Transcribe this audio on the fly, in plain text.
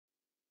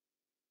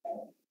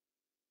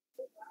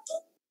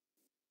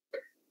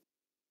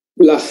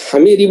ल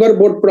हामी रिभर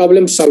बोट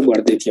problem solve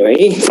गर्दै थियौ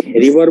है।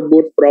 रिभर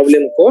बोट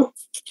प्रब्लम को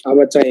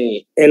अब चाहिँ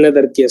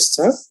एनदर केस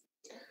छ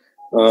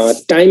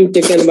time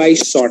taken by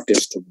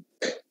shortest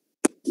route.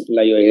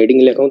 ल यो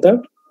हेडिङ लेखौं त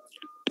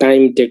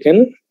time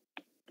taken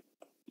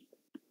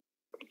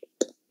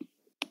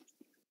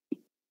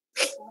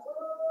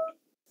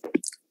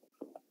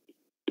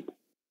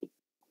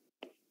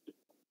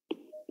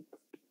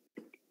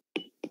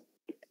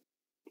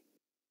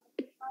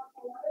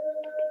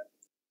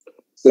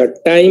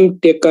time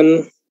taken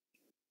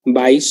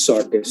by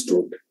shortest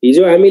route.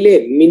 हिजो हामीले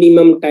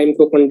मिनिमम टाइम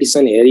को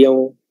कंडीशन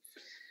हेर्यौं।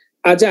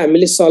 आज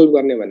हामीले सल्भ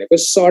गर्ने भनेको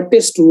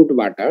शॉर्टेस्ट रूट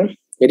बाट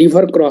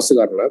रिभर क्रस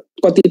गर्न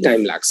कति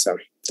टाइम लाग्छ।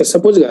 त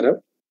सपोज गर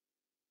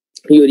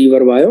यो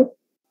रिभर भयो।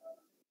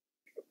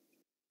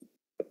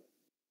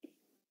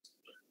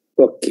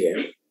 ओके,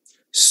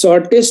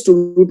 शॉर्टेस्ट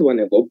रूट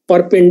भनेको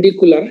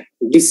परपेंडिकुलर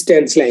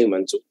डिस्टेंस लाई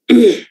भन्छु।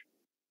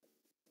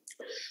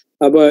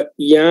 अब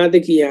यहाँ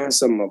देखि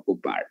यहाँसम्मको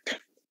पार्ट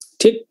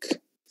ठीक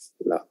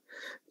ल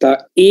त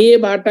ए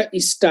बाट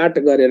स्टार्ट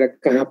गरेर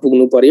कहाँ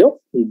पुग्नु पर्यो,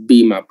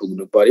 बी मा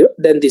पुग्नु पर्यो।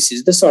 Then this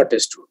is the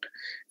shortest route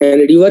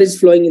and river is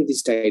flowing in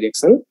this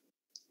direction.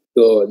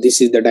 So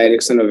this is the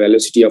direction of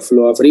velocity of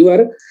flow of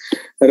river.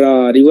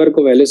 र रिभर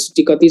को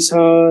भेलोसिटी कति छ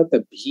त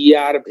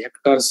भीआर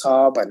भेक्टर छ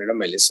भनेर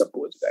मैले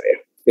सपोज गरे।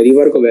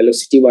 रिभर को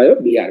भेलोसिटी भयो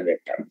भीआर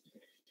भेक्टर।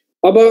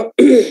 अब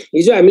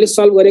हिजो हामीले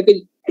सल्भ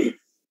गरेकै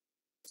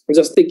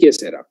जस्तै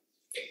केस हेर,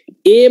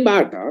 ए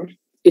बाट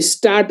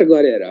स्टार्ट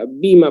गरेर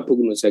बी मा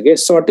पुग्नु छ के।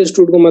 शॉर्टेस्ट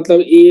रूट को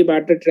मतलब ए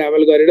बाट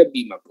ट्राभल गरेर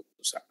बी मा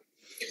पुग्नु छ।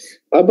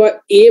 अब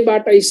ए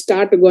बाट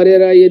स्टार्ट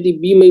गरेर यदि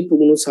बी मै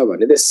पुग्नु छ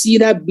भने त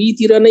सीधा बी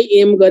तिर नै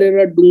एम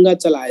गरेर डुङ्गा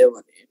चलायो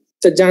भने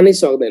चाहिँ जानै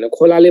सक्दैन,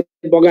 खोलाले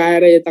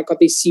बगाएर यता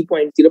कतै सी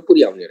पोइन्ट तिर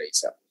पुर्याउने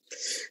रहेछ।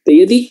 त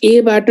यदि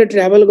ए बाट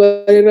ट्राभल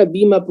गरेर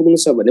बी मा पुग्नु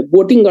छ भने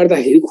बोटिङ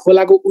गर्दाखेरि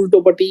खोलाको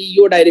उल्टोपट्टि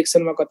यो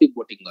डाइरेक्सनमा कति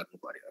बोटिङ गर्नु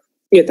पर्यो,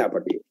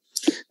 यतापट्टि।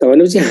 त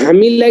भनेपछि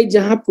हामीलाई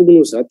जहाँ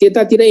पुग्नु छ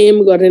त्यतातिर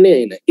एम गर्ने नै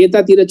हैन,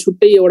 यतातिर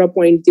छुट्टै एउटा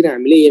पोइन्ट तिर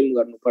हामीले एम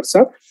गर्नुपर्छ,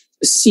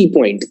 सी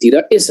पोइन्ट तिर।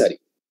 यसरी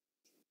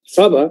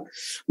अब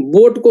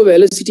बोट को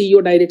भेलोसिटी यो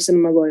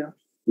डाइरेक्सनमा गयो।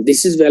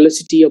 दिस इज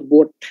भेलोसिटी अफ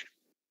बोट।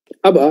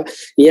 अब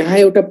यहाँ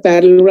एउटा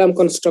प्यारालोग्राम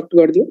कन्स्ट्रक्ट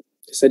गर्दियौ।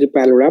 यसरी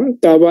प्यारालोग्राम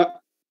त अब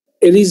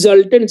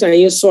रिजल्टेन्ट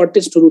चाहिँ यो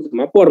शॉर्टेस्ट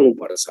रूटमा पर्नु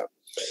पर्छ।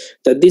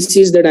 त this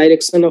is the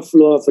direction of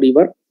flow of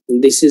river.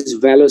 This is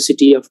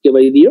velocity of के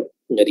भइदियो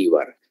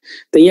रिभर।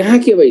 त यहाँ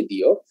के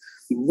भइदियो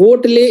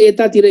बोटले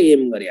यतातिर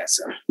एम गरेको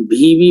छ,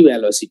 भीभी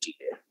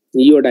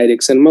भेलोसिटीले यो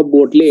डाइरेक्सनमा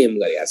बोटले एम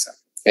गरेको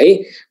छ है।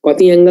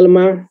 कति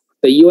एंगलमा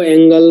त यो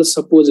एंगल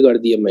सपोज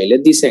गर्दिए मैले,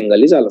 दिस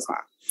एंगल इज अल्फा।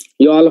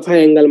 यो अल्फा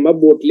एंगलमा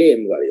बोटले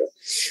एम गर्यो।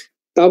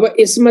 तब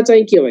यसमा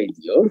चाहिँ के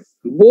भइदियो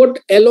बोट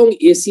एलोङ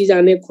एसी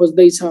जाने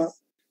खोज्दै छ।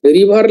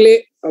 रिभरले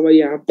अब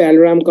यहाँ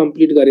प्यारालोग्राम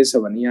कम्प्लिट गरेछ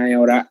भने यहाँ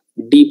एउटा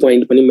डी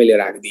पोइन्ट पनि मैले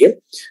राखिदिए।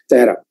 त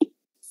हेर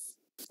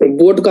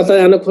बोट कता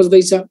जान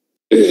खोज्दै छ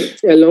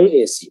एलोङ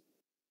एसी।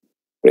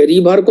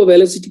 रिभर को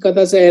भेलोसिटी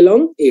कता छ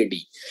एलोङ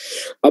एडी।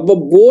 अब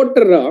बोट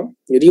र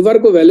रिभर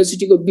को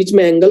भेलोसिटी को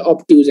बीचमा एंगल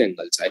अब्ट्युज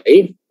एंगल छ है।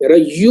 र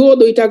यो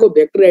दुईटाको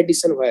भेक्टर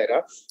एडिसन भएर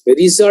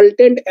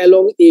रिजल्टेन्ट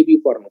एलोङ एबी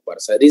पर्नु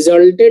पर्छ।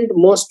 Resultant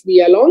must be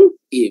along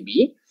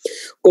AB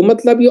को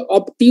मतलब यो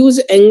अब्ट्युज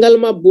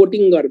एंगलमा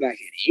बोटिङ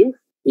गर्दाखेरि,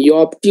 यो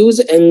अब्ट्युज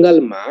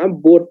एंगलमा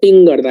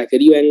बोटिङ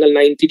गर्दाखेरि यो एंगल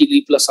 90 डिग्री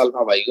प्लस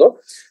अल्फा भइगयो।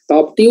 त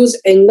अब्ट्युज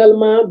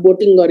एंगलमा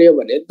बोटिङ गर्यो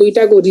भने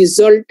दुईटाको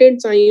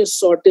रिजल्टेन्ट चाहिँ यो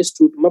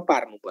शॉर्टेस्ट रूटमा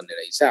पार्नु पर्ने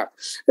रहेछ।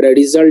 र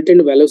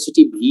रिजल्टेन्ट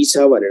भेलोसिटी v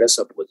छ भनेर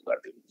सपोज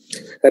गर्दियौ।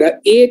 र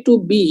ए टु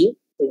बी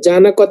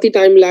जान कति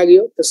टाइम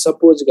लाग्यो त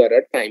सपोज गर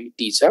टाइम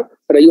t छ।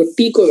 र यो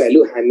t को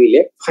भ्यालु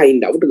हामीले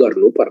फाइन्ड आउट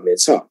गर्नु पर्ने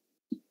छ।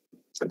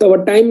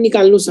 तब टाइम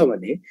निकाल्नु छ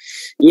भने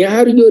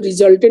यहाँ यो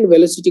रिजल्टेन्ट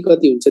भेलोसिटी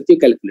कति हुन्छ त्यो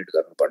क्याल्कुलेट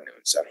गर्नु पर्ने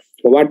हुन्छ।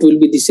 What will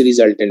be this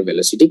resultant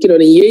velocity,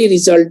 किनभने यही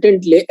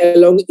रिजल्टेन्टले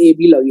एलोङ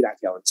एबी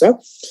लगिराखेको हुन्छ।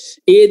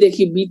 ए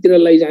देखि बी तिर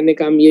लैजाने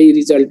काम यही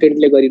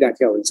रिजल्टेन्टले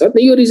गरिराखेको हुन्छ। त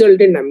यो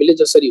रिजल्टेन्ट हामीले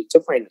जसरी हुन्छ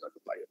फाइन्ड गर्नु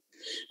पर्यो।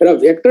 र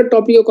भेक्टर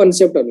टपिकको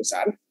कन्सेप्ट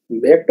अनुसार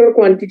भेक्टर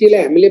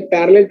क्वान्टिटीलाई हामीले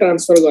प्यारलल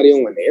ट्रान्सफर गर्यौं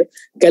भने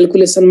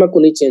क्याल्कुलेसनमा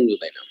कुनै चेन्ज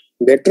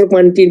हुँदैन। Vector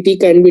quantity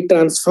can be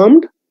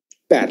transformed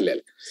parallel.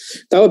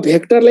 तब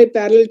भेक्टरलाई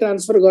प्यारलल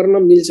ट्रान्सफर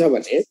गर्न मिल्छ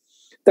भने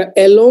त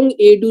एलोङ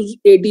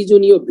एडी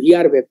जुन यो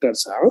भीआर भेक्टर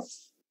छ,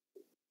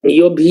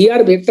 यो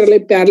भीआर भेक्टरलाई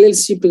प्यारलल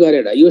शिफ्ट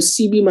गरेर यो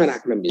सीबी मा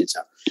राख्न मिल्छ।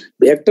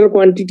 Vector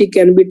quantity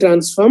can be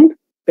transformed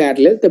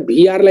parallel. त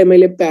भीआर लाई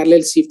मैले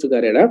प्यारलल शिफ्ट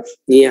गरेर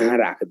यहाँ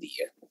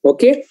राखदिए।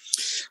 ओके,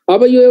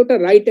 अब यो एउटा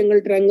राइट एंगल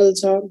ट्रायंगल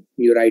छ।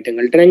 यो राइट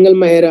एंगल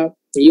ट्रायंगलमा हेर,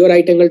 यो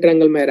राइट एंगल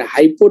ट्रायंगलमा हेर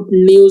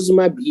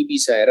हाइपोटेन्युजमा भीबी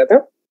छ। हेर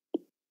त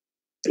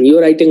यो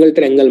राइट एंगल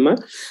ट्रायंगलमा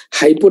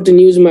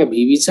हाइपोटेन्युजमा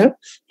भीबी छ।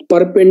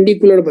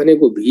 परपेंडिकुलर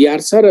भनेको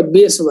भीआर छ र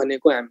बेस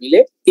भनेको हामीले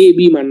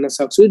एबी मान्न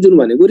सक्छौं जुन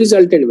भनेको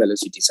रिजल्टेन्ट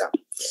भेलोसिटी छ।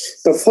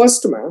 त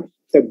फर्स्टमा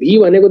त भी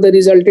भनेको त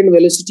रिजल्टेन्ट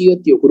भेलोसिटी हो,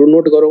 त्यो कुरो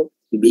नोट गरौँ।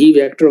 भी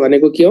भेक्टर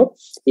भनेको के हो,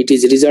 इट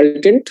इज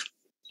रिजल्टेन्ट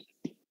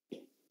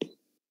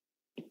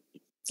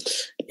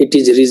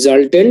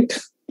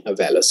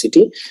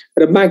velocity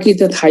र बाँकी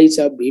त थाहै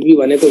छ vb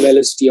भनेको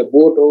velocity अफ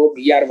बोट हो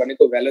vr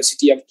भनेको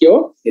velocity अफ के हो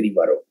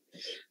रिभर हो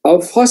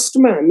अब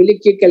फर्स्टमा हामीले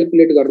के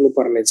क्याल्कुलेट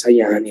गर्नुपर्ने छ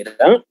यहाँनिर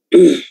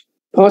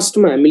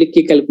फर्स्टमा हामीले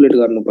के क्याल्कुलेट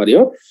गर्नु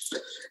पर्यो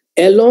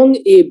along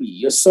ab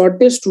यो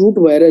सर्टेस्ट रुट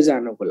भएर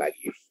जानको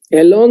लागि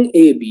along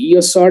ab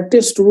यो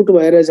सर्टेस्ट रुट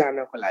भएर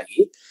जानको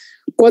लागि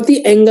कति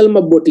एंगलमा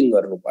बोटिङ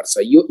गर्नुपर्छ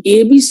यो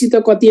ab सित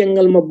कति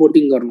एंगलमा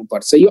बोटिङ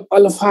गर्नुपर्छ यो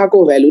अल्फा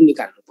को भ्यालु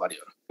निकाल्नु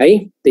पर्यो है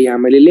त यहाँ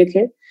मैले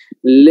लेखे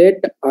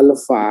let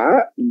alpha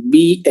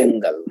be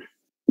angle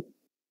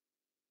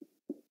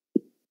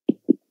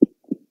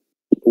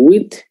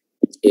with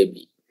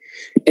AB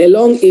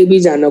along AB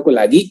जानको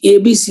लागि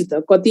AB सित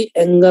कति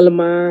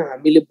एंगलमा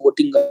हामीले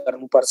बोटिङ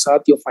गर्नुपर्छ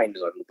त्यो फाइन्ड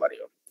गर्नु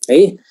पर्यो है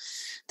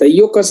त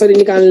यो कसरी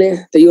निकाल्ने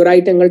त यो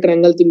राइट एंगल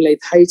ट्रायंगल तिमीलाई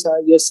थाहै छ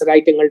यो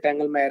राइट एंगल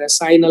ट्रायंगलमा हेर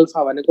sin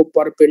अल्फा भनेको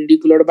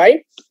परपेंडिकुलर बाइ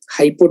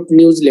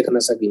हाइपोटेन्युज लेख्न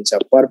सकिन्छ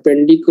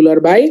परपेंडिकुलर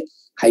बाइ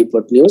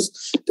हाइपोटेन्युज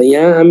त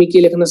यहाँ हामी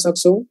के लेख्न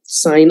सक्छौं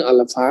sin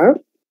alpha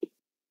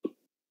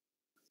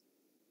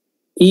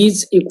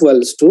is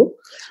equals to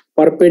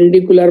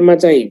perpendicular मा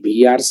चाहिँ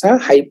vr छ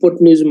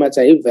हाइपोटेन्युज मा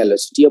चाहिँ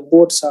वेलोसिटी अफ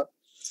बोट छ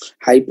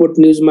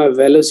हाइपोटेन्युज मा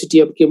वेलोसिटी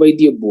अफ के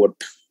भइदियो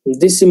बोट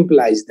this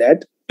implies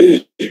that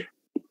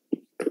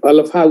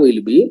alpha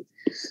will be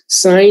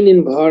sin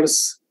inverse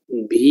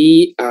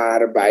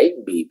vr by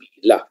vb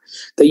ल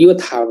त यो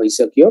थाहा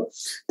भइसक्यो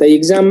त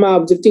एक्जाम मा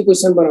ऑब्जेक्टिभ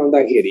क्वेशन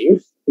बनाउँदाखेरि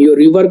यो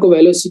रिभर को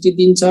वेलोसिटी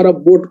दिन्छ र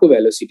बोट को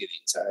वेलोसिटी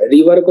दिन्छ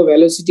रिभर को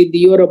वेलोसिटी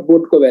दियो र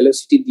बोट को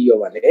वेलोसिटी दियो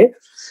भने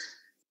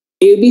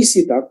AB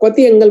सित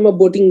कति एंगलमा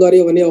बोटिङ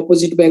गर्यो भने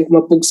अपोजिट बैंकमा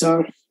पुग्छ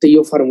त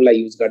यो फर्मुला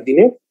युज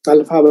गर्दिने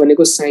अल्फा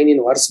भनेको sin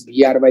इन्भर्स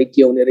vr बाइ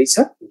के हुने रहेछ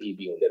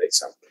vb हुने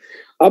रहेछ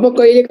अब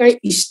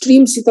कहिलेकाहीँ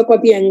स्ट्रीम सित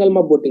कति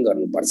एंगलमा बोटिङ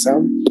गर्नुपर्छ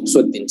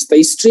सोधिन्छ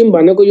त स्ट्रीम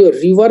भनेको यो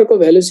रिभर को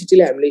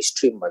वेलोसिटीले हामीले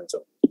स्ट्रीम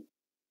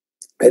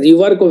भन्छौं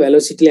रिभर को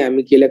वेलोसिटीले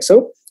हामी के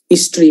लेख्छौं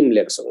स्ट्रीम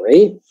लेख्छौं है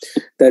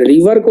त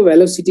रिभर को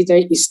वेलोसिटी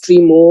चाहिँ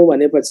स्ट्रीम हो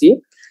भनेपछि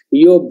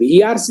यो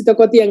vr सित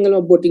कति एंगलमा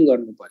बोटिङ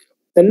गर्नु पर्यो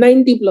त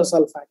 90 प्लस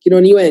अल्फा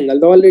किनभने यो एंगल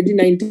त अलरेडी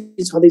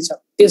 90 छदै छ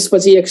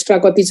त्यसपछि एक्स्ट्रा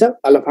कति छ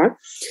अल्फा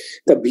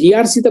त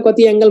vr सित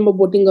कति एंगलमा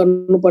बोटिङ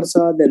गर्नुपर्छ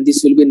then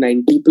this will be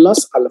 90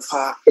 plus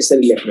alpha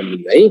यसरी लेख्न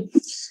मिल्यो है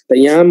त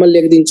यहाँ म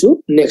लेख्दिन्छु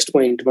नेक्स्ट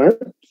पोइन्टमा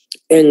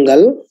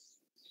angle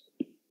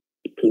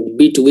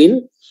between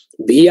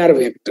vr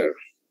vector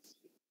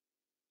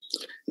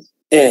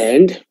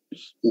and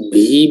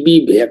vb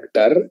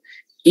vector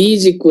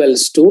is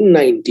equals to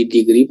 90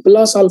 degree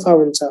plus alpha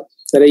हुन्छ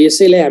र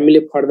यसैलाई हामीले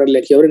फर्दर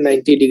लेख्यौ र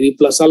 90 डिग्री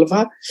प्लस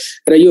अल्फा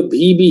र यो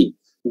vb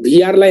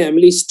vr लाई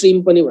हामीले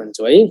स्ट्रीम पनि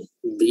भन्छौं है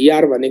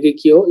vr भनेको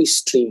के हो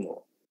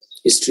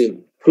स्ट्रीम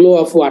फ्लो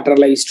अफ वाटर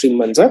लाई स्ट्रीम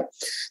भन्छ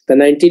त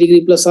 90 डिग्री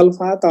प्लस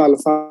अल्फा त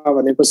अल्फा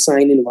भनेको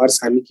sin इन्भर्स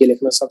हामी के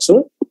लेख्न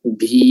सक्छौं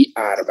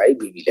vr बाइ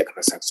vb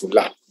लेख्न सक्छौं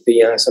ल त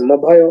यहाँसम्म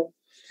भयो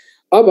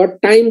अब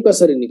टाइम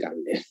कसरी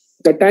निकाल्ने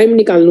त टाइम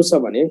निकाल्नु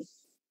छ भने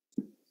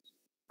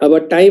अब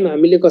टाइम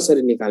हामीले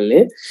कसरी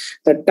निकाल्ने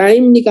त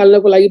टाइम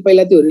निकाल्नको लागि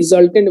पहिला त्यो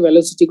रिजल्टेन्ट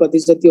भेलोसिटी कति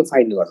छ त्यो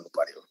फाइन्ड गर्नु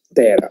पर्यो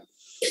त हेर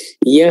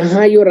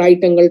यहाँ यो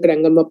right angle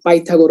ट्रायंगलमा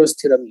Pythagoras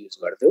theorem use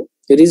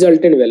गर्दियौ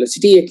resultant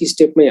velocity एक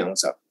स्टेपमै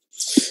आउँछ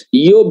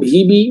यो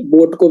vb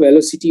बोट को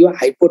भेलोसिटी हो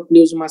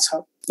हाइपोटेन्युजमा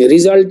छ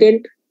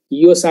रिजल्टेन्ट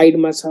यो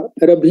साइडमा छ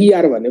र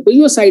vr भनेको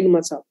यो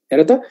साइडमा छ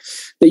हेर त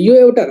यो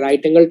एउटा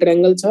राइट एंगल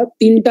ट्रायंगल छ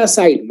तीनटा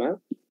साइडमा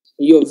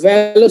यो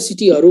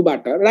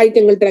भेलोसिटीहरुबाट राइट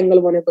एंगल ट्रायंगल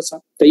बनेको छ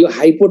त यो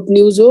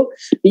हाइपोटेन्युज हो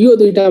यो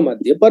दुईटा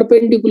मध्ये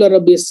परपेंडिकुलर र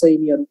बेस छ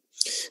यिनीहरु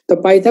त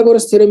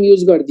पाइथागोरस थ्योरम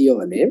युज गर्दियो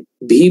भने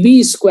vb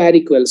square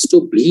equals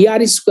to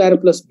vr square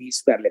plus b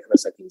square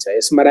लेख्न सकिन्छ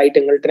यसमा राइट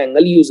एंगल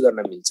ट्रायंगल युज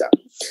गर्न मिल्छ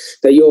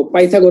त यो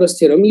पाइथागोरस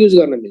थ्योरम युज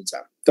गर्न मिल्छ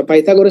त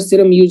पाइथागोरस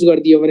थ्योरम युज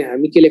गर्दियो भने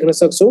हामी के लेख्न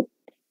सक्छौं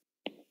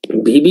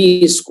vb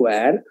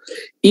square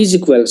is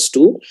equals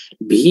to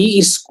v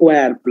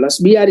square plus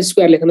br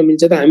square लेख्न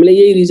मिल्छ त हामीले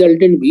यही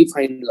रिजल्टेन्ट v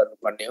फाइन्ड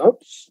गर्नुपर्ने हो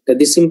त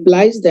this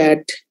implies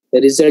that the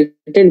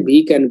resultant v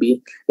can be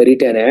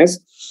written as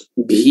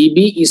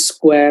vb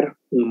square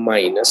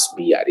minus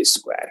br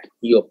square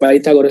यो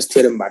पाइथागोरस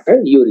थ्योरम बाट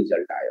यो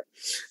रिजल्ट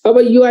आयो अब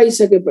यो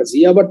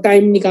आइसकेपछि अब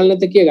टाइम निकाल्न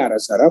त के गाह्रो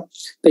छ र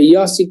त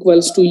s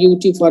equals to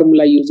ut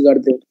formula use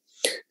गर्दै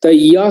त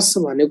s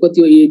भनेको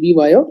त्यो ab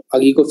भयो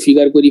अघिको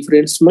फिगरको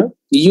रिफरेन्समा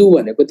u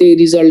भनेको त्यो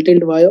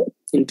रिजल्टेन्ट भयो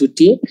इन्टु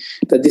t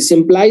त this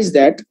implies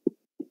that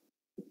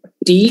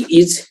t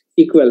is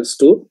equals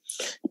to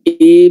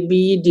ab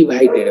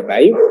divided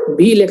by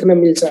b लेख्न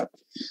मिल्छ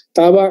त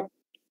अब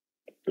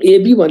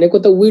ab भनेको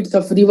त विड्थ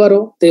अफ रिभर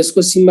हो त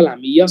यसको सिम्बल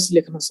हामी s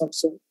लेख्न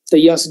सक्छौं त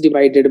s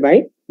डिवाइडेड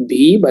बाइ b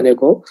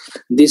भनेको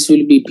this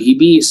will be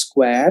vb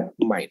square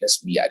minus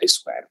br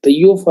square त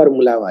यो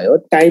फर्मुला भयो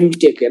time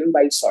taken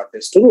by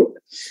shortest root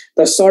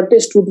त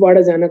सर्टेस्ट रुट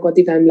बाट जान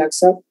कति टाइम लाग्छ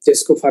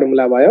त्यसको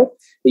फर्मुला भयो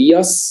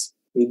s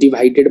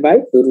divided by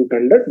root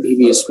under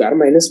vb square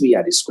minus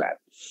br square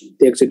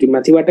त एकचोटी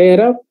माथिबाट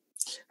हेर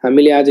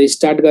हामीले आज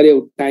start गर्यौ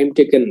time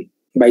taken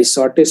by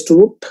shortest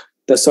root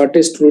त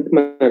सर्टेस्ट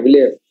रुटमा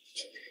हामीले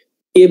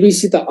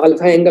ABC त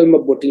अल्फा एंगलमा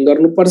बोटिङ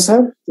गर्नुपर्छ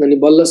अनि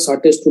बल्ल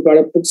सर्टेस्ट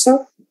रुटबाट पुग्छ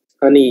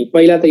अनि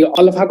पहिला त यो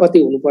अल्फा कति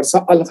हुनुपर्छ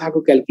अल्फाको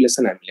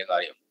क्याल्कुलेसन हामीले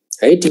गर्यौं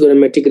है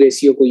ट्रिगोनोमेट्रिक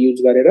रेशियोको युज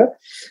गरेर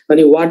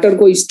अनि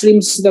वाटरको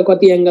स्ट्रिमसित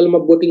कति एंगलमा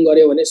बोटिङ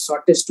गर्यो भने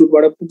सर्टेस्ट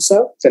रुटबाट पुग्छ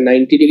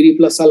 90 डिग्री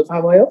प्लस अल्फा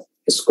भयो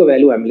यसको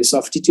भ्यालु हामीले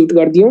सब्स्टिट्युट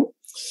गर्दियौं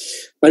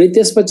अनि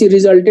त्यसपछि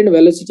रिजल्टेन्ट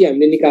भेलोसिटी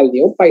हामीले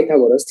निकाल्दियौं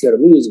पाइथागोरस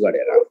थ्योरम युज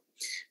गरेर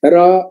र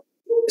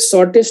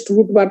सर्टेस्ट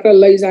रुटबाट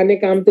लैजाने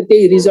काम त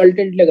त्यही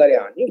रिजल्टेन्टले गरे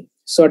हो नि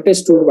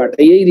सर्टेस्ट रुटबाट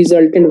यही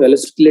रिजल्टेन्ट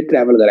भेलोसिटीले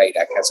ट्राभल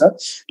गराइराखेको छ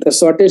त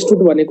सर्टेस्ट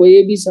रुट भनेको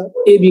एबी छ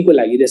एबी को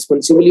लागि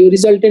रेस्पोन्सिबल यो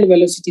रिजल्टेन्ट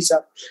भेलोसिटी छ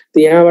त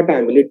यहाँबाट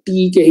हामीले टी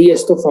केही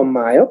यस्तो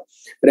फर्ममा आयो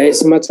र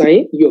यसमा चाहिँ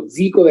यो v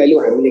को भ्यालु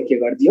हामीले के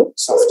गर्दियौ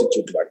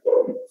सब्स्टिट्युट गर्दियौ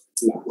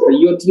ल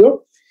यो थियो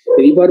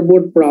रिभर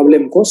बोट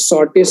प्रब्लमको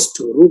सर्टेस्ट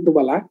रुट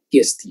वाला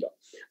केस थियो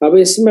अब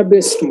यसमा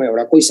बेस्ट म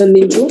एउटा क्वेशन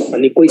दिन्छु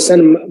अनि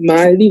क्वेशनमा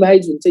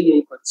रिभाइज हुन्छ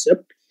यही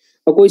कन्सेप्ट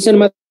अब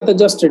क्वेशनमा त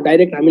जस्ट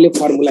डाइरेक्ट हामीले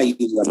फर्मुला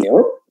युज गर्ने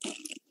हो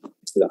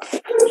ल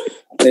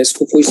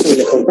यसको क्वेशन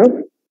लेखौं त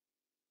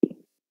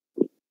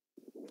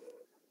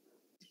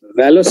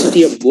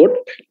velocity of boat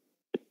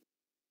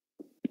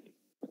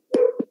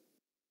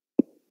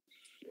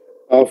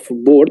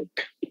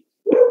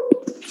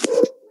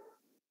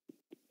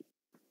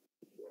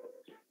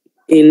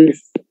in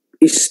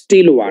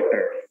still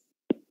water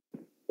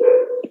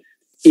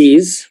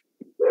is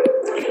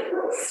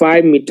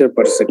 5 meter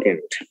per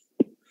second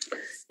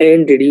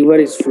and the river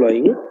is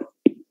flowing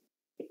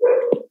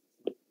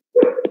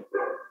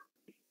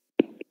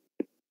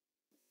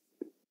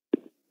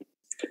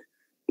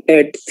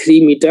at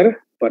 3 meter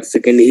per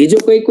second.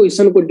 हिजोकै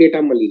question को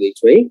डेटा म लिदै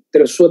छु है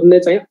तर सोध्ने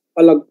चाहिँ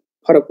अलग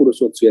फरक कुरो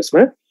सोध्छु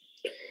यसमा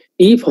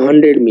if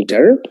 100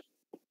 meter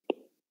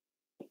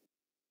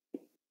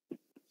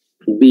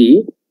be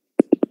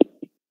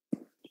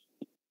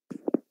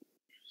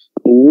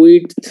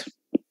width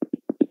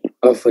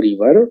of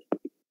river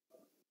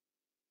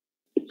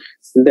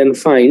then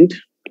find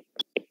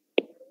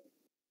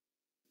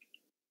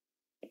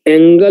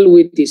angle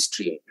with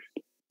stream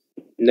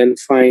then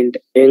find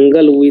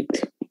angle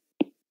with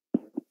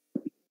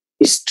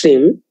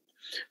stream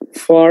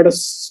for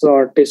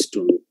shortest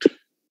route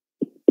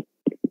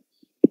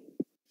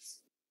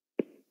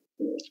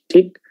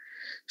ठीक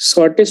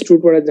शॉर्टेस्ट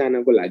रूट बाट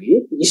जानको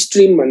लागि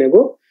स्ट्रीम भनेको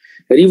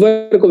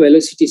रिभर को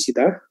भेलोसिटी सित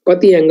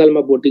कति एंगल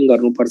मा बोटिङ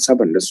गर्नु पर्छ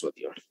भनेर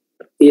सोध्यो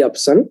ए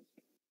option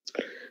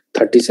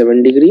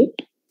 37 degree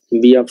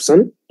be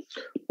option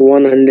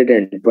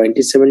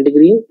 127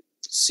 degree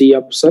C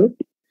option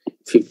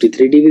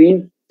 53 degree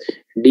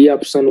D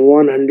option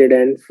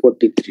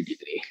 143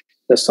 degree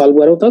त सल्भ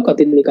गरौ त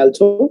कति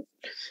निकाल्छौ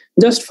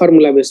जस्ट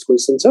फर्मुला बेस्ड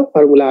क्वेशन छ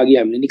फर्मुला अघि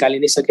हामीले निकालि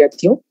नै सकेका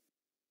थियौ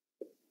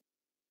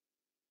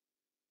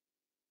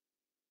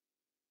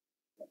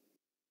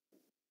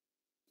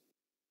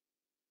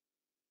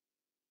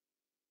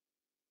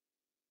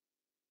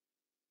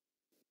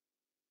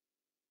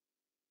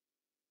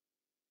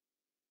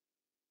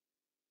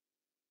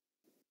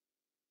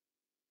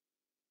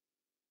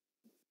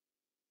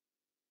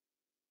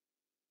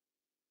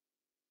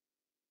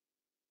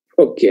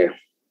okay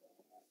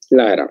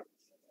Lara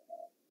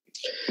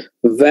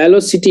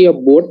velocity of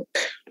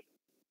boat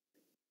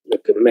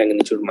okay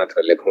magnitude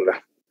मात्र लेखौँला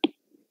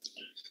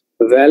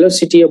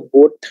velocity of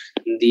boat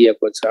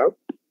दिएको छ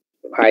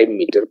 5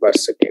 meter per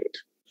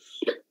second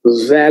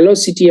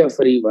velocity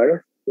of river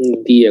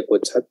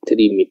दिएको छ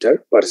 3 meter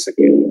per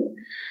second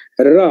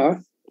र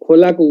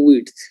खोलाको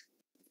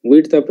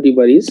width of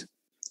river is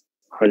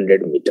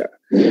 100 meter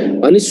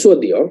अनि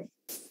सोध्यो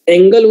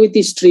एंगल विथ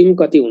स्ट्रीम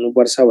कति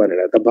हुनुपर्छ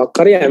भनेर त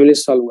भर्खरै हामीले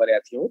सल्भ गरेका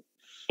थियौ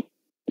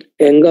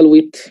एंगल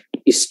विथ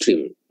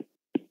स्ट्रीम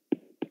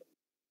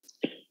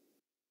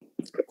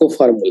को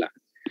formula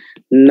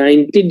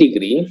 90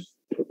 degree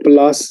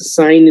plus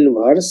sign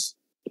inverse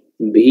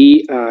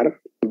VR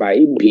by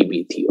VB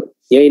थियो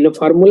यही न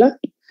फर्मुला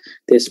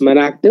त्यसमा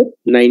राख्दियौ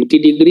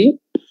 90 degree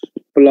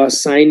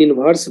plus sign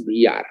inverse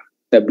VR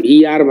त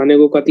VR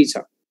भनेको कति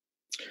छ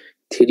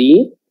 3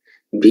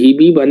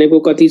 VB भनेको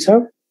कति छ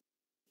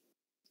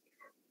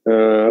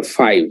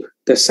 5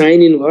 त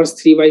साइन इन्भर्स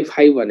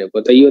 3/5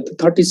 भनेको त यो त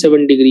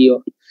 37 डिग्री हो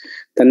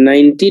त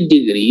 90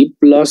 डिग्री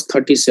प्लस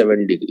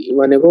 37 डिग्री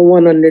भनेको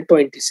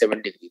 127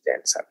 डिग्री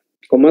आन्सर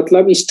को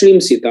मतलब स्ट्रीम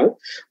सित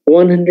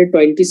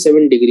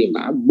 127 डिग्री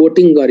मा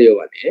बोटिङ गर्यो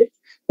भने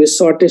यो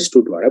शॉर्टेस्ट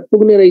रुट बाट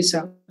पुग्ने रहेछ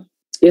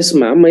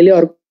यसमा मैले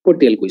अर्को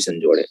टेल क्वेशन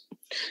जोडे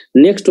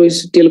नेक्स्ट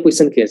टेल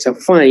क्वेशन के छ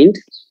find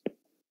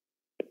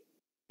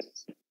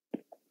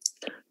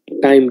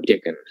time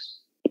taken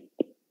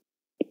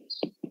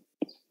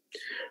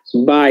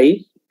by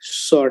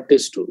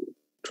shortest route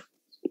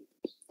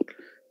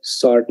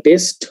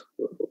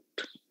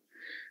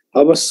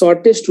अब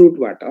shortest route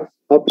बाट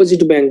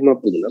अपोजिट बैंक मा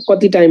पुग्न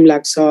कति टाइम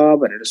लाग्छ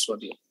भनेर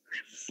सोध्यो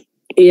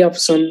ए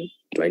option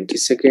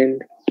 20 second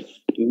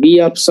be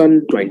option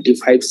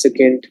 25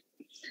 second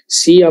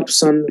C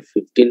option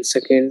 15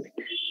 second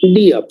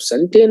D option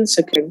 10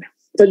 second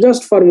त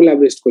जस्ट फर्मुला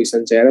बेस्ड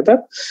क्वेशन छ हेर त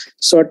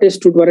शॉर्टेस्ट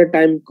रूट बाट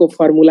टाइम को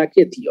फर्मुला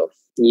के थियो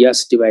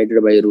s divided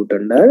by route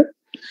under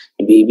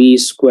VB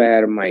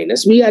square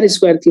minus VR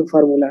square थियो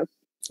फर्मुला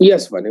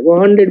यस भनेको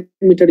 100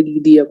 मिटर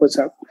दिएको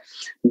छ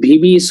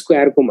VB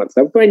स्क्वायर को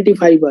मतलब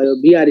 25 भयो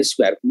VR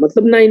स्क्वायर को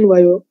मतलब 9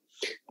 भयो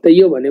त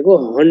यो भनेको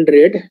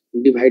 100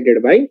 डिवाइडेड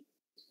बाइ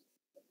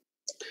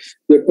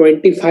यो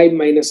 25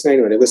 माइनस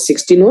 9 भनेको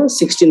 16 हो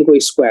 16 को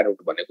स्क्वायर रुट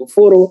भनेको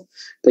 4 हो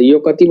त यो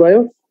कति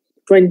भयो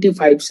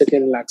 25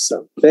 सेकेन्ड लाग्छ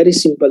भेरी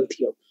सिम्पल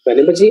थियो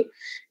भनेपछि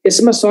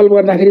यसमा सल्भ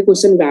गर्दाखेरि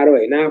क्वेशन गाह्रो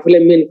हैन आफुले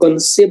मेन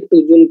कन्सेप्ट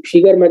जुन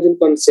फिगरमा जुन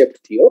कन्सेप्ट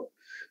थियो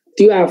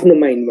त्यो आफ्नो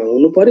माइन्डमा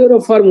हुनु पर्यो र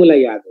फर्मुला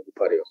याद हुनु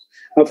पर्यो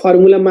अब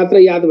फर्मुला मात्र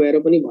याद भएर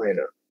पनि भएन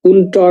कुन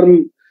टर्म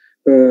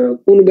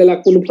कुन बेला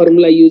कुन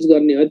फर्मुला युज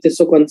गर्ने हो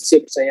त्यसको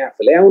कन्सेप्ट चाहिँ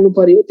आफुले आउनु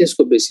पर्यो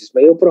त्यसको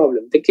बेसिसमा यो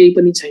प्रब्लम त केही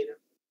पनि छैन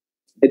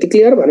यति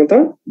क्लियर भन त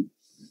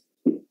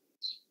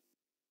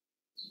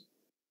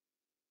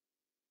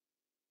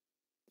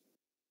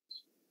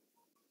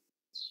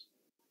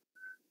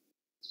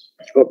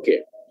ओके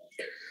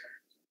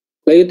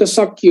ल यो त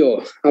सकियो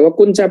अब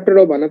कुन च्याप्टर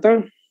हो भन त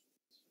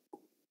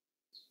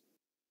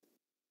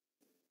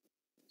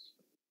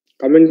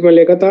कमेन्टमा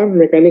लेख त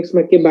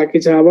मेकानिक्समा के बाँकी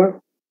छ अब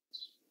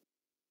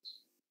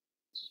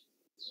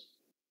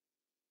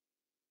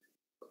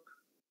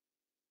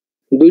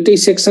दुईटै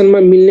सेक्सनमा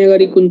मिल्ने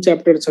गरी कुन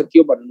च्याप्टर छ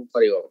त्यो भन्नु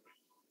पर्यो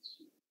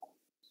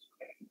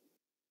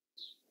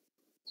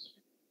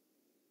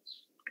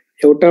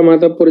एउटामा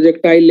त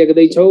प्रोजेक्टाइल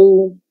लेख्दै छौ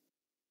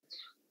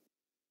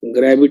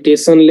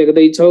ग्रेभिटेसन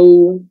लेख्दै छौ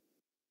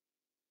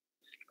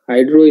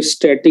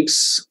हाइड्रोस्टैटिक्स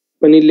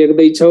पनि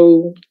लेख्दै छौ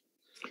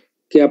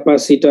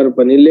क्यापासिटर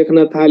पनि लेख्न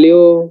थाल्यो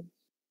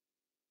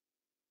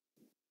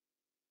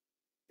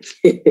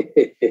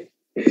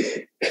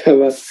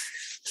अब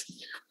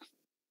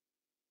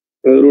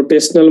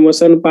रोटेशनल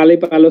मोशन पालै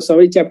पालो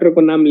सबै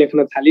च्याप्टरको नाम लेख्न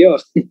थाल्यो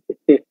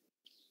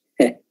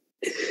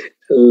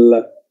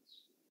ल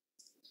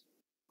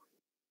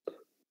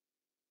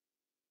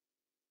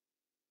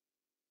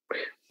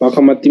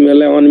म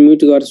तिमीहरूलाई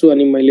अनम्युट गर्छु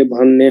अनि मैले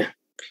भन्ने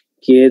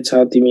के छ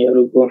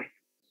तिमीहरूको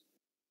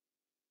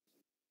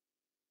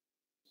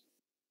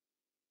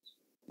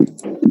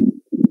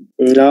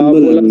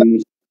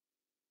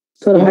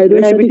सर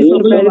हाइड्रोस्टैटिक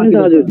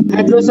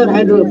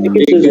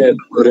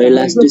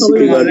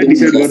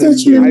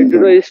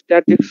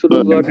सुरु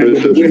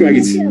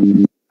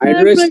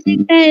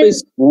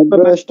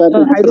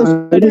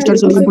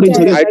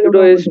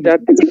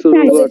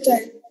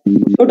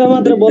एउटा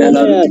मात्र बोल्नु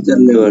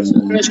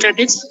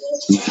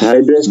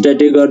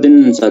हाइड्रोस्टैटिक गर्दिनु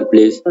सर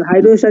प्लिज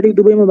हाइड्रोस्टैटिक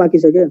दुबईमा बाँकी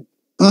छ के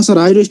सर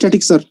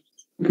हाइड्रोस्टैटिक सर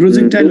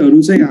प्रोजेक्टाइलहरु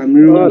चाहिँ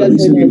हाम्रो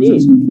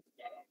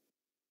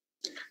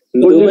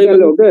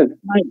दुबईमा हो के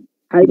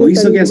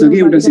भइसक्या छ के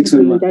एउटा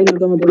सेक्सनमा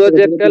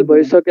प्रोजेक्टाइल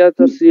भइसक्या छ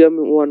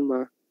CM1 मा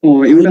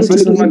एउटा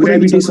सेक्सनमा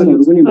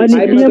ग्रेभिटेसनहरु पनि अनि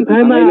CM5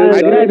 मा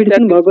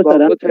ग्रेभिटेसन भएको छ र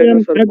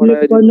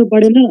पढ्नु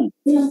परेन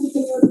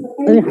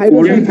अनि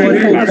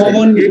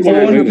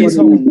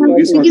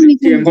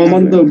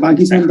कमन त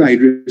बाकी छ नि त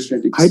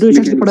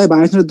हाइड्रोस्टैटिक पढाइ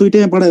भएको छ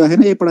दुईटैमा पढाइ भएको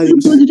छैन ए पढाइदिनु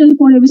प्रोजेक्टाइल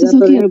पढेपछि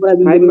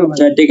सक्यो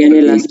स्टैटिक एन्ड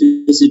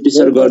इलास्टिसिटी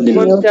सर गर्दिनु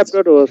कुन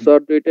च्याप्टर हो सर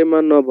दुईटैमा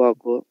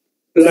नभएको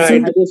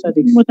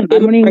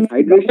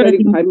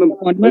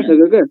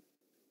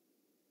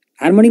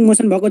हार्मोनिक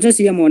मोसन भएको छ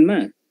CM1 मा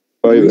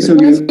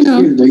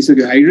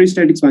भइसक्यो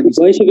हाइड्रोस्टैटिक्स बाँकी छ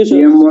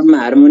CM1 मा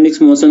हार्मोनिक्स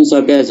मोसन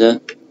सकेको छ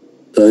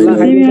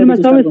CM1 मा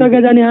सबै सके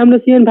जाने हाम्रो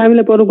CM5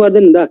 ले पढ्नु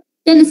पर्दैन नि त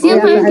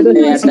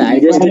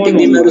हाइड्रोस्टैटिक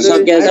तिमीहरु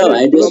सकेको छ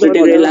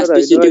हाइड्रोस्टैटिक र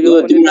इलास्टिसिटीको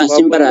तिम्रो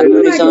सिम्पल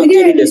हार्मोनिक्ससँग के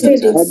रिलेसन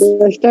छ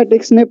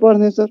हाइड्रोस्टैटिक्स नै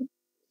पढ्ने सर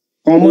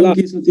कमन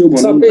के छ त्यो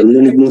भन्नु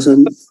हार्मोनिक मोसन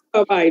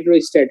अब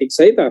हाइड्रोस्टैटिक्स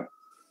है त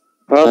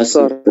ह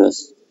सर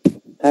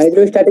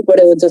हाइड्रोस्टैटिक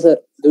पढे हुन्छ सर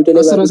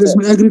दुईटैले सर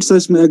यसमा एग्रीड छ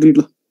यसमा एग्रीड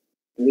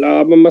ल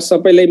अब म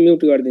सबैलाई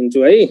म्युट गर्दिन्छु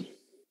है I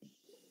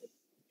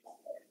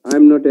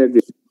am not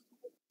agree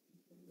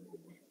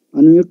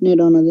unmute नै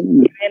रहन दिनु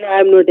न आई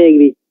एम नॉट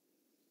एग्री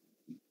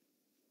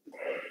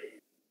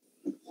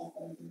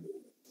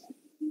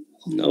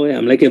ओए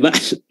हामीलाई के बा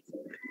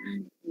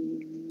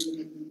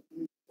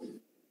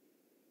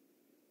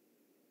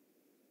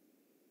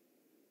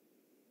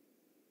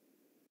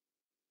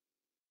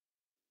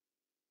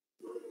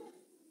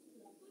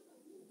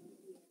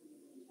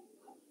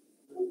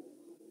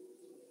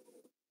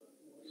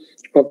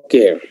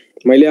ओके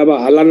मैले अब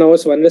हल्ला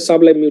नहोस् भनेर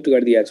सबलाई म्युट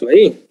गरिदिएको छु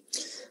है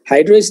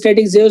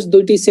हाइड्रोस्टैटिक जे होस्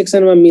दुईटै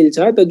सेक्सनमा मिल्छ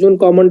त जुन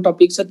कमन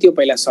टपिक छ त्यो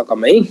पहिला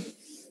सकम है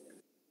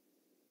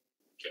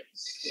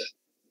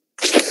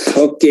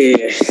ओके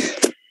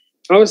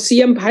अब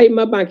CM5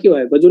 मा बाँकी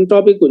भएको जुन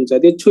टपिक हुन्छ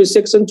त्यो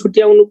सेक्सन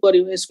छुट्याउनु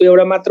पर्यो यसको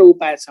एउटा मात्र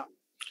उपाय छ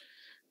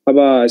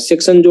अब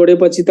सेक्सन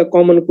जोडेपछि त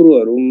कमन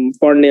कुरोहरु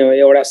पढ्ने हो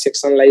एउटा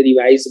सेक्सनलाई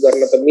रिभाइज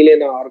गर्न त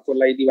मिलेन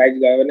अर्कोलाई रिभाइज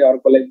गयो भने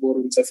अर्कोलाई बोर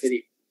हुन्छ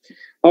फेरि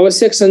अब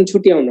सेक्सन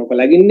छुट्याउनको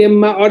लागि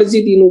नेममा अर्जी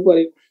दिनु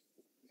पर्यो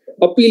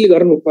अपिल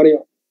गर्नु पर्यो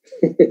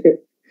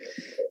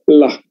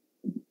ल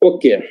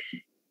ओके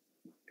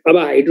अब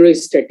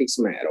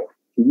हाइड्रोस्टैटिक्समा हेरौं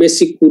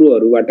बेसिक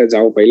कुरोहरुबाट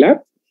जाऊ पहिला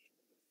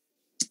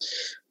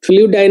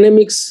फ्लुइड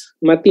डायनामिक्स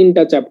मा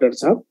तीनटा च्याप्टर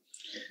छ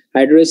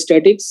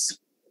हाइड्रोस्टैटिक्स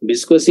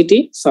विस्कोसिटी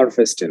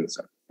सरफेस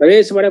टेन्सन र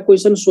यसबाट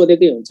क्वेशन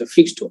सोधेकै हुन्छ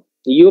फिक्स्ड हो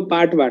यो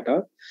पार्टबाट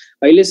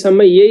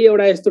अहिलेसम्म यही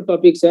एउटा यस्तो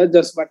टपिक छ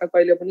जसबाट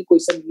कहिले पनि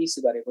क्वेशन मिस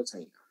गरेको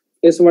छैन।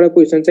 यसबाट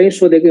क्वेशन चाहिँ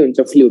सोधेकै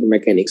हुन्छ फ्लुइड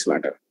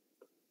मेकानिक्सबाट।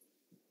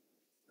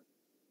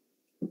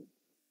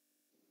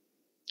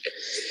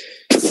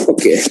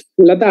 ओके,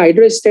 ल त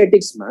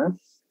हाइड्रोस्ट्याटिक्समा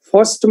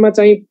फर्स्टमा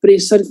चाहिँ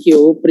प्रेसर के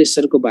हो,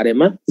 प्रेसरको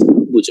बारेमा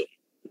बुझौँ।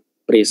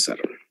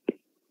 प्रेसर,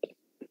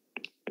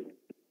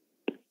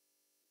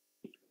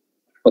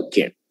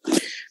 ओके,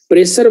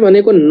 प्रेसर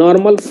भनेको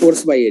नर्मल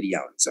फोर्स बाइ एरिया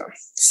हुन्छ।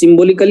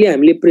 सिम्बोलिकली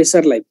हामीले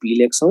प्रेसरलाई पी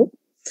लेख्छौं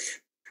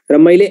र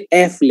मैले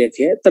एफ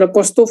लेखे, तर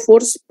कस्तो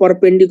फोर्स,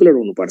 परपेन्डिकुलर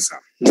हुनुपर्छ।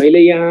 मैले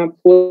यहाँ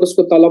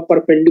फोर्सको तल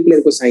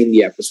परपेन्डिकुलरको साइन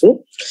दिएको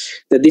छु,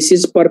 त this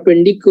is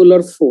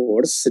perpendicular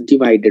force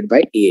divided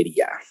by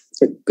area.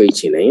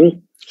 एकैछिन है,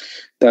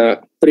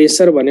 त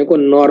प्रेसर भनेको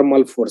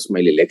नर्मल फोर्स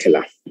मैले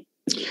लेखेला।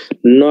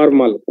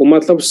 नर्मल को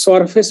मतलब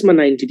सर्फेसमा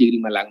 90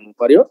 डिग्रीमा लाग्नु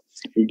पर्यो,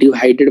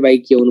 डिवाइडेड बाइ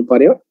के हुनु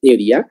पर्यो,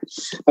 एरिया।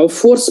 अब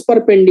फोर्स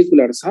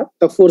परपेन्डिकुलर छ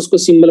त फोर्सको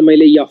सिम्बल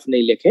मैले एफ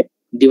नै लेखे,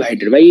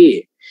 डिवाइडेड बाइ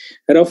ए।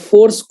 र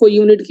फोर्सको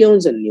युनिट के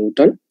हुन्छ,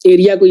 न्युटन।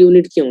 एरियाको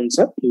युनिट के हुन्छ,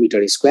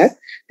 मिटर स्क्वायर।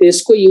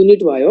 त्यसको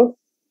युनिट भयो,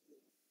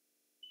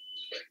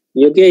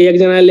 यो के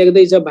एकजनाले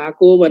लेख्दैछ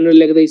भएको भनेर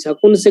लेख्दैछ,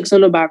 कुन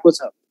सेक्सनमा भएको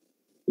छ,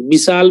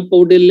 विशाल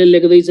पौडेलले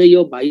लेख्दैछ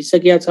यो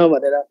भइसक्या छ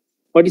भनेर,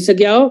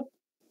 पढिसक्या हो।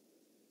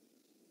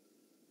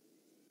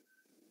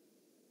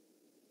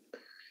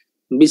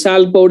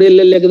 विशाल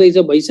पौडेलले लेख्दैछ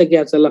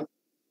भइसक्या छ, ल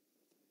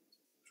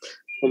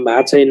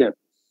भएको छैन।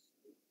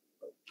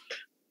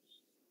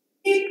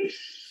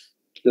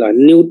 ल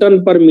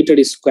न्युटन पर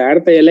मिटर स्क्वायर,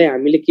 त यसलाई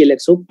हामीले के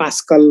लेख्छौं,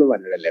 पास्कल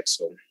भनेर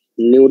लेख्छौं।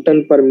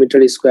 न्युटन पर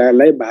मिटर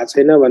स्क्वायरलाई भएको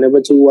छैन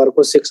भनेपछि उ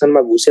अर्को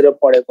सेक्सनमा घुसेर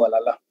पढेको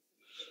होला।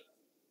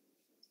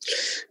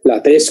 ल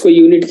त यसको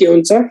युनिट के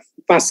हुन्छ,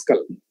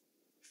 पास्कल।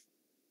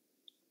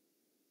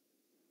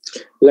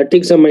 ल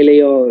ठीक छ, मैले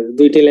यो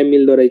दुईटैलाई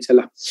मिल्दो रहेछ।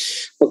 ल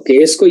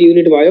ओके, यसको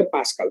युनिट भयो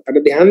पास्कल। तर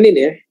ध्यान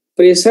दिने,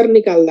 प्रेसर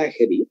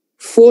निकाल्दाखेरि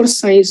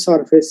फोर्स चाहिँ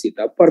सर्फेससित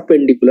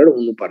परपेन्डिकुलर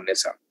हुनुपर्ने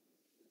छ।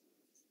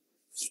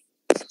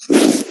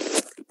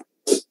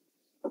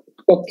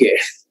 ओके,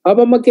 अब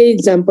म केही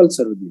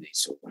इक्जाम्पल्सहरु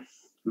दिदैछु।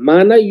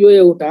 मान यो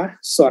एउटा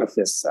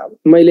सर्फेस छ,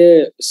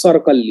 मैले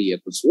सर्कल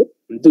लिएको छु,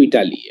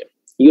 दुईटा लिए।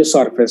 यो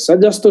सर्फेस छ,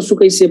 जस्तो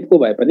सुकै शेपको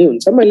भए पनि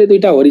हुन्छ। मैले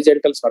दुईटा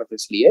होरिजेन्टल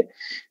सर्फेस लिए।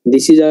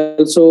 This is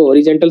also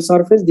horizontal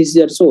surface, this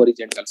is also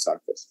horizontal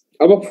surface.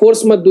 अब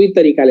फोर्स म दुई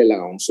तरिकाले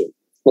लगाउँछु।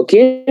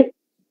 ओके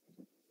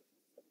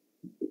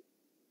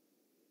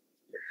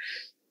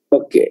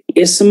ओके,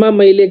 यसमा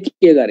मैले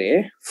के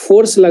गरे,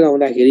 फोर्स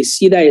लगाउँदाखेरि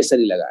सिधा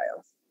यसरी लगायो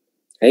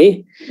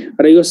है,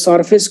 र यो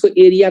सर्फेसको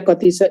एरिया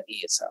कति छ,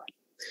 ए छ।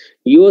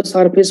 यो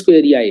सर्फेसको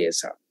एरिया ए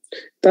छ।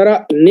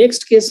 तर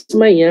नेक्स्ट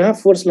केसमा यहाँ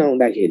फोर्स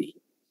लगाउँदाखेरि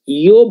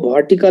यो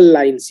भर्टिकल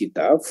लाइन सित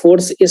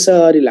फोर्स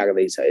यसरी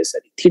लाग्दैछ,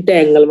 यसरी थीटा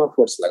एंगलमा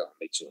फोर्स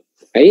लगाउँदैछु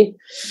है।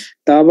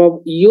 त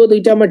अब यो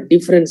दुईटामा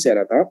डिफरेन्स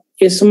हेर त,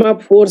 यसमा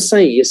फोर्स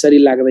चाहिँ यसरी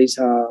लाग्दैछ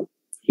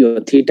यो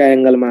थीटा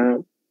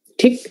एंगलमा,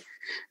 ठीक,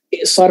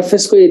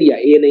 सर्फेसको एरिया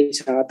ए नै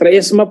छ। तर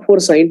यसमा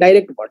फोर्स चाहिँ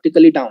डाइरेक्ट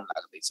भर्टिकली डाउन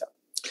लाग्दैछ।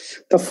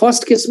 त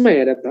फर्स्ट केसमा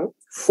हेर त,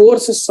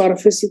 फोर्स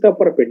सर्फेस सित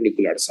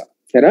परपेन्डिकुलर छ।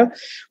 हेर,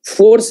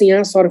 फोर्स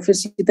यहाँ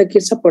सर्फेस सित के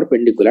छ,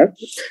 परपेन्डिकुलर।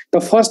 त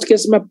फर्स्ट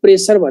केसमा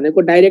प्रेसर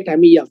भनेको डाइरेक्ट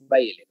हामी एफ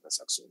बाइ ए लेख्न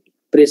सक्छौं।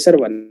 प्रेसर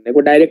भनेको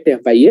डाइरेक्ट एफ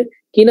बाइ ए,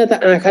 किन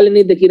त आँखाले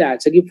नै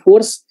देखिरहेछ कि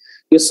फोर्स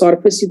यो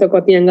सर्फेस सित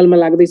कति एंगलमा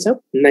लाग्दैछ,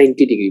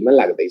 90 डिग्रीमा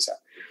लाग्दैछ।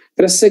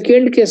 तर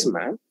सेकेन्ड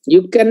केसमा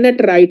you can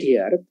not right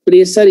here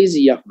pressure is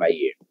F by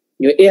ए।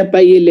 यो एफ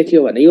बाइ ए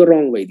लेख्यो भने यो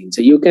रङ भइदिन्छ।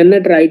 You can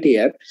not right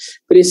here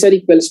pressure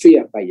equals to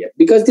F by A,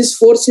 because this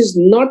force is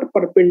not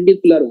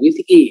perpendicular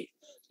with ए।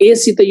 ए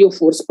सित यो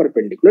फोर्स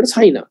परपेन्डिकुलर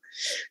छैन।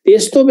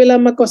 त्यस्तो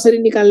बेलामा कसरी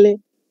निकाल्ने,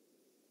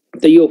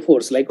 त यो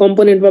फोर्सलाई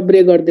कम्पोनेन्टमा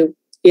ब्रेक गर्दियौ।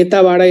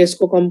 यताबाट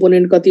यसको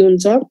कम्पोनेन्ट कति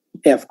हुन्छ,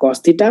 एफ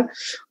कस थीटा।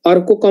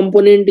 अर्को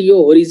कम्पोनेन्ट यो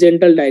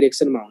होरिजेन्टल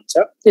डाइरेक्सनमा हुन्छ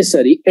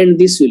यसरी, and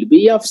this will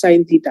be F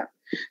sine theta.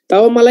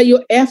 तब मलाई यो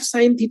एफ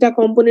साइन थीटा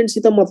कम्पोनेन्ट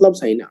सित मतलब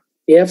छैन,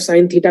 एफ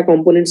साइन थीटा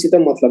कम्पोनेन्ट सित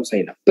मतलब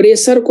छैन।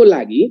 प्रेसरको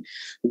लागि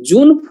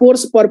जुन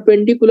फोर्स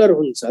परपेन्डिकुलर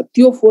हुन्छ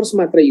त्यो फोर्स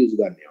मात्र युज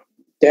गर्ने हो।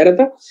 हेर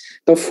त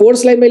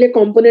फोर्सलाई मैले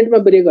कम्पोनेन्टमा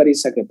ब्रेक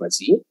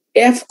गरिसकेपछि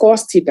एफ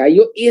कस थीटा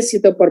यो ए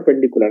सित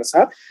परपेन्डिकुलर छ।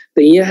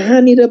 त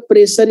यहाँनिर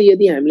प्रेसर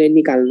यदि हामीले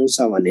निकाल्नु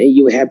छ भने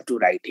you have to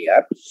right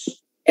here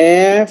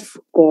F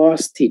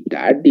cos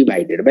theta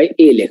divided by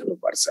ए लेख्नु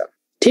पर्छ।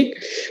 ठीक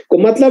को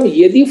मतलब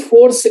यदि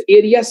फोर्स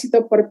एरिया सित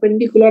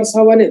परपेन्डिकुलर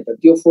छ भने त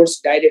त्यो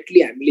फोर्स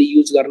डाइरेक्टली हामीले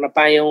युज गर्न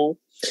पायौं।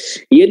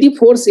 यदि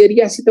फोर्स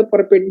एरिया सित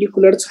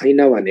परपेन्डिकुलर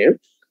छैन भने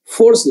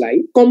फोर्सलाई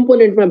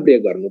कम्पोनेन्टमा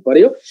ब्रेक गर्नु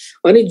पर्यो।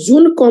 अनि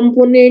जुन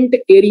कम्पोनेन्ट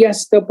एरिया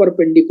सित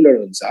परपेन्डिकुलर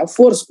हुन्छ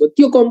फोर्सको,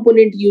 त्यो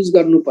कम्पोनेन्ट युज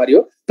गर्नु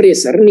पर्यो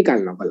प्रेसर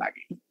निकाल्नको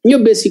लागि। यो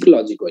बेसिक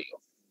लजिक हो।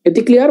 यो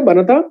यति क्लियर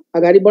भन त,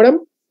 अगाडि बढौं।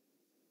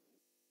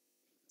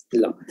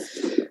 ल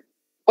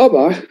अब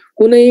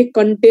कुनै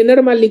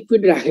कन्टेनरमा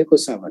लिक्विड राखेको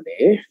छ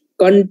भने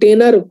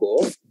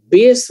कन्टेनरको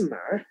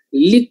बेसमा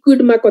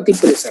लिक्विडमा कति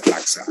प्रेसर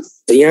लाग्छ।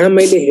 त यहाँ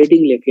मैले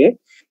हेडिङ लेखे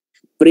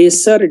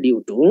pressure due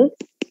to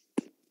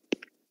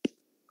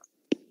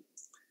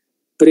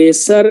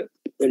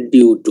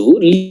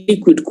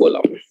liquid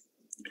kolam.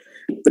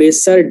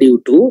 Pressure due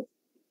to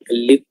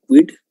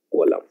liquid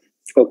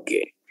kolam.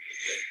 Okay,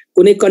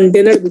 कुनै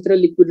कन्टेनर भित्र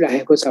लिक्विड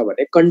राखेको छ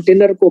भने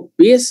कन्टेनरको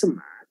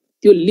बेसमा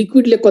त्यो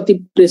लिक्विडले कति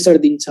प्रेसर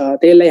दिन्छ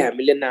त्यसलाई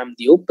हामीले नाम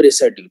दियौ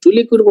pressure due to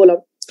liquid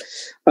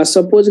kolam.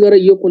 Suppose गर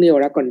यो कुनै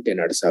एउटा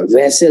कन्टेनर छ,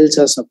 भेसेल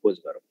छ सपोज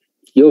गरौँ,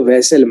 यो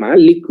भेसेलमा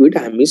लिक्विड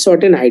हामी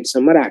सर्टेन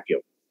हाइटसम्म राख्यौं,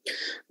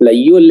 ल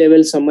यो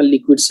लेभलसम्म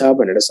लिक्विड छ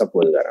भनेर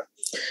सपोज गर,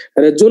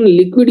 र जुन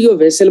लिक्विड यो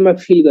भेसेलमा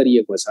फिल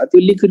गरिएको छ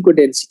त्यो लिक्विडको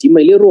डेन्सिटी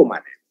मैले रो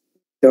माने।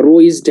 The row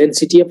is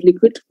density of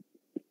liquid,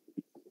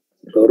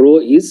 row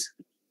is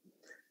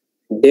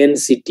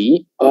density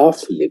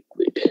of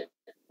liquid,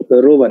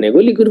 रो भनेको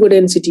लिक्विडको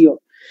डेन्सिटी हो।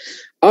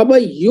 अब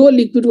यो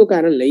लिक्विडको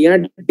कारणले यहाँ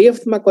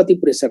डेप्थमा कति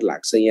प्रेसर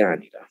लाग्छ,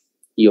 यहाँनिर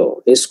यो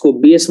यसको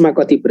बेसमा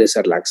कति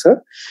प्रेसर लाग्छ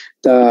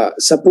त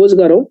सपोज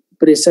गरौँ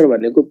प्रेसर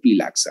भनेको पी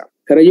लाग्छ,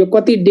 र यो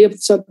कति डेप्थ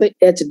छ त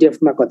एच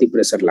डेप्थमा कति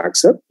प्रेसर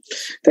लाग्छ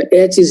त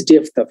H is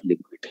depth of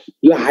liquid.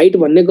 यो हाइट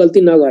भन्ने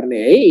गल्ती नगर्ने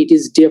है, it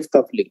is depth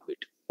of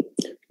liquid.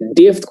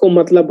 Depth को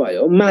मतलब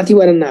भयो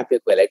माथिबाट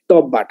नापेको, यसलाई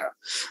टपबाट,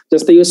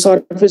 जस्तै यो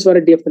सर्फेसबाट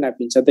डेप्थ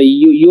नापिन्छ त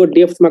यो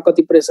डेप्थमा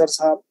कति प्रेसर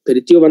छ,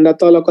 फेरि त्यो भन्दा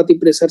तल कति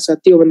प्रेसर छ,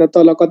 त्यो भन्दा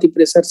तल कति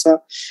प्रेसर छ,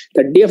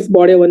 त डेप्थ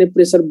बढ्यो भने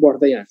प्रेसर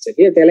बढ्दै जान्छ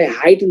के। त्यसलाई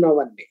हाइट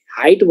नभन्ने,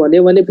 हाइट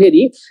भन्यो भने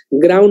फेरि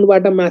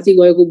ग्राउन्डबाट माथि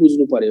गएको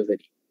बुझ्नु पर्यो,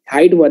 फेरि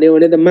हाइट भन्यो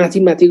भने त माथि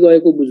माथि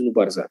गएको बुझ्नु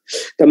पर्छ,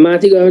 त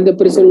माथि गयो भने त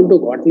प्रेसर उल्टो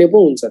घट्ने पो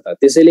हुन्छ त,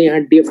 त्यसैले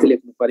यहाँ डेप्थ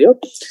लेख्नु पर्यो।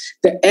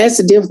 त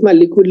एच डेप्थमा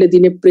लिक्विडले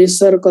दिने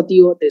प्रेसर कति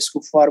हो त यसको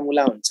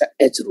फर्मुला हुन्छ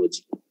एच रो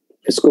जी।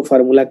 यसको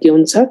फर्मुला के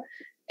हुन्छ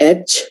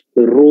एच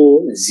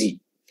रो जी,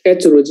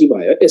 एच रो जी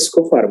भयो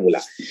यसको फर्मुला।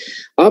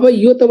 अब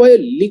यो त भयो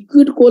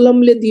लिक्विड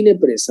कोलमले दिने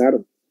प्रेसर,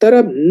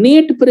 तर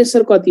नेट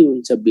प्रेसर कति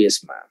हुन्छ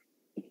बेसमा।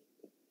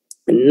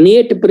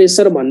 नेट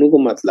प्रेसर भन्नुको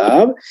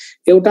मतलब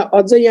एउटा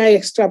अझ यहाँ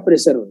एक्स्ट्रा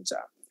प्रेसर हुन्छ।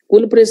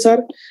 कुन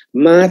प्रेसर,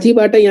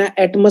 माथिबाट यहाँ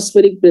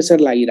एटमोस्फेरिक प्रेसर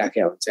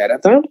लागिराखेको हुन्छ, हेर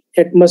त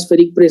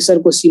एटमोस्फेरिक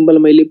प्रेसरको सिम्बल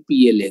मैले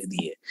पीए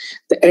लेखिदिए,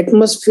 त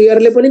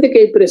एटमोस्फियरले पनि त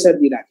केही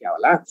प्रेसर दिइराख्यो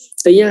होला,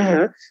 त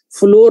यहाँ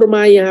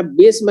फ्लोरमा यहाँ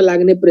बेसमा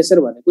लाग्ने प्रेसर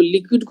भनेको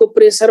लिक्विडको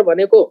प्रेसर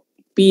भनेको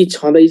पी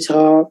छँदैछ,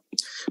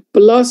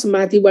 प्लस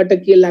माथिबाट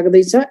के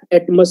लाग्दैछ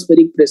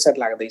एटमोस्फेरिक प्रेसर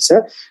लाग्दैछ,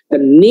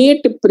 त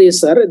नेट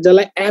प्रेसर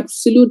जसलाई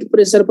एब्सोल्युट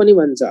प्रेसर पनि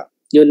भन्छ,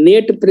 यो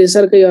नेट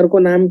प्रेसरकै अर्को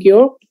नाम के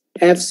हो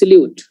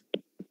absolute,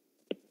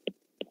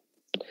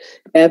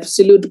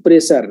 absolute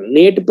pressure.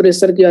 Net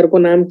pressure के अर्को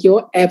नाम के हो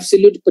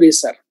एब्सोल्युट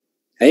प्रेसर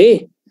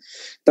है।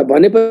 त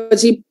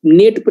भनेपछि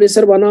नेट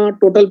प्रेसर भन,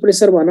 टोटल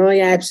प्रेसर भन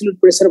या एब्सोल्युट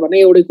प्रेसर भन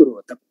एउटै कुरो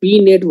हो। त पी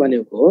नेट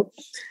भनेको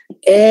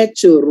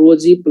एच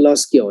रोजी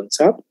प्लस के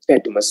हुन्छ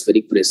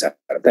एटमोस्फेरिक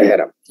प्रेसर। त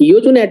हेर यो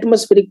जुन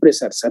एटमोस्फेरिक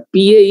प्रेसर छ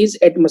पीए इज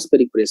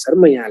एटमोस्फेरिक प्रेसर,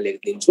 म यहाँ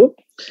लेखिदिन्छु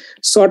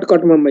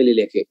सर्टकटमा, मैले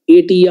लेखे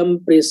एटीएम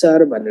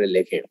प्रेसर भनेर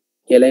लेखे,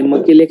 यसलाई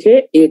म के लेखे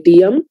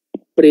एटीएम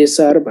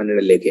प्रेसर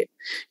भनेर लेखे,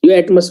 यो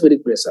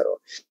एटमोस्फेरिक प्रेसर हो।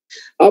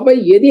 अब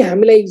यदि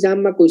हामीलाई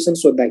एक्जाममा क्वेशन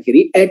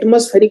सोध्दाखेरि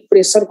एटमोस्फेरिक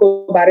प्रेसरको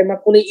बारेमा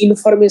कुनै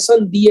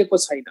इन्फर्मेसन दिएको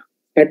छैन,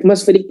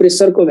 एटमोस्फेरिक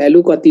प्रेसरको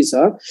भ्यालु कति छ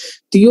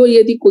त्यो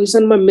यदि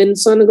क्वेशनमा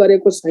मेन्सन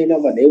गरेको छैन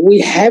भने we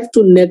have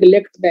to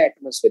neglect the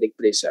atmospheric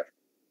pressure.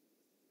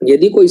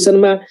 यदि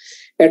क्वेशनमा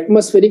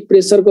एटमोस्फेरिक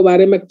प्रेसरको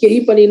बारेमा केही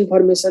पनि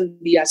इन्फर्मेसन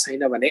दिया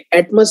छैन भने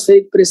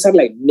एटमोस्फेरिक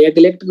प्रेसरलाई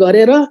नेग्लेक्ट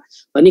गरेर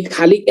अनि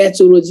खाली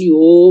एच रोजी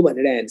हो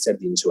भनेर एन्सर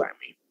दिन्छौँ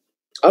हामी।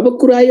 अब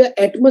कुरा यो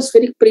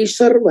एटमोस्फेरिक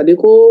प्रेसर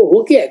भनेको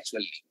हो के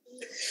एक्चुअली।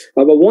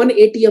 अब 1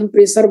 एटीएम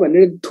प्रेसर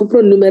भनेर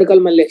थुप्रो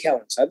न्युमेरिकलमा लेख्या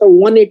हुन्छ, त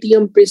 1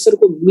 एटीएम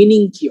प्रेसरको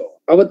मिनिङ के हो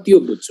अब त्यो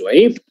बुझ्छु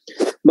है।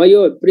 म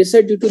यो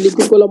pressure due to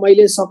liquid kolam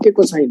अहिले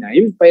सकेको छैन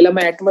है, पहिला म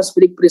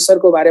एटमोस्फेरिक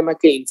प्रेसरको बारेमा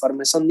केही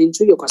इन्फर्मेसन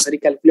दिन्छु यो कसरी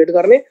क्याल्कुलेट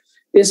गर्ने,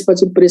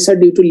 त्यसपछि प्रेसर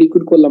ड्यू टु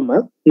लिक्विड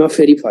कोलममा म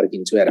फेरि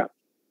फर्किन्छु। हेर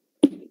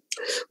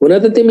हुन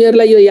त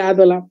तिमीहरूलाई यो याद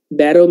होला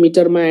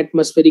ब्यारोमिटरमा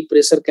एटमोस्फेरिक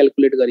प्रेसर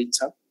क्याल्कुलेट गरिन्छ।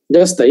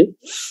 जस्तै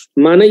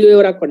मान यो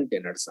एउटा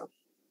कन्टेनर छ,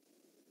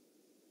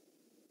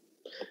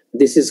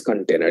 दिस इज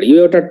कन्टेनर, यो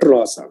एउटा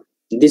ट्र छ,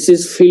 this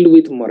is filled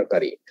with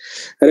mercury,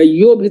 र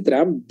यो भित्र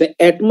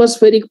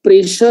एटमोस्फेरिक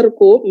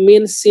प्रेसरको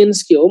मेन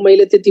सेन्स के हो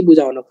मैले त्यति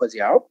बुझाउन खोजे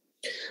हो।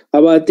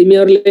 अब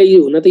तिमीहरूले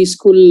हुन त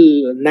स्कुल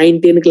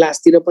 9-10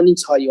 क्लासतिर पनि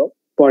छ यो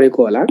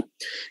पढेको होला,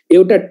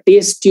 एउटा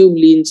टेस्ट ट्युब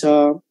लिन्छ।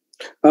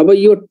 अब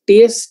यो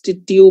टेस्ट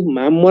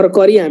ट्युबमा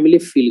मर्करी हामीले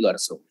फिल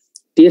गर्छौं,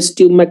 टेस्ट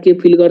ट्युबमा के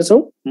फिल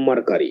गर्छौं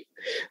मर्करी,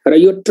 र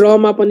यो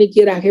ट्रमा पनि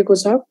के राखेको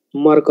छ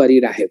मर्करी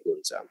राखेको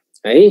हुन्छ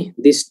है।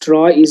 This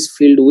to is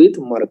filled with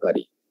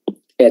mercury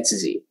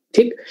Hg,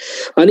 ठीक।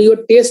 अनि यो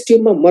टेस्ट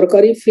ट्युबमा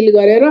मर्करी फिल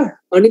गरेर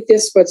अनि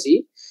त्यसपछि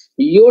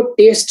यो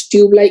टेस्ट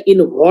ट्युबलाई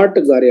इन्भर्ट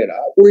गरेर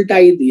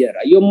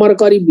उल्टाइदिएर यो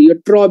मर्करी यो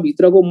ट्र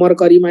भित्रको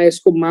मर्करीमा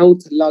यसको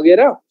माउथ लगेर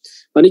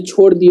अनि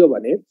छोडिदियो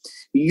भने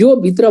यो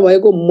भित्र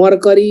भएको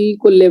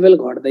मर्करीको लेभल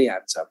घट्दै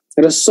जान्छ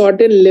र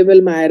सर्टेन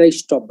लेभलमा आएर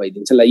स्टप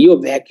भइदिन्छ। ल यो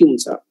भ्याक्युम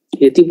छ,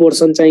 यति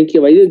पोर्सन चाहिँ के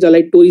भइदियो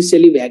जसलाई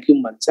टोरिसेली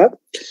भ्याक्युम भन्छ,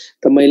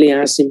 त मैले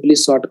यहाँ सिम्पली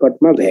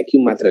सर्टकटमा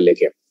भ्याक्युम मात्र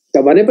लेखे।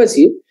 त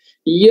भनेपछि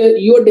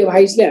यो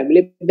डिभाइसले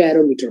हामीले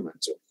ब्यारोमिटर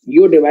भन्छौँ,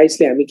 यो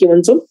डिभाइसले हामी के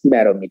भन्छौँ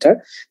ब्यारोमिटर।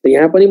 त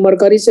यहाँ पनि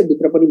मर्करी छ,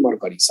 भित्र पनि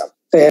मर्करी छ।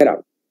 त हेर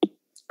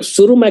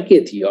सुरुमा के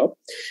थियो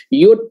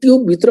यो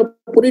ट्युब भित्र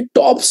पुरै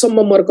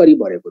टपसम्म मर्करी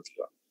भरेको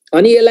थियो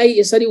अनि यसलाई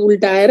यसरी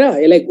उल्टाएर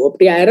यसलाई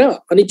घोप्ट्याएर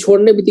अनि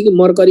छोड्ने बित्तिकै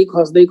मर्करी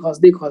खस्दै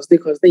खस्दै खस्दै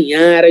खस्दै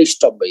यहाँ आएर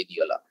स्टप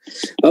भइदियो ल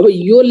अब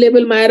यो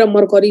लेभलमा आएर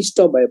मर्करी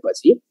स्टप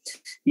भएपछि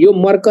यो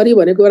मर्करी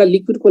भनेको एउटा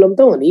लिक्विड कोलम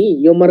त हो नि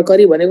यो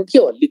मर्करी भनेको के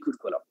हो लिक्विड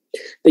कोलम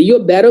त यो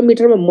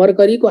ब्यारोमिटरमा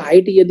मर्करीको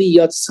हाइट यदि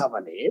h छ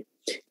भने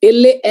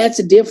यसले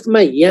h डेप्थमा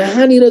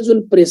यहाँनिर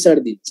जुन प्रेसर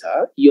दिन्छ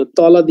यो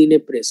तल दिने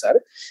प्रेसर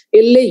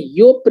यसले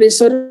यो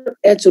प्रेसर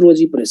h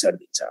रोजी प्रेसर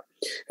दिन्छ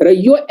र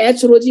यो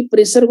h रोजी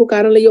प्रेसरको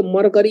कारणले यो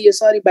मर्करी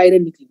यसरी बाहिर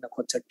निक्लिन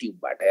खोज्छ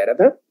ट्युबबाट हेर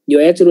त यो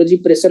h रोजी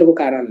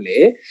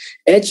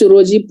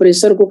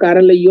प्रेसरको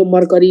कारणले यो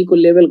मर्करीको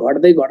लेभल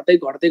घट्दै घट्दै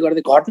घट्दै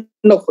घट्दै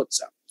घट्न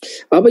खोज्छ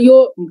अब यो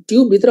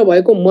ट्युब भित्र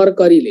भएको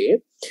मर्करीले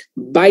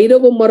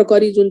बाहिरको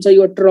मर्करी जुन छ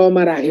यो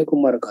ट्रमा राखेको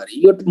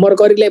मर्करी यो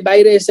मर्करीलाई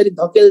बाहिर यसरी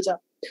धकेल्छ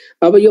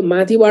अब यो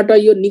माथिबाट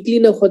यो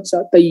निक्लिन खोज्छ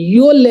त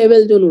यो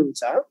लेभल जुन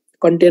हुन्छ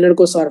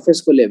कन्टेनरको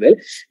सर्फेसको लेभल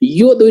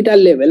यो दुईटा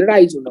लेभल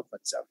राइज हुन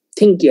खोज्छ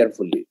थिंक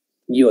केयरफुल्ली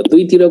यो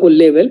दुईतिरको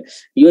लेभल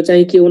यो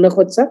चाहिँ के हुन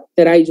खोज्छ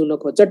राइज हुन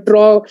खोज्छ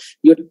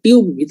यो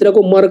ट्युब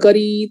भित्रको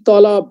मर्करी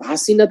तल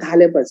भासिन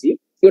थालेपछि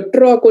यो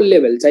ट्रको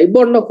लेभल चाहिँ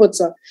बढ्न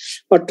खोज्छ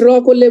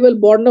ट्रको लेभल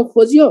बढ्न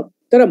खोज्यो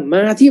तर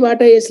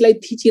माथिबाट यसलाई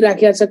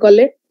थिचिराखेको छ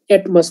कसले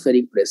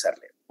एटमोस्फेरिक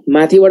प्रेसरले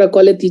माथिबाट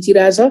कसले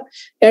थिचिरहेछ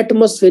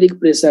एटमोस्फेरिक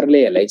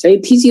प्रेसरले यसलाई चाहिँ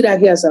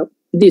थिचिराखेको छ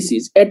दिस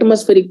इज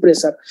एटमोस्फेरिक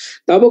प्रेसर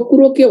तब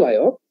कुरो के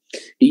भयो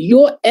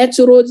यो एच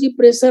रोजी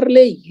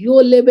प्रेसरले यो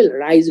लेभल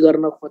राइज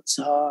गर्न खोज्छ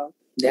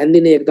ध्यान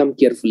दिने एकदम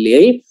केयरफुल्ली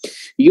है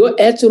यो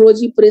एच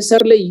रोजी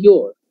प्रेसरले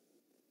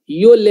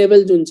यो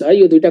लेभल जुन छ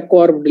यो दुईटा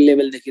कर्भड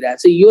लेभल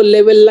देखिरहेछ यो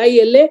लेभललाई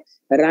यसले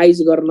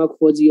राइज गर्न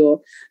खोज्यो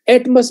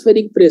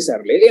एटमोस्फेरिक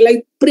प्रेसरले यसलाई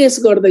प्रेस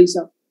गर्दैछ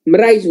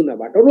राइज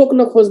हुनबाट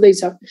रोक्न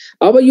खोज्दैछ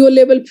अब यो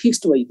लेभल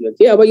फिक्स्ड भइदियो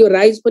कि अब यो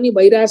राइज पनि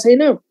भइरहेको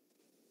छैन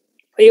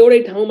एउटै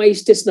ठाउँमा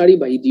स्टेशनरी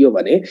भइदियो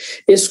भने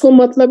यसको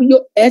मतलब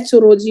यो एच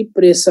रोजी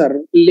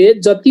प्रेसरले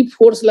जति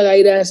फोर्स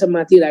लगाइरहेछ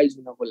माथि राइज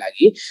हुनको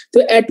लागि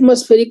त्यो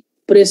एटमोस्फेरिक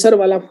प्रेसर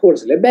वाला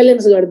फोर्सले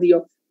ब्यालेन्स गरिदियो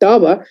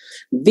तब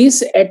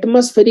this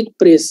atmospheric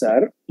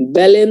pressure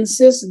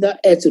balances the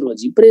H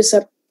Roji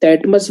pressure त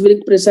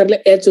एटमोस्फेरिक प्रेसरले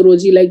H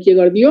रोजीलाई के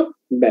गरिदियो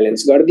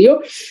ब्यालेन्स गरिदियो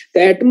त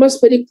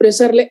एटमोस्फेरिक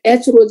प्रेसरले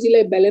H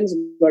रोजीलाई ब्यालेन्स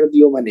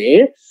गरिदियो भने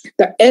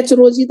त H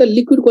रोजी त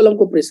लिक्विड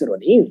कोलमको प्रेसर हो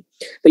नि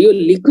त यो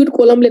लिक्विड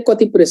कोलमले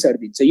कति प्रेसर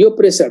दिन्छ यो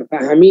प्रेसर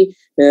त हामी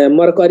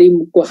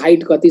मर्करीको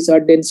हाइट कति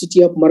छ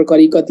डेन्सिटी अफ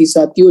मर्करी कति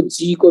छ त्यो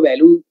G को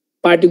भ्यालु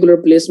पार्टिकुलर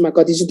प्लेसमा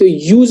कति छ त्यो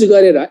युज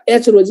गरेर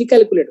H रोजी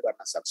क्याल्कुलेट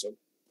गर्न सक्छौं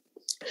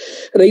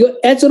र यो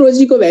H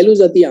रोजी को भ्यालु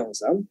जति आउँछ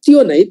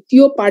त्यो नै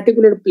त्यो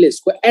पार्टिकुलर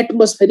प्लेसको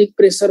एटमोस्फेरिक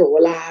प्रेसर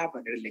होला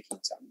भनेर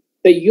लेखिन्छ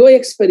त यो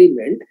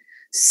एक्सपेरिमेन्ट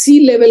सी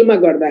लेभलमा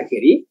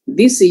गर्दाखेरि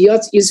this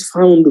H is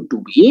found to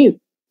be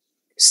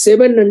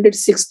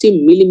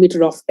 760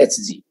 millimetre of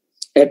Hg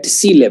at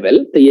C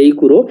level त यही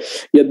कुरो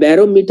यो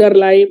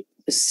ब्यारोमिटरलाई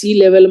सी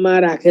लेभलमा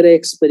राखेर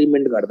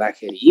एक्सपेरिमेन्ट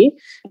गर्दाखेरि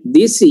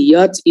this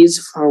H is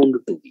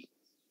found to be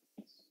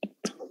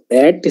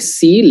at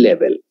C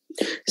level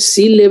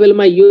C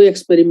लेभलमा यो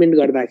एक्सपेरिमेन्ट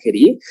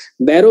गर्दाखेरि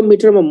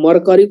ब्यारोमिटरमा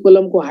मर्करी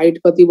कोलमको हाइट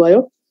कति भयो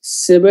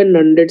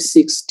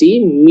 760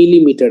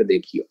 मिलिमिटर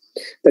देखियो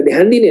त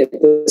ध्यान दिने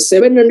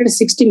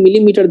 760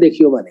 मिलिमिटर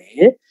देखियो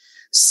भने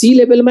सी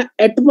लेभलमा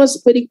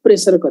एटमोस्फेरिक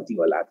प्रेसर कति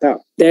होला त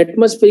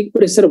एटमोस्फेरिक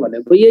प्रेसर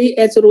भनेको यही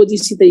H रोजी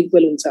सित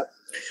इक्वल हुन्छ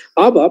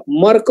अब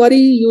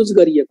मर्करी युज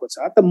गरिएको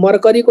छ त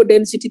मर्करीको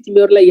डेन्सिटी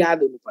तिमीहरुलाई याद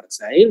हुनुपर्छ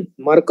है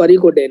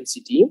मर्करीको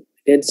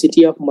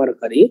density of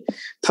mercury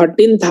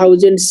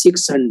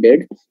 13600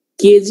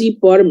 kg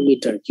per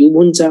meter cube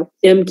हुन्छ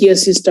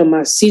MKS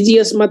सिस्टममा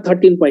CGS मा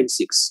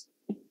 13.6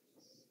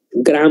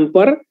 ग्राम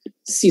पर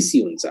सीसी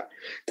हुन्छ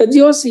त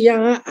जस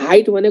यहाँ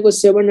हाइट भनेको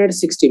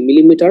 760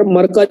 मिलिमिटर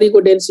मर्करीको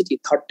डेन्सिटी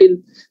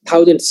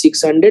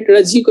 13600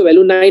 र G को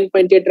भ्यालु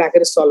 9.8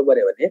 राखेर सल्भ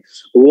गर्यो भने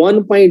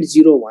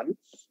 1.01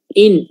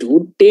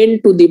 into 10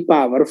 to the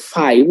power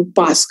 5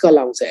 pascal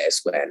आउँछ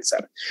यसको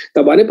आन्सर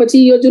त भनेपछि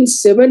यो जुन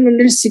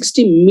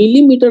 760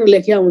 मिलिमिटर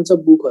लेख्या हुन्छ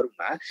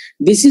बुकहरुमा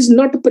दिस इज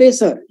नट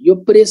प्रेसर यो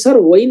प्रेसर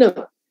होइन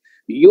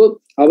यो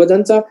अब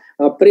जान्छ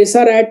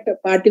pressure at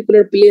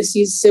particular place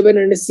is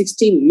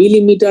 760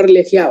 millimetre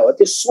लेख्या हो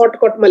त्यो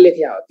सर्टकटमा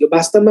लेख्या हो त्यो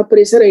वास्तवमा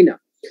प्रेसर हैन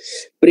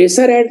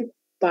pressure at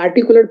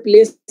particular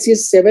place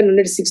is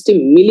 760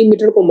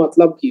 millimetre को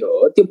मतलब के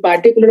हो त्यो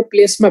पार्टिकुलर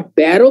प्लेसमा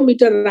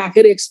ब्यारोमिटर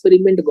राखेर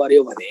एक्सपेरिमेन्ट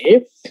गर्यो भने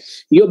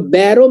यो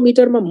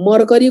ब्यारोमिटरमा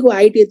मर्करीको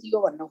हाइट यति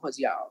हो भन्न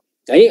खोजिया हो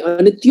है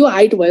अनि त्यो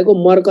हाइट भएको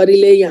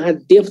मर्करीले यहाँ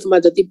डेप्थमा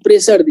जति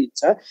प्रेसर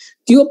दिन्छ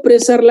त्यो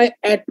प्रेसरलाई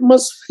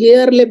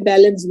एटमोस्फियरले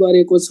ब्यालेन्स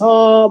गरेको छ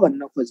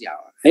भन्न खोजिया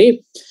हो है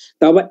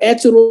तब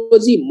H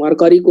रोजी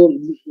मर्करीको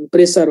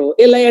प्रेसर हो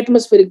यसलाई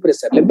एटमोस्फेरिक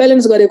प्रेसरले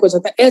ब्यालेन्स गरेको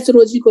छ त H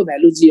रोजी को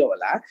भ्यालु जे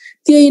होला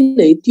त्यही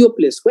नै त्यो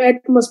प्लेसको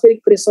एटमोस्फेरिक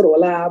प्रेसर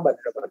होला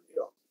भनेर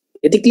भन्दियो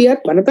यति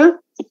क्लियर भन त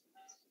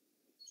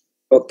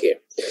ओके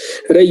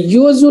र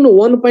यो जुन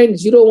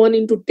 1.01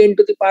 into 10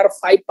 to the power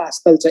 5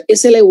 pascal छ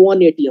यसैलाई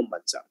 1 atm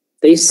भन्छ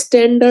त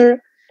स्ट्यान्डर्ड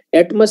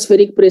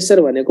एटमोस्फेरिक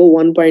प्रेसर भनेको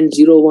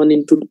 1.01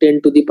 into 10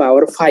 to the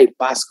power 5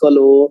 pascal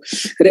हो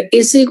र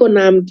यसैको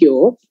नाम के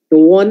हो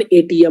 1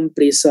 atm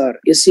प्रेसर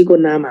यसैको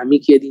नाम हामी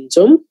के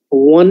दिन्छौं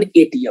 1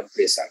 atm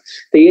प्रेसर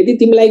त यदि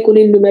तिमीलाई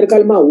कुनै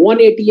न्युमेरिकलमा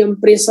 1 atm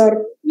प्रेसर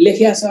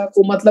लेख्या छ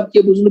को मतलब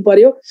के बुझ्नु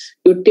पर्यो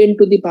यो 10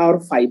 to the power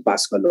 5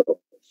 पास्कल हो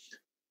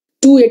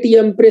 2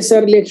 atm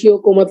प्रेसर लेखियो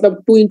को मतलब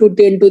 2 into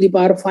 10 to the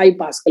power 5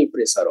 pascal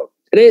pressure हो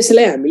र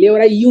यसलाई हामीले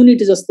एउटा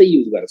युनिट जस्तै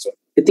युज गर्छौं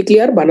यति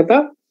क्लियर भन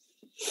त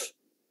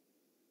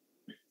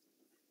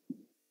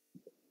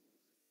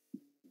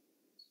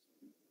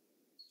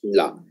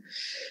ल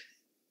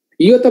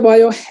यो त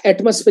भयो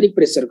एटमोस्फेरिक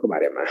प्रेसर को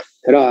बारेमा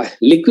र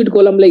लिक्विड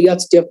कोलमले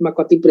एचटीएफ मा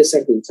कति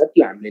प्रेसर दिन्छ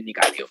त्यो हामीले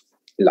निकाल्यो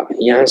ल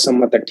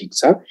यहाँसम्म त ठीक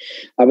छ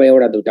अब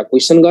एउटा दुईटा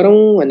क्वेशन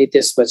गरौँ अनि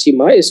त्यसपछि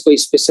म यसको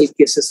स्पेशल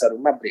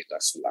केसेसहरुमा ब्रेक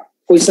गर्छु ल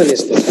क्वेशन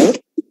यस्तो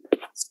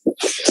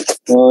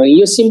छ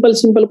यो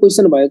सिम्पल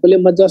क्वेशन भएकोले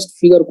म जस्ट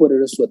फिगर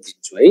कोरेर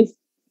सोधिदिन्छु है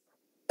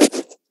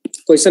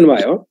क्वेशन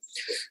भयो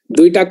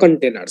दुईटा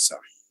कन्टेनर छ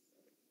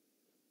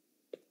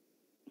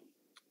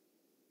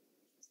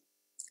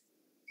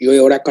यो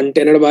एउटा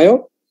कन्टेनर भयो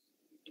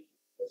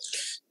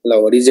ल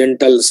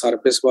होरिजेन्टल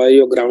सरफेस भयो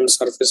यो ग्राउन्ड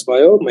सरफेस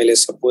भयो मैले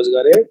सपोज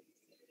गरे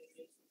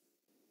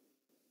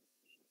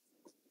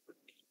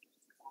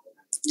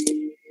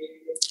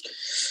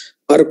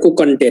अर्को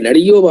कन्टेनर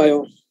यो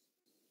भयो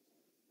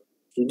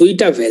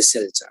दुईटा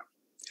भेसल छ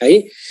है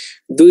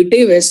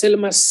दुईटै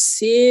भेसलमा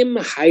सेम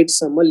हाइट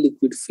सम्म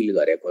लिक्विड फिल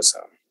गरेको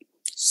छ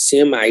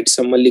सेम हाइट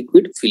सम्म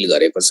लिक्विड फिल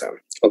गरेको छ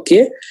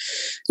ओके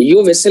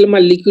यो भेसलमा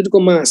लिक्विडको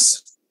मास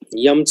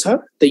m छ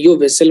त यो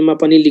भेसलमा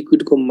पनि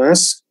लिक्विडको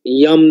मास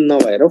m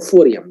नभएर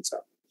 4m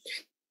छ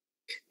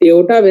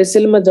एउटा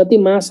भेसलमा जति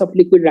मास अफ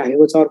लिक्विड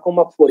राखेको छ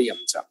अर्कोमा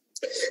 4m छ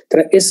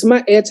तर यसमा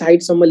h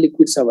हाइट सम्म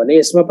लिक्विड छ भने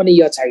यसमा पनि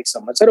h हाइट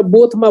सम्म छ र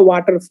बोथमा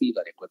वाटर फिल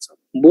गरेको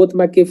छ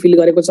बोथमा के फिल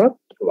गरेको छ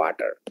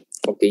वाटर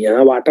ओके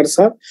यहाँ वाटर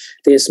छ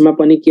त यसमा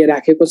पनि के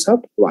राखेको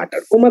छ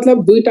वाटर को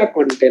मतलब दुईटा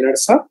कन्टेनर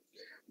छ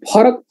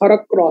फरक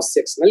फरक क्रस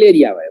सेक्सनल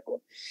एरिया भएको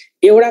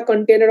एउटा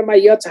कन्टेनरमा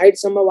h हाइट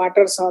सम्म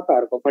वाटर छ त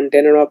अर्को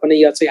कन्टेनरमा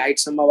पनि h हाइट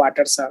सम्म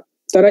वाटर छ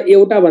तर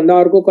एउटा भन्दा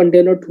अर्को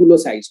कन्टेनर ठूलो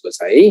साइजको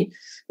छ है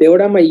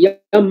एउटामा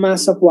m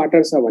मास अफ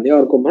वाटर छ भने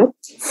अर्कोमा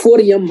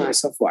 4m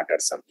मास अफ वाटर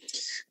छ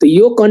त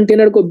यो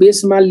कन्टेनरको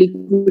बेसमा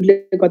लिक्विडले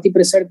कति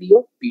प्रेसर दियो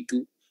P2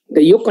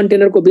 त यो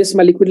कन्टेनरको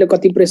बेसमा लिक्विडले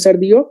कति प्रेसर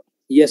दियो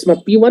यसमा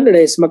P1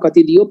 र यसमा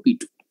कति दियो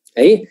P2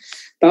 है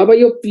त अब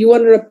यो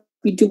P1 र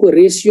P2 को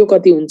रेशियो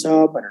कति हुन्छ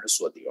भनेर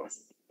सोधियो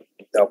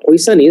The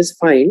question is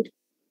find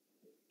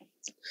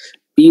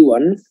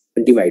P1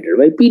 divided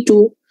by P2.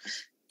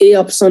 A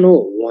option हो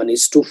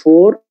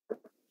 1:4,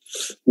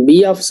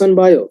 B option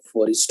भयो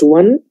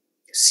 4:1,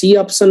 C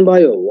option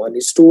भयो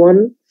 1:1,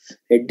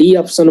 D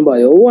option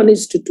भयो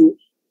 1:2.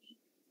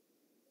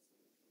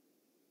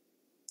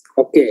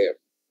 Okay,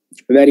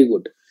 very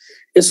good.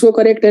 यसको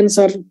करेक्ट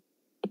आन्सर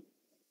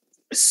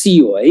C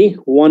हो है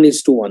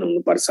 1:1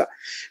 हुनुपर्छ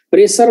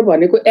प्रेसर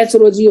भनेको H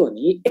रोजी हो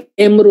नि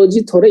M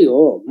रोजी थोरै हो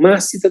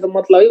माससित त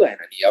मतलबै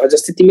भएन नि अब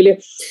जस्तै तिमीले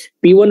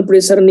P1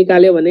 प्रेसर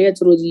निकाल्यो भने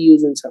H रोजी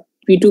युज हुन्छ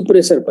P2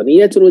 प्रेसर पनि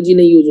H रोजी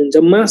नै युज हुन्छ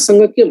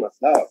माससँग के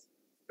मतलब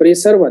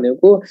प्रेसर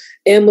भनेको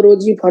M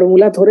रोजी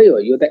फर्मुला थोरै हो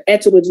यो त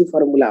H रोजी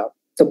फर्मुला हो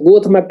त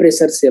बोथमा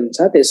प्रेसर सेम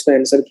छ त्यसको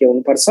आन्सर के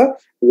हुनुपर्छ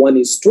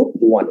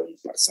 1:1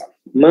 हुनुपर्छ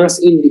मास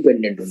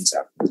इन्डिपेन्डेन्ट हुन्छ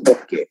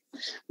ओके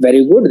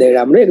भेरी गुड धेरै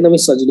राम्रो एकदमै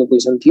सजिलो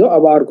क्वेशन थियो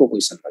अब अर्को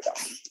क्वेशनमा जाऊ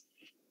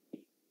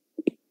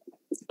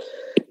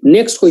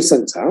नेक्स्ट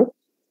क्वेशन छ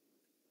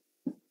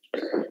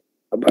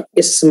अब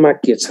यसमा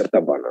के छ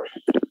त भन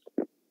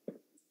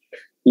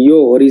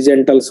यो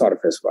होरिजेन्टल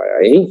सरफेस भयो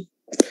है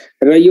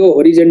र यो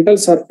होरिजेन्टल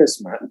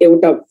सरफेसमा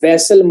एउटा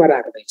भेसलमा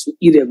राख्दै छु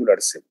इरेगुलर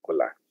शेपको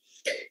ला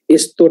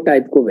यस्तो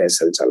टाइपको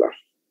भेसल छ ल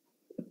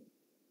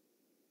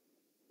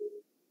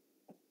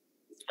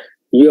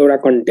यो एउटा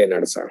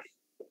कन्टेनर छ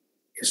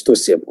यस्तो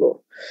शेपको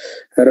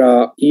र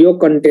यो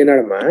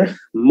कन्टेनरमा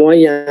म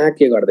यहाँ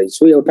के गर्दै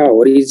छु एउटा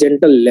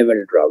होरिजेन्टल लेभल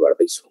ड्रा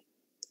गर्दै छु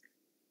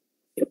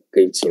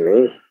एकैछिन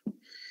है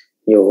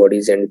यो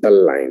होरिजेन्टल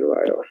लाइन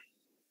भयो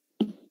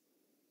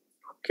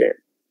ओके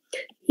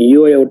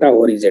यो एउटा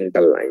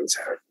होरिजेन्टल लाइन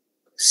छ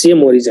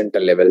सेम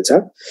होरिजेन्टल लेभल छ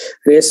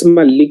र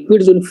यसमा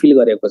लिक्विड जुन फिल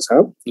गरेको छ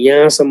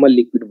यहाँसम्म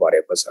लिक्विड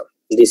भरेको छ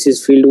this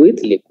is filled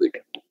with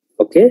liquid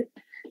okay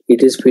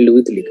it is filled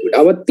with liquid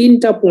अब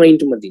तीनटा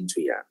पोइन्ट म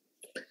दिन्छु यहाँ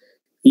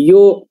यो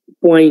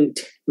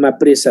पोइन्टमा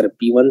प्रेसर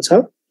P1 छ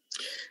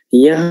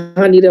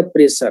यहाँनिर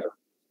प्रेसर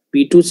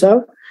P2 छ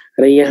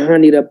र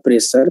यहाँनिर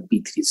प्रेसर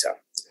P3 छ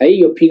है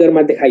यो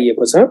फिगरमा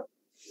देखाइएको छ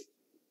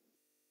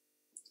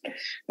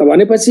त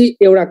भनेपछि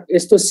एउटा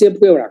यस्तो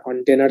शेपको एउटा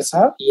कन्टेनर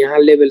छ यहाँ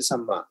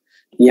लेभलसम्म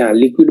यहाँ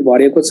लिक्विड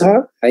भरेको छ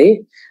है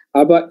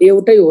अब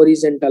एउटै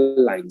होरिजेन्टल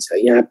लाइन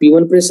छ यहाँ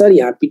P1 प्रेसर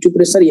यहाँ P2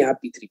 प्रेसर यहाँ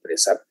P3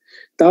 प्रेसर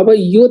त अब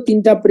यो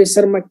तीनटा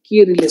प्रेसरमा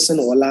के रिलेसन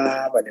होला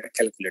भनेर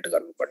क्याल्कुलेट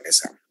गर्नुपर्ने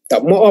छ त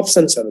म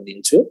अप्सन्सहरु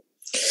दिन्छु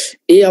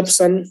ए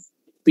option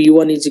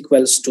P1 is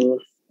equals to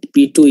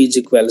P2 is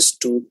equals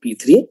to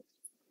P3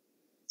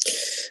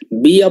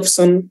 B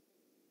option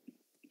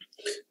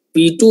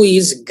P2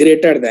 is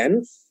greater than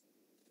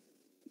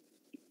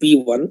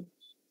P1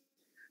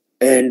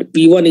 and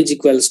P1 is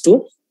equals to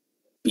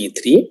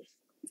P3.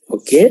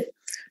 Okay,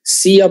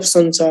 C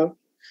option cha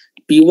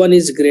P1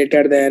 is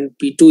greater than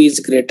P2 is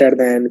greater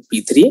than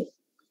P3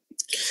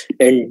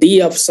 and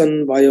D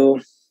option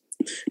bhayo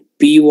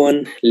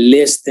P1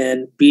 less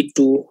than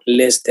P2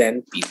 less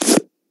than P3.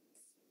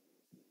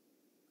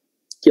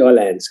 के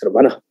वाला answer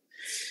भन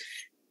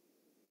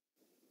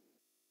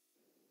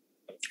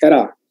हेर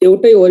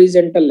एउटै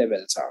horizontal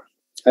level छ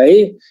है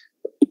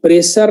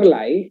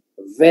प्रेसरलाई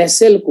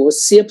भेसलको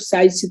shape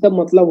साइजसित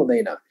मतलब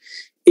हुँदैन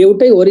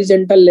एउटै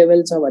होरिजेन्टल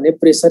लेभल छ भने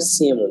प्रेसर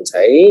सेम हुन्छ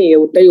है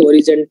एउटै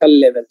होरिजेन्टल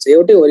लेभल छ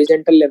एउटै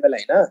होरिजेन्टल लेभल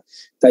हैन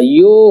त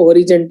यो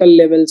होरिजेन्टल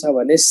लेभल छ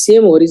भने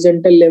सेम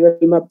होरिजेन्टल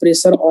लेभलमा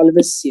प्रेसर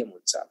अलवेज सेम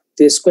हुन्छ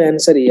त्यसको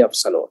आन्सर ए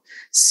अप्सन हो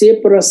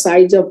शेप र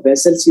साइज अफ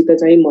भेसल सित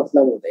चाहिँ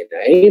मतलब हुँदैन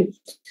है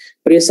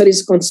pressure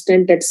is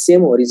constant at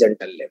same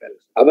horizontal level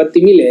अब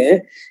तिमीले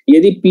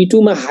यदि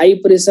P2 मा हाई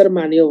प्रेसर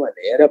मान्यो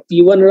भने र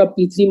P1 र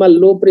P3 मा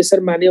लो प्रेसर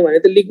मान्यो भने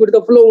त लिक्विड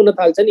त फ्लो हुन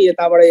थाल्छ नि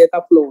यताबाट यता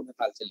फ्लो हुन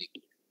थाल्छ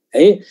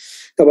लिक्विड है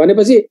त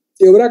भनेपछि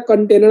एउटा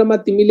कन्टेनरमा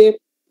तिमीले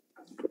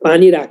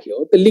पानी राख्यो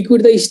त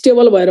लिक्विड त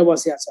स्टेबल भएर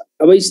बस्या छ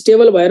अब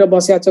स्टेबल भएर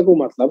बस्या छको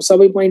मतलब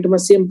सबै पोइन्टमा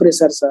सेम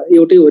प्रेसर छ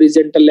एउटै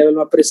होरिजेन्टल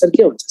लेभलमा प्रेसर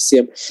के हुन्छ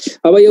सेम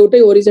अब एउटै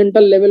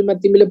होरिजेन्टल लेभलमा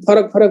तिमीले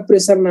फरक फरक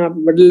प्रेसर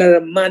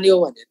मान्यो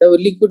भने त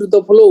लिक्विड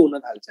त फ्लो हुन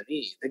थाल्छ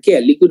नि त के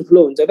लिक्विड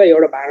फ्लो हुन्छ त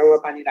एउटा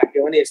भाँडोमा पानी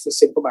राख्यो भने यस्तो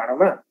सेमको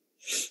भाँडोमा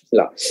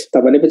ल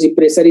त भनेपछि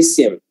प्रेसर इज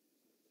सेम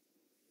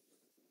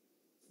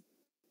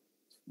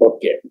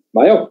ओके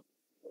भयो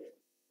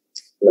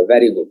ल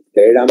भेरी गुड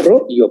धेरै राम्रो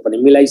यो पनि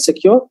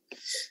मिलाइसक्यो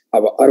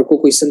अब अर्को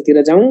क्वेशन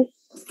तिर जाउँ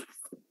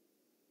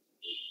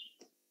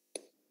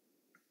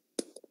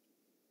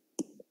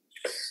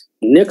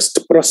नेक्स्ट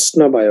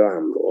प्रश्न भयो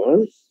हाम्रो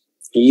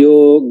यो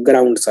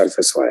ग्राउन्ड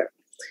सर्फेस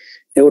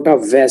भयो एउटा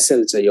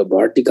भेसल छ यो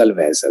भर्टिकल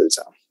भेसल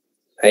छ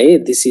है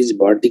दिस इज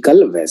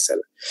भर्टिकल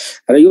भेसल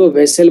र यो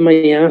भेसलमा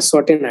यहाँ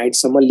सर्टेन हाइट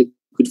सम्म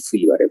लिक्विड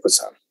फिल गरेको छ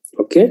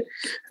ओके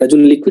र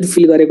जुन लिक्विड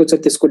फिल गरेको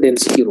छ त्यसको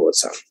डेन्सिटी रो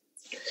छ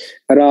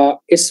र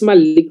यसमा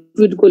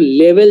लिक्विड को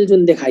लेभल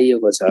जुन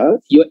देखाइएको छ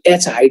यो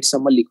h हाइट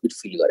सम्म लिक्विड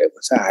फिल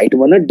गरेको छ हाइट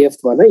भन डेप्थ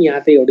भन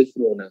यहाँ त एउटै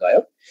कुरो हुन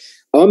गयो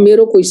अब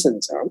मेरो क्वेशन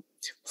छ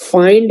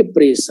find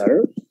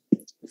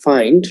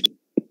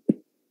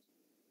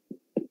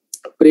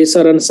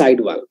pressure on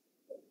side wall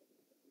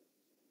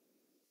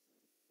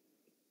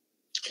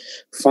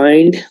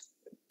find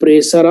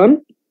pressure on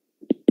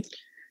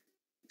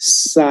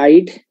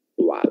side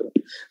wall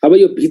अब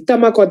यो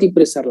भित्तामा कति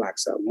प्रेसर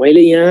लाग्छ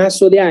मैले यहाँ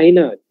सोधे हैन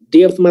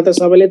डेप्थ मा त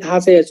सबैले थाहा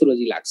छ एच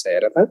रोजी लाग्छ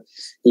हेर त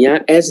यहाँ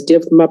एच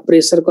डेप्थ मा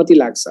प्रेसर कति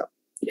लाग्छ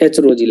एच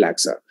रोजी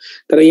लाग्छ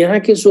तर यहाँ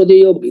के सोध्यो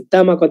यो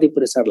भित्तामा कति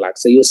प्रेसर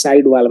लाग्छ यो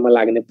साइड वालमा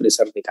लाग्ने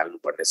प्रेसर निकाल्नु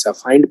पर्ने छ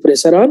find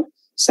pressure on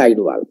side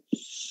wall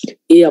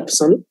A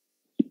option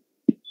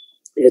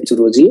H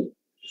Roji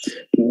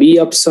be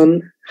option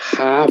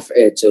half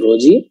H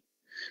Roji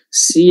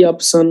C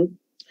option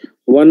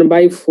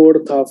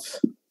 1/4 of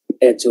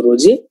H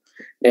Roji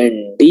and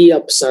D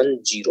option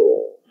 0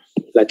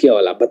 ल के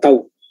होला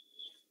बताऊ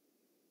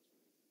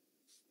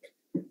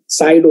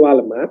साइड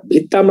वालमा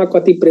भित्तामा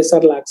कति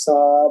प्रेसर लाग्छ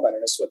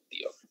भनेर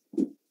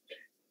सोधियो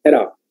हेर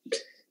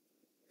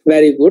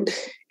भेरी गुड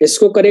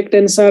यसको करेक्ट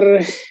आन्सर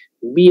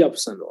बी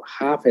अप्सन हो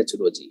हाफ एच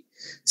रोजी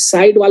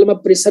साइड वालमा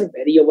प्रेसर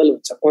भेरिएबल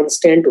हुन्छ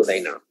कन्स्टेन्ट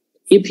हुँदैन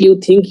if you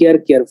think here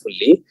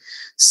carefully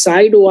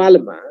side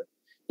वालमा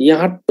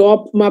यहाँ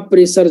टपमा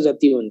प्रेसर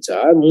जति हुन्छ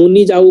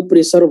मुनि जाऊ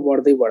प्रेसर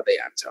बढ्दै बढ्दै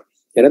जान्छ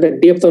हेर त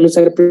डेप्थ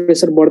अनुसार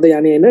प्रेसर बढ्दै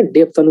जाने हैन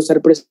डेप्थ अनुसार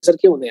प्रेसर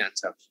के हुँदै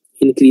जान्छ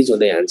इन्क्रिज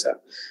हुँदै जान्छ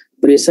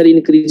प्रेसर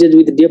इन्क्रिजेज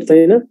विथ डेप्थ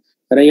हैन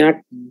र यहाँ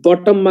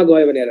बटममा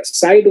गयो भने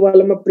साइड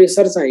वालमा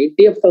प्रेसर चाहिँ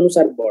डेप्थ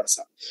अनुसार बढ्छ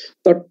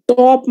त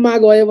टपमा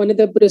गयो भने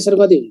त प्रेसर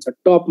कति हुन्छ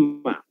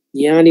टपमा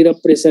यहाँनिर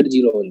प्रेसर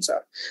 0 हुन्छ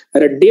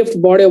र डेप्थ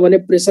बढ्यो भने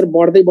प्रेसर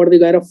बढ्दै बढ्दै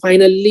गएर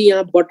फाइनल्ली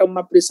यहाँ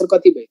बटममा प्रेसर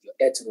कति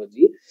भयो एच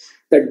रोजी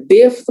त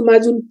डेप्थमा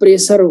जुन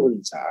प्रेसर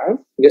हुन्छ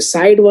यो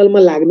साइड वालमा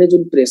लाग्ने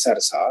जुन प्रेसर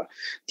छ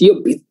त्यो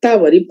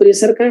भित्ताभरि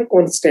प्रेसर कहाँ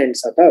कन्स्टेन्ट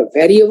छ त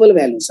भेरिएबल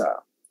भ्यालु छ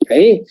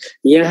है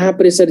यहाँ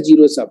प्रेसर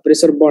 0 छ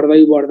प्रेसर बढ्दै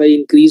बढ्दै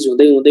इन्क्रिज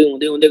हुँदै हुँदै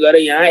हुँदै हुँदै गएर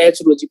यहाँ एच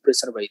रोजी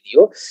प्रेसर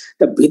भइदियो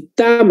त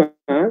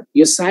भित्तामा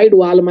यो साइड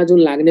वालमा जुन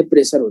लाग्ने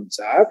प्रेसर हुन्छ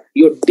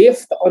यो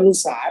डेप्थ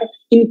अनुसार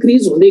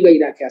इन्क्रिज हुँदै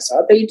गइराखेको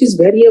छ त इट इज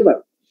भेरिएबल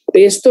त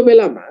यस्तो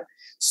बेलामा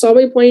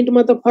सबै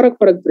पोइन्टमा त फरक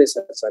फरक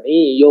प्रेसर छ नि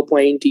यो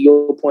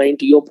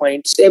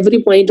पोइन्ट एभ्री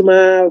पोइन्टमा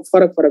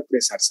फरक फरक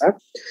प्रेसर छ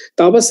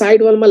त अब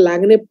साइड वालमा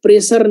लाग्ने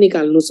प्रेसर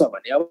निकाल्नु छ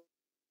भने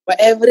अब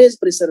एभरेज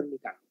प्रेसर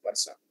निकाल्नु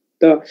पर्छ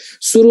त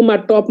सुरुमा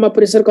टपमा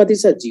प्रेसर कति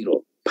छ 0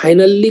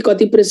 फाइनल्ली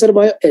कति प्रेसर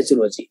भयो एच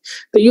रोजी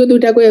त यो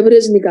दुईटाको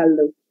एभरेज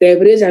निकाल्दौ त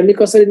एभरेज हामी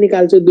कसरी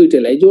निकाल्छौ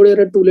दुईटैलाई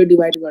जोडेर 2 ले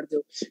डिवाइड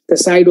गर्दियौ त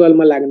साइड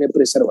वालमा लाग्ने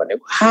प्रेसर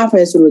भनेको हाफ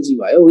एच रोजी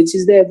भयो which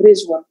is the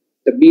average one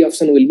the be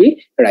option will be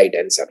right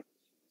answer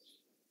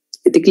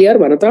यति क्लियर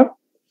भन त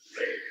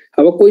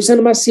अब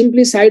क्वेशनमा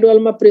सिम्पली साइड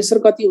वालमा प्रेसर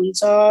कति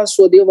हुन्छ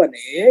सोध्यो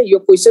भने यो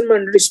क्वेशनमा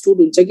अन्डरस्टुड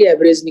हुन्छ कि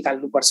एभरेज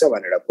निकाल्नु पर्छ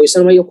भनेर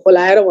क्वेशनमा यो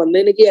खोलाएर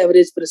भन्दैन कि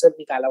एभरेज प्रेसर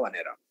निकाल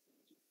भनेर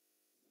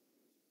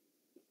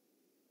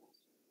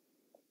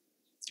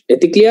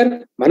यति क्लियर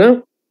भन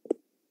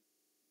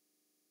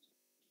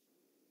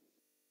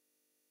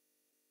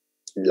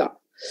ल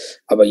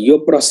अब यो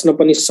प्रश्न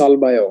पनि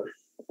सल्भ भयो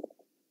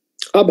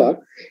अब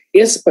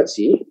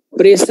यसपछि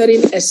pressure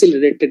in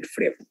accelerated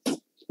frame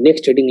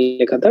next heading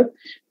लेख त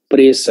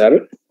pressure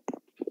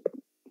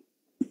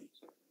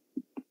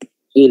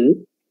in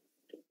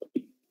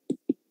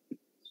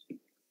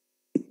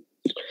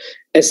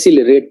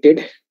accelerated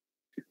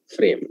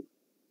frame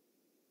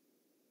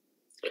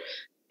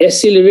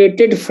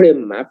accelerated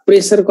फ्रेममा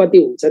pressure कति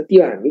हुन्छ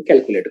त्यो हामी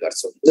क्याल्कुलेट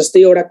गर्छौं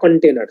जस्तै एउटा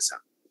कन्टेनर छ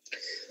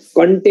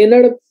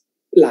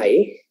कन्टेनरलाई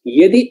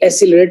यदि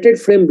एक्सिलरेटेड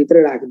फ्रेम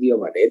भित्र राखिदियो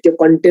भने त्यो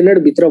कन्टेनर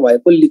भित्र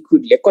भएको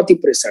लिक्विडले कति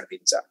प्रेसर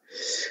दिन्छ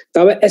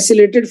तब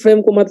एक्सिलरेटेड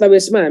फ्रेमको मतलब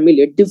यसमा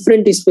हामीले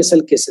डिफरेन्ट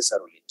स्पेशल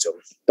केसेसहरु लिन्छौं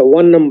त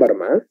 1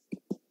 नम्बरमा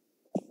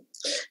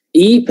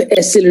if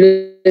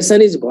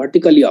acceleration is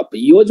vertically up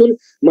यो जुन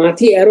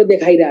माथि एरो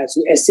देखाइरहेको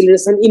छु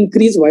एक्सिलरेसन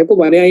इन्क्रिज भएको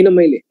भने हैन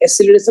मैले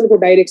एक्सिलरेसनको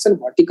डाइरेक्सन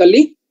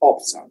भर्टिकली अप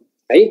छ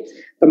है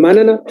त मान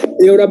न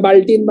एउटा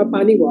बाल्टिनमा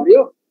पानी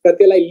भर्यो र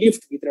त्यसलाई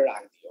लिफ्ट भित्र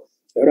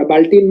राख्दियो एउटा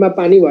बाल्टिनमा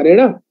पानी भरेन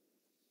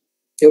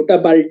एउटा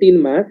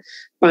बाल्टिनमा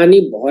पानी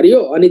भर्यो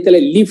अनि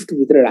त्यसलाई लिफ्ट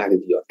भित्र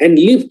राख्दियो and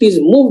lift is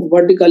moved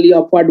vertically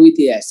upward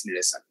with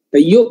acceleration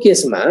त यो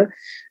केसमा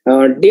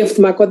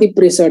डेप्थमा कति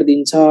प्रेसर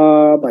दिन्छ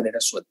भनेर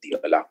सोध्दियो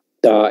होला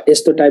त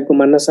यस्तो टाइपको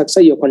मान्न सक्छ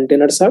यो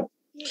कन्टेनर छ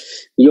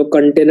यो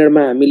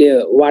कन्टेनरमा हामीले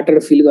वाटर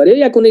फिल गर्यो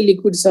या कुनै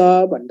लिक्विड छ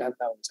भन्दा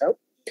हुन्छ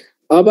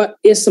अब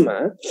यसमा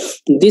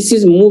this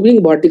is moving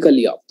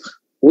vertically up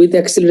with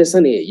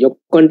acceleration ए यो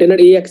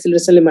कन्टेनर ए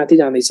एक्सिलरेसनले माथि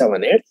जाँदैछ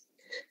भने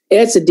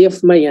एच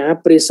डेप्थमा यहाँ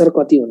प्रेसर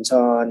कति हुन्छ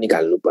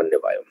निकाल्नु पर्ने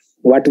भयो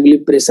what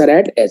will pressure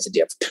at H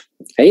depth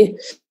है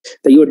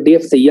त यो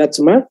डेप्थ एच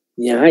मा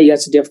यहाँ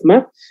एच डेप्थमा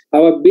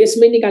अब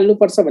बेसमै निकाल्नु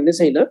पर्छ भन्ने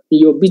छैन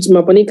यो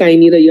बीचमा पनि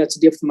काहीँनिर एच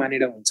डेप्थ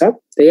मानेर हुन्छ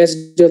त एच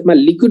डेप्थमा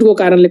लिक्विडको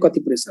कारणले कति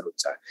प्रेसर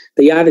हुन्छ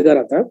त याद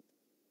गर त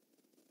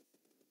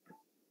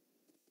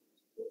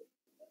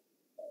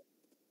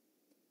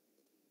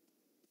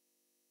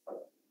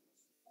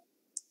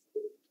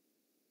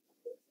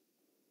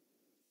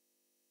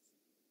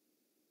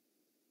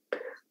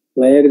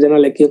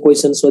एकजनाले के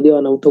क्वेशन सोध्यो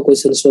अनौठो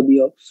क्वेशन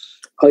सोध्यो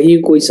यही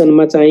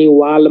क्वेशनमा चाहिँ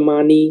वाल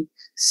मानी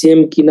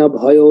सेम किन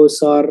भयो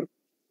सर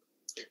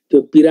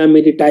त्यो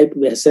पिरामिड टाइप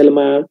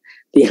भेसलमा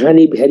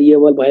त्यहाँनी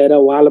भेरिएबल भएर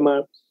वालमा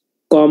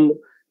कम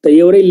त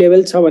एउटै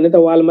लेभल छ भने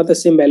त वालमा त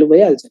सेम भ्यालु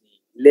भइहाल्छ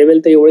नि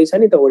लेभल त एउटै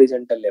छ नि त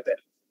होरिजन्टल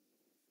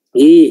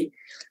लेभल ए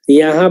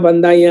यहाँ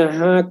भन्दा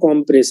यहाँ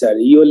कम प्रेसर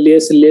यो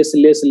lace lace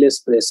lace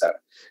lace pressure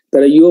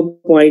तर यो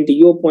पोइन्ट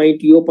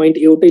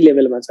एउटै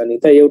लेभलमा छ नि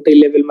त एउटै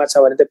लेभलमा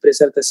छ भने त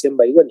प्रेसर त सेम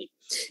भइगयो नि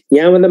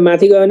यहाँ भन्दा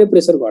माथि गयो भने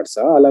प्रेसर घट्छ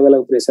अलग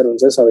अलग प्रेसर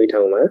हुन्छ सबै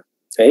ठाउँमा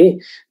है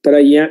तर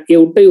यहाँ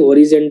एउटै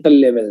होरिजन्टल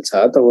लेभल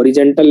छ त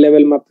होरिजन्टल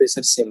लेभलमा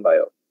प्रेसर सेम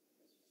भयो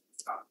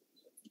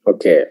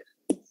ओके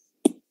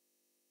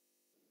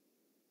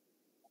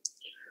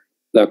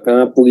ल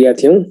कहाँ पुगेका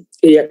थियौं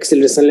ए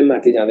एक्सिलरेसनले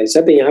माथि जाँदैछ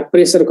त यहाँ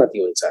प्रेसर कति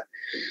हुन्छ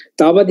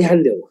त अब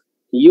ध्यान देऊ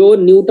यो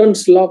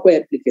न्युटन्स ल को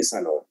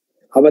एप्लिकेसन हो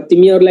अब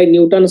तिमीहरुलाई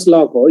न्युटन्स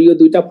ल को यो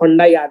दुईटा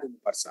फन्डा याद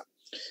हुनुपर्छ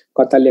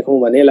कता लेखौं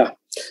भने ल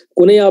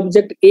कुनै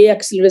अब्जेक्ट ए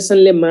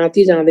एक्सिलरेसनले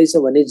माथि जाँदैछ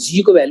भने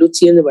जी को भ्यालु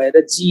चेन्ज भएर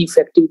जी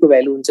इफेक्टिभ को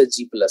भ्यालु हुन्छ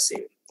जी प्लस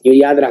ए यो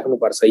याद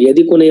राख्नुपर्छ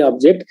यदि कुनै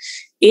अब्जेक्ट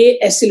ए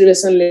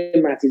एक्सिलरेसनले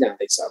माथि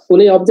जाँदैछ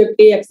कुनै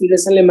अब्जेक्ट ए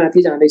एक्सिलरेसनले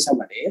माथि जाँदैछ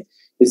भने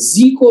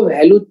जी को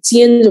भ्यालु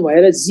चेन्ज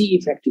भएर जी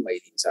इफेक्टिभ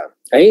भइदिन्छ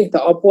है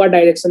त अपवर्ड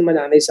डाइरेक्सनमा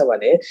जाँदैछ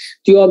भने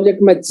त्यो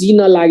अब्जेक्टमा जी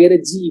नलागेर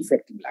जी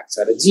इफेक्टिभ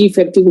लाग्छ र जी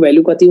इफेक्टिभ को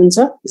भ्यालु कति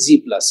हुन्छ जी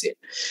प्लस ए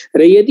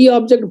र यदि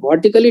अब्जेक्ट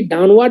भर्टिकली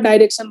डाउनवर्ड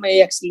डाइरेक्सनमा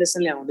ए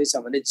एक्सिलरेसनले आउँदैछ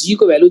भने जी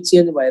को भ्यालु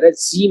चेन्ज भएर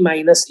जी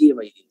माइनस ए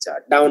भइदिन्छ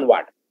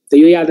डाउनवर्ड त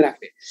यो याद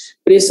राख्ने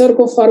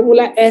प्रेसरको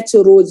फर्मुला एच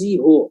रो जी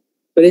हो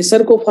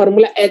प्रेसरको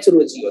फर्मुला एच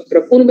रो जी हो तर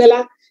कुन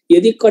बेला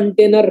यदि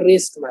कन्टेनर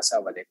रेस्टमा छ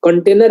भने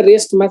कन्टेनर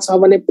रेस्टमा छ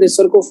भने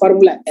प्रेसरको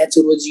फर्मुला एच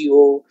रो जी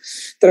हो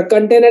तर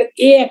कन्टेनर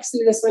ए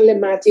एक्सिलरेसनले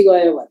माथि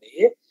गयो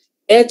भने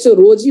एच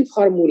रो जी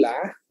फर्मुला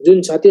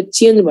जुन छ त्यो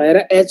चेन्ज भएर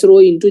एच रो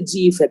इन्टु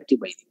जी इफेक्टिभ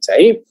भइदिन्छ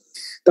है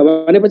त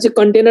भनेपछि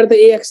कन्टेनर त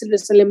ए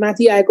एक्सिलरेसनले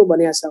माथि आएको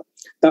भनेको छ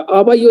त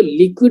अब यो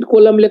लिक्विड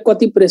कोलमले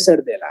कति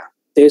प्रेसर देला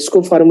त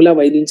यसको फर्मुला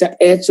भइदिन्छ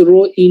एच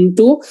रो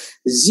इन्टु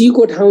जी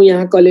को ठाउँ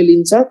यहाँ कले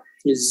लिन्छ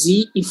जी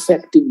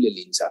इफेक्टिभले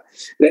लिन्छ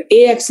र ए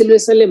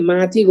एक्सिलरेसनले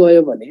माथि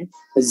गयो भने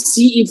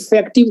जी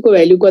इफेक्टिभ को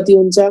भ्यालु कति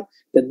हुन्छ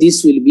त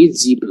this will be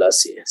G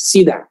plus ए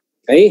सीधा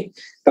है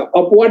त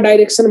अपवर्ड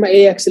डाइरेक्सनमा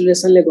ए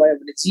एक्सिलरेसनले गयो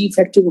भने जी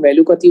इफेक्टिभ को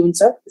भ्यालु कति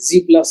हुन्छ जी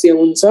प्लस ए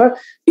हुन्छ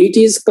it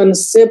is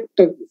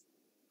concept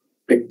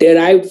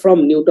derived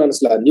from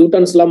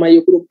Newton's ल मा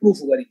यो कुरो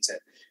प्रुफ गरिन्छ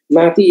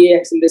माथि ए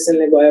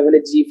एक्सिलरेसनले गयो भने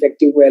जी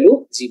इफेक्टिभ को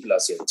भ्यालु जी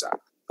प्लस ए हुन्छ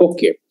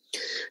ओके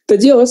त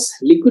जे होस्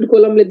लिक्विड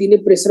कोलमले दिने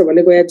प्रेसर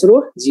भनेको एच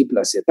रो जी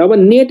प्लस ए तब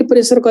नेट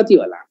प्रेसर कति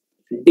होला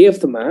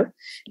डेप्थमा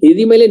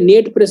यदि मैले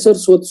नेट प्रेसर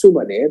सोध्छु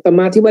भने त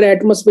माथिबाट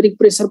एटमोस्फेरिक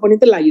प्रेसर पनि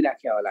त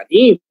लागिराख्या होला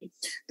नि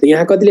त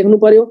यहाँ कति लेख्नु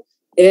पर्यो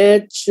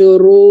H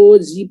rho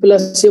G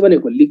plus A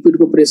भनेको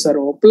लिक्विडको प्रेसर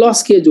हो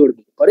प्लस के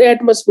जोड्दिनु पर्यो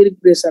एटमोस्फेरिक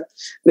प्रेसर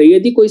र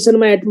यदि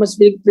क्वेशनमा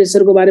एटमोस्फेरिक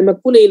प्रेसरको बारेमा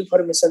कुनै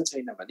इन्फर्मेसन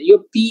छैन भने यो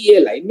PA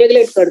लाई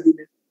नेग्लेक्ट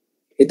गर्दिने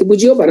यति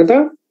बुझियो भन त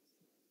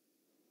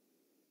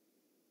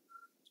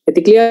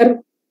यति क्लियर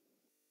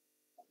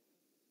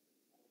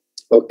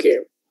ओके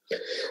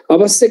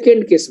अब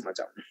सेकेन्ड केसमा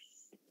जाऊ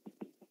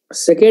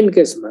सेकेन्ड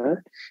केसमा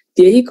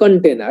त्यही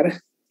कन्टेनर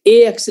A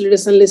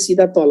एक्सिलरेसनले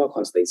सीधा तल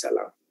खस्दैछ ल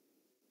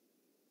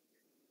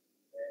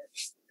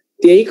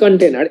त्यही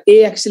कन्टेनर A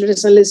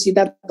एक्सिलरेसनले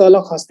सीधा तल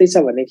खस्दैछ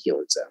भने के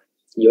हुन्छ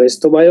यो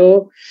यस्तो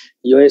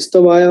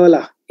भयो ल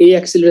A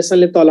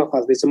एक्सिलरेसनले तल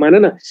खस्दैछ मान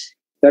न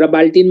तर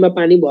बाल्टिनमा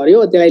पानी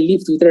भर्यो त्यसलाई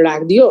लिफ्ट भित्र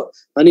राख्दियो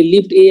अनि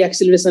लिफ्ट A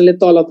एक्सिलरेसनले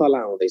तल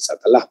आउँदैछ त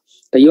ल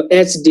त यो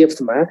H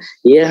डेप्थमा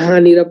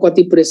यहाँनिर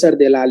कति प्रेसर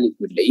देला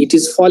लिक्विडले it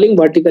is falling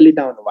vertically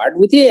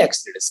downward with A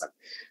acceleration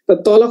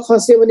त तल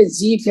खस्यो भने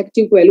G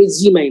इफेक्टिभको भ्यालु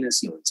G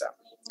माइनस हुन्छ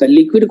त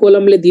लिक्विड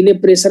कोलमले दिने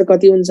प्रेसर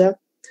कति हुन्छ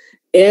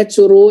H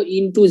rho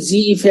into G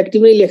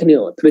effective नै लेख्ने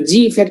हो तर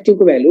G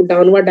इफेक्टिभको भ्यालु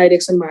डाउनवर्ड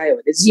डाइरेक्सनमा आयो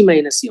भने G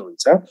माइनस A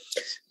हुन्छ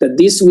त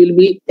this will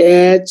be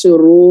H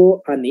rho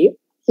अनि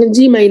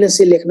G माइनस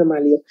A लेख्न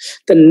मालियो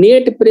त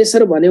नेट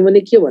प्रेसर भन्यो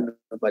भने के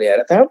भन्नु पर्यो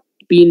र त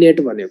P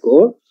नेट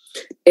भनेको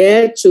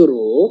H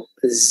rho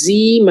G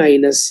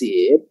minus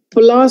A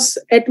plus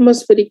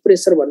atmospheric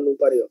pressure भन्नु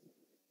पर्यो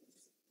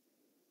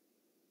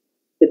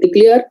यति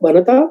क्लियर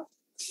भन त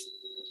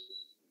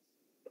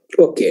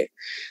ओके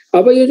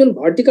अब यो जुन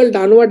भर्टिकल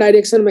डाउनवर्ड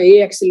डाइरेक्सनमा A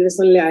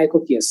एक्सिलरेसनले आएको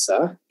केस छ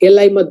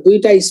यसलाई म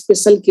दुईटा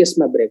स्पेशल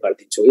केसमा ब्रेक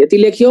गर्दिन्छु यति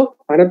लेख्यो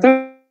भन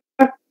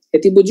त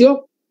यति बुझ्यो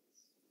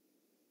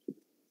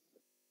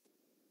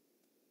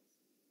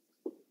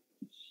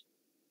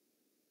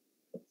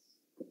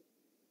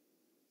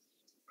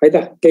है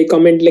त केही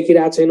कमेन्ट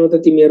लेखिरा छैनौ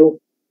त तिमीहरु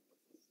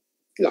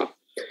ल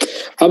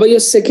अब यो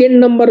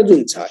सेकेन्ड नम्बर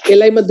जुन छ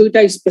यसलाई म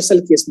दुईटा स्पेशल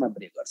केसमा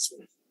ब्रेक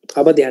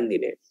गर्छु अब ध्यान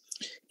दिने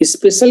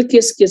स्पेशल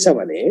केस के छ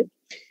भने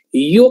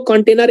यो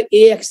कन्टेनर A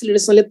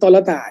एक्सिलरेसनले तल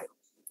त आयो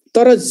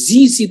तर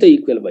G सित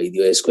इक्वल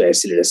भइदियो यसको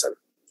acceleration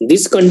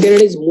this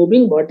container is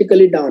moving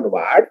vertically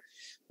downward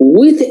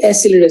with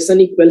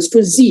acceleration equals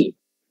to G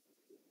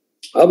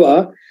अब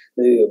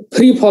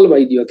फ्री फल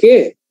भइदियो के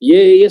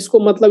यसको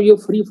मतलब यो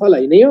फ्री फल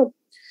हैन यो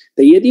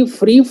त यदि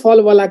फ्री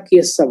फल वाला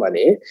केस छ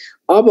भने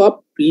अब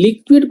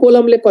लिक्विड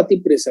कोलमले कति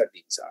प्रेसर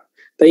दिन्छ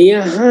त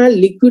यहाँ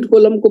लिक्विड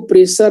कोलमको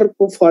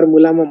प्रेसरको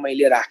फर्मुलामा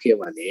मैले राखे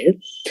भने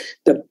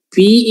त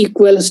P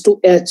equals to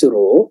H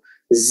rho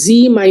G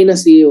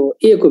minus A हो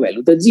A को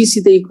भ्यालु त G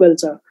सित इक्वल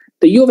छ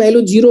त यो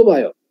भ्यालु 0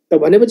 भयो त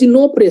भनेपछि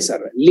नो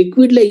प्रेसर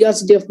लिक्विडले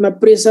H डेप्थमा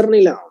प्रेसर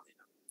नै लगाउँदैन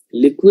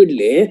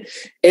लिक्विडले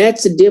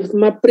H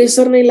डेप्थमा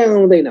प्रेसर नै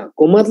लगाउँदैन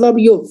को मतलब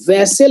यो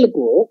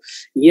भेसलको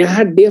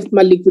यहाँ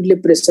डेप्थमा लिक्विडले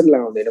प्रेसर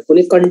लगाउँदैन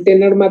कुनै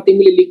कन्टेनरमा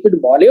तिमीले लिक्विड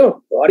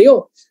भर्यो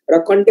र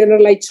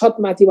कन्टेनरलाई छत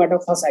माथिबाट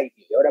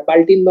खसाइदियो एउटा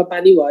बाल्टिनमा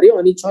पानी भर्यो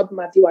अनि छत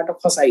माथिबाट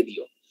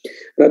खसाइदियो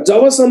र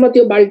जबसम्म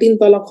त्यो बाल्टिन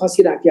तल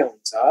खसिराख्या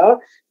हुन्छ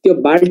त्यो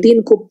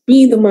बाल्टिनको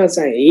पिँधमा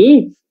चाहिँ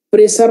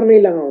प्रेसर नै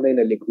लगाउँदैन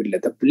लिक्विडले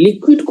त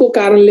लिक्विडको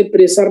कारणले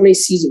प्रेसर नै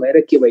सिज भएर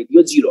के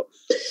भइदियो 0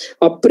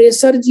 अब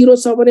प्रेसर 0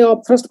 छ भने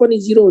अपथ्रस्ट पनि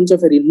 0 हुन्छ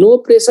फेरि no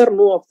pressure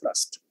no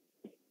upthrust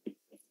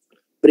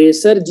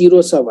pressure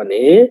 0 छ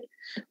भने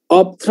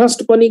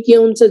अपथ्रस्ट पनि के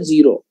हुन्छ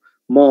 0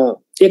 म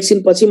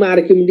एकछिन पछि म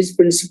आर्किमिडीज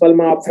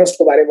प्रिन्सिपलमा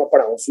अपथ्रस्टको बारेमा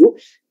पढाउँछु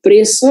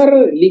प्रेसर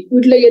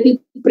लिक्विडले यदि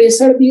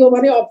प्रेसर दियो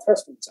भने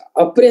अपथ्रस्ट हुन्छ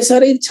अब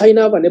प्रेसरै छैन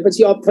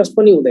भनेपछि अपथ्रस्ट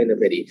पनि हुँदैन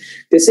फेरि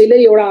त्यसैले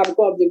एउटा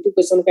अर्को अब्जेक्टिभ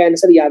क्वेशनको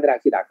आन्सर याद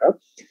राखिराख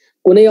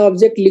कुनै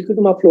अब्जेक्ट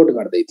लिक्विडमा फ्लोट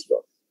गर्दै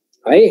थियो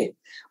है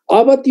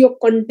अब त्यो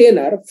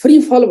कन्टेनर फ्री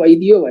फल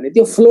भइदियो भने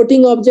त्यो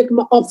फ्लोटिङ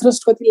अब्जेक्टमा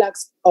अपथ्रस्ट कति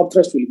लाग्छ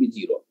अपथ्रस्ट विल बी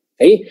 0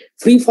 है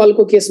फ्री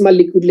फलको केसमा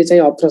लिक्विडले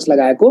चाहिँ अपथ्रस्ट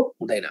लगाएको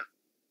हुँदैन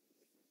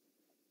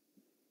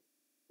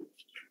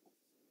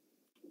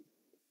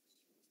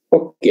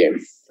ओके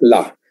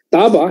ल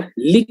तब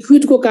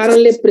लिक्विडको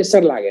कारणले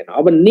प्रेसर लागेन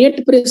अब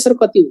नेट प्रेसर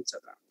कति हुन्छ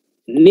त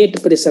नेट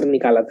प्रेसर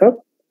निकाल त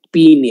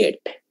P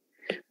नेट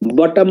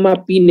बटममा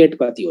P नेट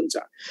कति हुन्छ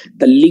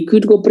त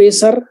लिक्विडको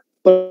प्रेसर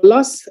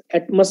प्लस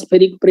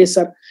एटमोस्फेरिक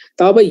प्रेसर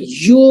तब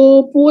यो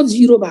पो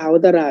 0 भयो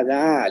त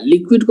राजा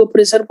लिक्विडको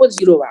प्रेसर पो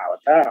 0 भयो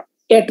त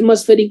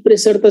एटमोस्फेरिक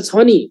प्रेसर त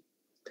छ नि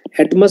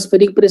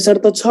एटमोस्फेरिक प्रेसर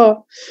त छ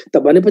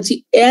त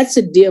भनेपछि H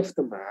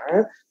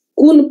डेप्थमा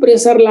कुन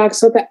प्रेसर लाग्छ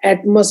त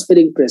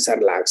एटमोस्फेरिक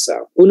प्रेसर लाग्छ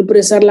कुन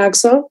प्रेसर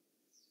लाग्छ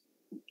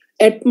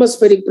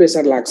एटमोस्फेरिक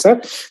प्रेसर लाग्छ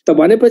त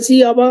भनेपछि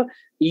अब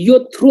यो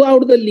थ्रु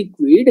आउट द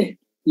लिक्विड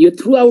यो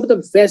through out the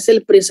vessel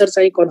pressure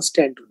चाहिँ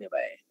कन्स्ट्यान्ट हुने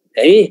भए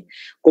है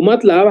को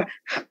मतलब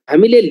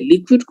हामीले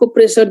लिक्विडको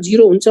प्रेसर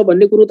 0 हुन्छ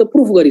भन्ने कुरो त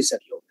प्रुफ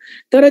गरिसक्यौ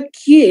तर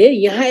के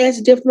यहाँ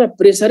H डेप्थमा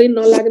प्रेसरै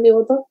नलाग्ने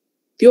हो त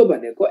त्यो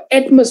भनेको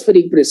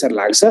एटमोस्फेरिक प्रेसर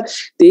लाग्छ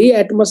त्यही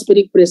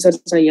एटमोस्फेरिक प्रेसर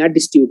चाहिँ यहाँ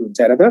डिस्ट्रिब्युट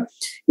हुन्छ र त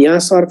यहाँ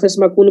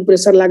सरफेसमा कुन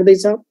प्रेसर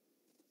लाग्दैछ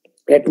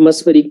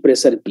एटमोस्फेरिक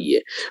प्रेसर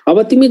PA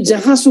अब तिमी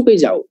जहाँ सुकै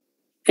जाऊ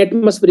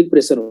एटमोस्फेरिक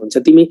प्रेसर हुन्छ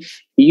तिमी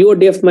यो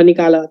डेप्थमा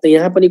निकाल त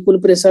यहाँ पनि कुन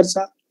प्रेसर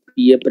छ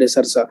PA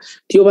प्रेसर छ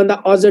त्यो भन्दा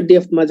अझ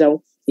डेप्थमा जाऊ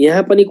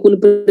यहाँ पनि कुन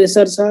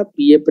प्रेसर छ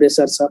पीए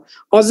प्रेसर छ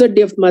अझ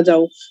डेप्थमा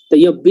जाऊ त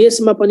यो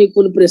बेसमा पनि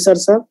कुन प्रेसर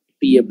छ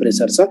पीए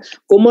प्रेसर छ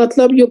को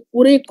मतलब यो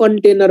पुरै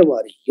कन्टेनर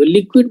भरि यो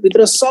लिक्विड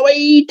भित्र सबै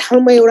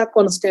ठाउँमा एउटा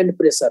कन्स्ट्यान्ट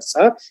प्रेसर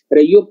छ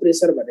र यो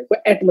प्रेसर भनेको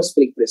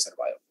एटमोस्फेरिक प्रेसर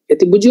भयो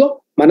यति बुझ्यो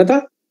भन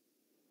त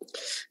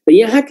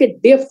यहाँ के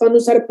डेप्थ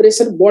अनुसार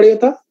प्रेसर बढ्यो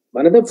त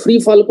भन त फ्री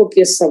फल को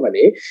केस छ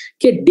भने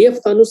के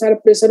डेप्थ अनुसार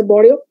प्रेसर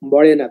बढ्यो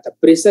बढेन त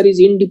pressure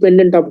is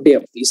independent of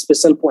depth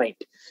special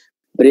point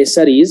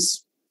pressure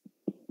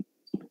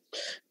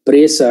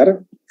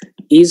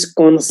is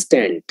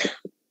constant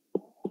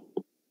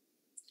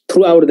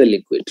throughout the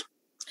liquid.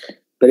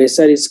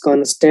 Pressure is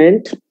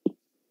constant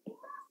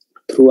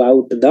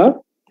throughout the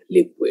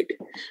liquid.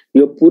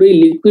 यो पुरै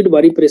लिक्विड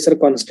भरि प्रेसर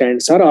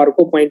कन्स्ट्यान्ट छ र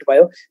अर्को प्वाइन्ट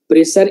भयो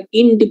pressure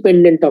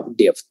independent of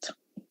depth.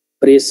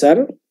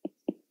 Pressure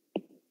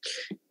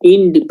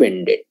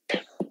independent.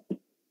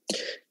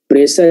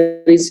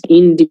 Pressure is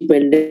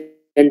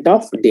independent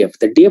of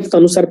depth. Depth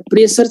अनुसार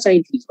pressure चाहिँ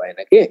increase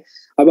भएन के.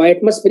 अब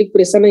एटमोस्फेरिक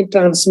प्रेसर नै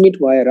ट्रान्समिट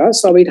भएर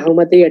सबै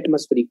ठाउँमा त्यही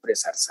एटमोस्फेरिक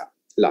प्रेसर छ.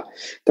 ल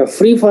त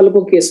फ्री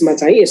फलको केसमा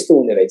चाहिँ यस्तो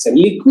हुने रहेछ.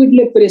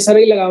 लिक्विडले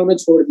प्रेसरै लगाउन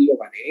छोडिदियो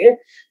भने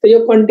त यो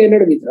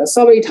कन्टेनर भित्र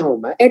सबै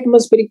ठाउँमा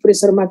एटमोस्फेरिक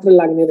प्रेसर मात्र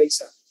लाग्ने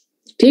रहेछ.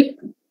 ठीक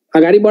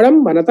अगाडि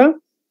बढौँ भन त.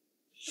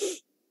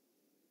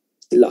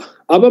 ल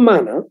अब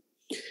मान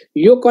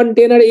यो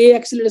कन्टेनर ए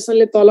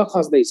एक्सिलरेसनले तल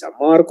खस्दैछ.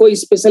 म अर्को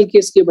स्पेशल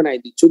केस के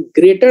बनाइदिन्छु.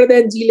 ग्रेटर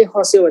देन जी ले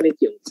खस्यो भने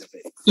के हुन्छ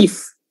फेरि.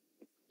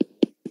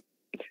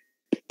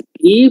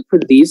 if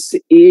this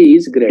a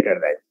is greater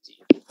than g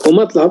को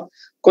मतलब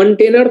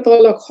कन्टेनर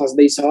तल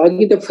खस्दैछ.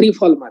 अघि त फ्री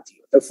फलमा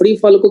थियो. त फ्री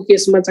फलको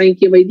केसमा चाहिँ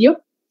के भइदियो.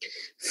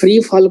 फ्री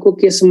फलको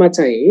केसमा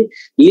चाहिँ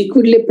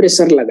लिक्विडले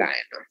प्रेसर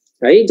लगाएन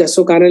है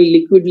जसको कारण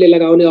लिक्विडले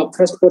लगाउने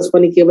अपथ्रस्ट फोर्स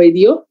पनि के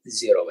भइदियो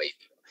 0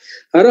 भइदियो.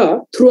 र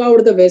through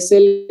out the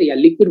vessel yeah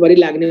liquid भरि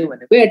लाग्ने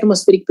भनेको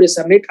एटमोस्फेरिक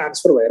प्रेसर नै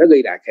ट्रान्सफर भएर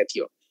गइराखेको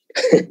थियो.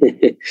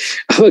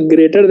 अब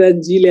ग्रेटर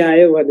देन जी ले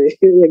आयो भने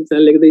एकजना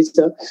लेख्दैछ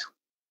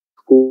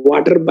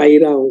वाटर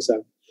बाहिर आउँछ.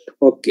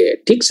 ओके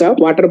ठीक छ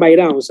वाटर बाहिर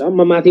आउँछ.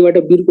 म माथिबाट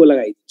बिर्को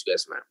लगाइदिन्छु.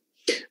 यसमा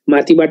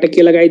माथिबाट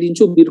के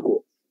लगाइदिन्छु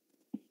बिर्को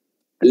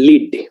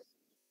लिड.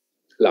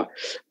 ल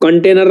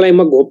कन्टेनरलाई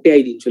म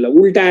घोप्ट्याइदिन्छु. ल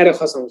उल्टाएर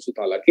खसाउँछु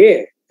तल के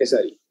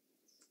यसरी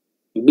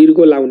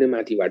बिर्को लाउने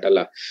माथिबाट.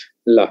 ल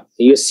ल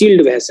यो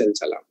सिल्ड भेसल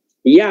छ. ल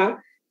या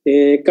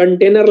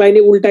कन्टेनरलाई नै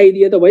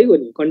उल्टाइदिए त भइगयो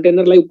नि.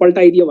 कन्टेनरलाई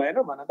पल्टाइदियो भएन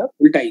भन त.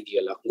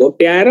 उल्टाइदियो. ल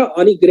घोप्ट्याएर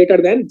अनि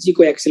ग्रेटर देन जी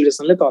को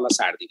एक्सिलरेसनले तल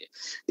सार्दिने.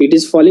 It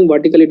is falling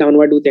vertically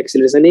downward with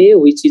acceleration A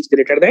which is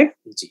greater than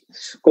जी.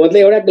 को मतलब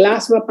एउटा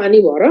ग्लासमा पानी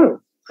भर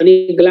अनि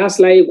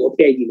ग्लासलाई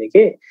घोप्ट्याइदिने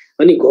के.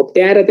 अनि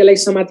घोप्ट्याएर त्यसलाई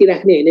समाति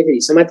राख्ने हैन. फेरि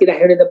समाति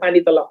राख्यो भने त पानी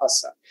तल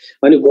खस्छ.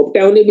 अनि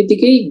घोप्ट्याउने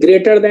बित्तिकै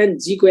ग्रेटर देन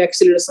जी को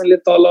एक्सिलरेसनले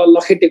तल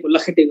लखेटे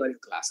गर्यो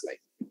ग्लासलाई.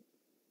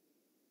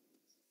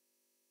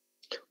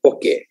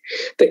 ओके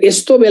त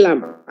यस्तो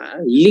बेलामा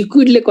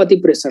लिक्विडले कति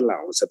प्रेसर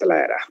लगाउँछ त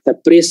लाएर त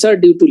प्रेसर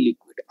ड्यू टु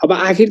लिक्विड. अब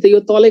आखिर त यो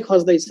तलै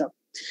खस्दैछ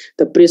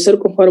त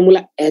प्रेसरको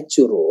फर्मुला एच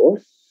रो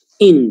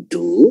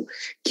इन्टु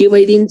के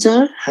भइदिन्छ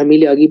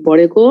हामीले अघि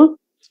पढेको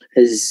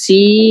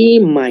जी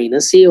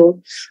माइनस ए हो.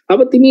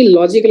 अब तिमी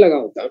लजिक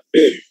लगाऊ त.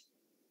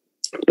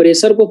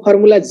 प्रेसरको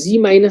फर्मुला जी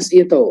माइनस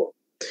ए त हो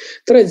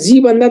तर जी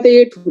भन्दा त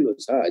ए ठुलो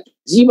छ.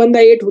 जी भन्दा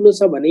ए ठुलो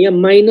छ भने यहाँ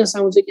माइनस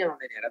आउँछ कि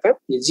आउँदैन हेर त.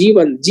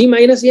 जी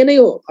माइनस ए नै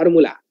हो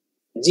फर्मुला.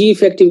 जी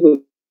इफेक्टिभको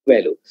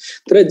भ्यालु.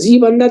 तर जी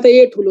भन्दा त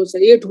ए ठुलो छ.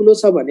 ए ठुलो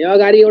छ भने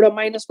अगाडि एउटा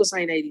माइनसको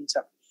साइन आइदिन्छ.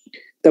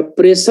 त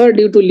प्रेसर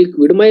ड्यू टु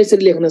लिक्विड म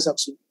यसरी लेख्न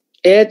सक्छु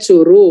एच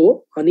रो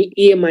अनि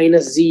ए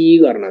माइनस जी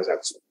गर्न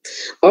सक्छु.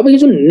 अब यो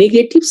जुन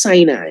नेगेटिभ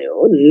साइन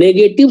आयो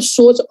नेगेटिभ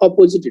सोच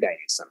अपोजिट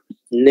डाइरेक्सन.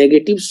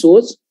 नेगेटिभ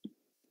सोच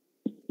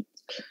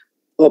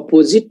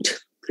अपोजिट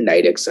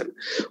डाइरेक्सन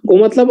को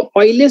मतलब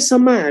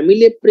अहिलेसम्म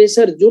हामीले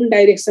प्रेसर जुन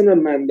डाइरेक्सनमा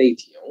मान्दै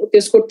थियौं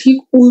त्यसको ठीक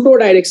उल्टो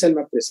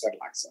डाइरेक्सनमा प्रेसर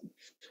लाग्छ.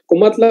 को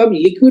मतलब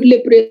लिक्विडले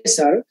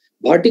प्रेसर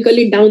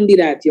भर्टिकली डाउन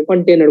दिइरहेको थियो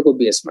कन्टेनरको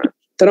बेसमा.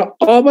 तर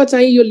अब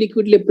चाहिँ यो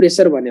लिक्विडले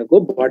प्रेसर भनेको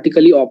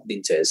भर्टिकली अप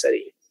दिन्छ.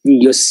 यसरी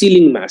यो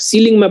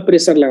सिलिङमा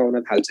प्रेसर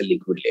लगाउन थाल्छ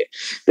लिक्विडले.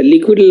 त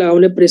लिक्विड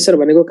लगाउने प्रेसर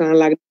भनेको कहाँ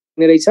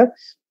लाग्ने रहेछ.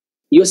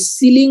 यो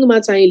सिलिङमा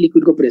चाहिँ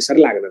लिक्विडको प्रेसर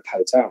लाग्न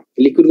थाल्छ.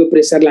 लिक्विडको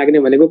प्रेसर लाग्ने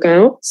भनेको कहाँ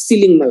हो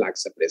सिलिङमा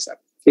लाग्छ प्रेसर.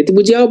 यति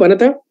बुझ्यौ भन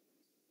त.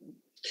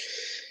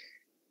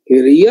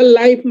 रियल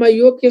लाइफमा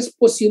यो केस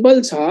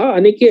पोसिबल छ.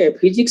 अनि के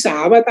फिजिक्स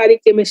हावातारी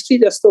केमिस्ट्री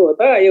जस्तो हो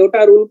त.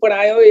 एउटा रुल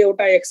पढायो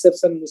एउटा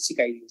एक्सेप्सन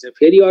सिकाइदिन्छ.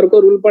 फेरि अर्को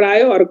रुल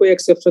पढायो अर्को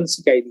एक्सेप्सन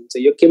सिकाइदिन्छ.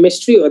 यो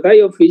केमिस्ट्री हो त.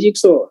 यो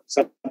फिजिक्स हो.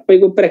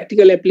 सबैको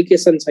प्र्याक्टिकल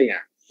एप्लिकेसन छ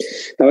यहाँ.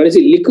 भनेपछि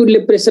लिक्विडले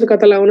प्रेसर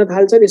कता लगाउन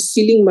थाल्छ नि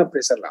सिलिङमा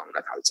प्रेसर लगाउन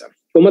थाल्छ.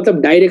 को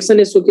मतलब डाइरेक्सन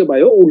यसो के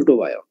भयो उल्टो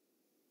भयो.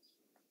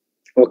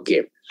 ओके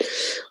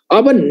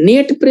अब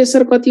नेट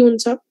प्रेसर कति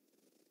हुन्छ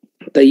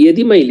त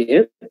यदि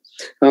मैले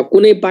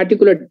कुनै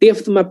पार्टिकुलर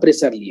डेप्थमा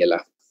प्रेसर लिए. ल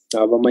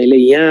अब मैले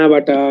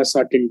यहाँबाट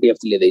सर्टेन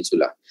डेप्थ लिँदैछु.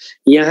 ल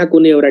यहाँ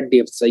कुनै एउटा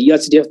डेप्थ छ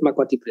एच डेप्थमा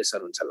कति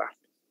प्रेसर हुन्छ ल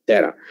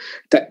तेरा.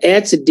 त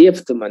एच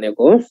डेप्थ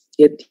भनेको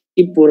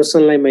यति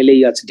पोर्सनलाई मैले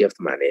एच डेप्थ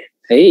माने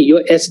है यो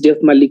एच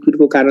डेप्थ मा लिक्विड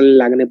को कारणले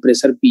लाग्ने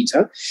प्रेसर पी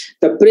छ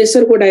त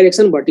प्रेसर को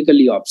डाइरेक्सन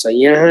भर्टिकली अप छ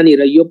यहाँ नि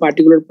र यो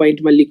पार्टिकुलर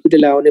पोइन्ट मा लिक्विड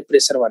लगाउने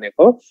प्रेसर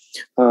भनेको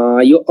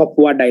यो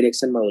अपवर्ड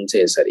डाइरेक्सन मा हुन्छ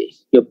यसरी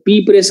यो पी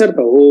प्रेसर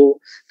त हो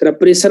तर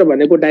प्रेसर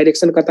भनेको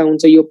डाइरेक्सन कता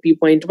हुन्छ यो पी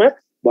पोइन्ट मा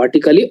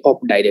भर्टिकली अप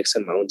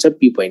डाइरेक्सन मा हुन्छ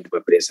पी पोइन्ट मा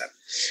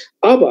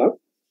प्रेसर अब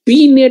पी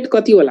नेट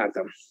कति होला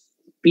त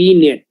पी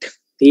नेट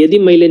यदि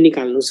मैले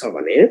निकाल्नु छ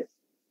भने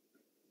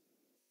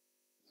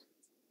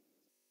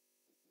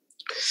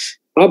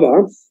अब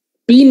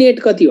पी नेट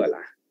कति होला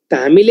त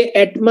हामीले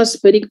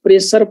एटमोस्फेरिक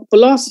प्रेसर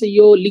प्लस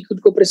यो लिक्विड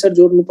को प्रेसर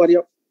जोड्नु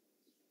पर्यो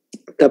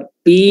त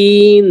पी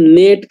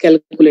नेट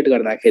क्याल्कुलेट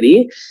गर्दाखेरि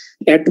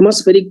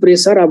एटमोस्फेरिक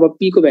प्रेसर अब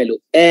पी को भ्यालु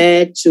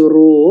एच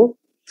रो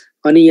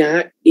अनि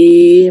यहाँ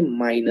ए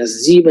माइनस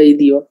जी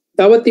भइदियो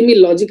तब तिमी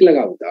लजिक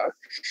लगाऊ त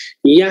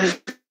यहाँ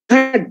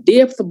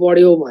डेप्थ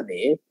बढ्यो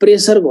भने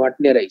प्रेसर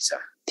घट्ने रहेछ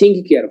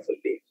थिंक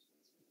केयरफुल्ली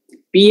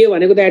पीए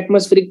भनेको त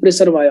एटमोस्फेरिक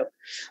प्रेसर भयो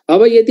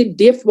अब यदि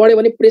डेप्थ बढ्यो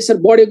भने प्रेसर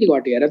बढ्यो कि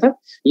घट्यो हेर त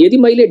यदि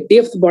मैले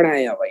डेप्थ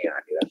बढाएँ अब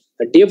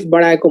यहाँनिर डेप्थ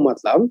बढाएको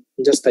मतलब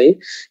जस्तै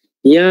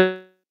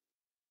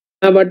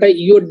यहाँबाट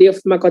यो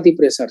डेप्थमा कति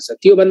प्रेसर छ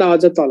त्यो भन्दा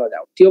अझ तल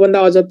जाऊ त्यो भन्दा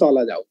अझ तल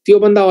जाऊ त्यो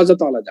भन्दा अझ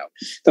तल जाऊ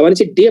त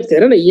भनेपछि डेप्थ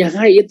हेर न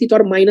यहाँ यति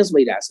टर्म माइनस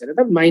भइरहेछ हेर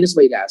त माइनस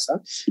भइरहेछ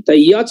त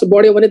एच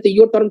बढ्यो भने त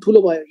यो टर्म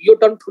ठुलो भयो यो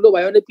टर्म ठुलो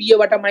भयो भने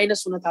पीएबाट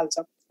माइनस हुन थाल्छ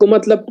को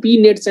मतलब पी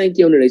नेट चाहिँ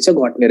के हुने रहेछ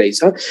घट्ने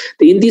रहेछ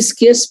त in this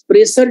case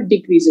pressure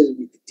decreases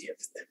with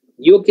depth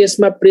यो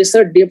केसमा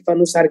प्रेसर डेप्थ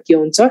अनुसार के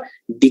हुन्छ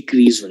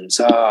डिक्रिज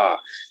हुन्छ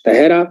त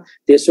हेर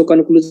त्यसको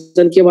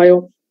कन्क्लुजन के भयो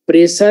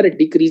प्रेसर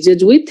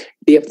डिक्रिजेज विथ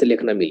डेप्थ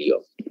लेख्न मिल्यो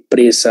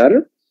pressure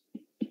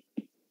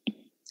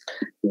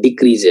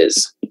decreases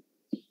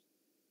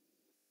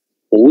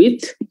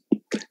with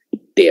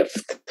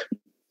depth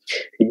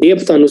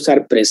depth अनुसार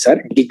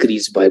प्रेसर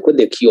डिक्रिज भएको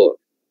देखियो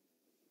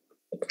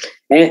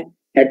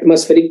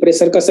एटमोस्फेरिक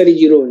प्रेसर कसरी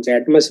जीरो हुन्छ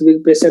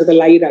एटमोस्फेरिक प्रेसर त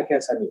लागिराखेको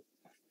छ नि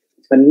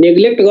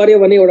नेग्लेक्ट गर्यो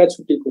भने एउटा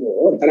छुट्टी कुरो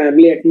हो तर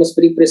हामीले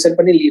एटमोस्फेरिक प्रेसर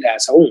पनि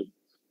लिइरहेछौं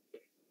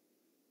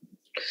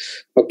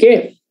ओके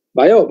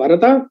भयो भन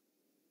त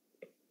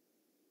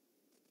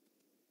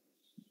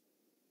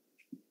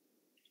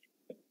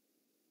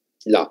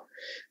ल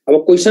अब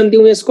क्वेशन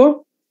दिउँ यसको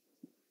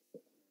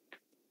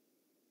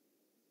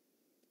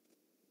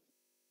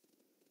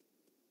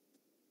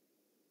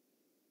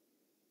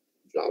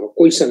ल अब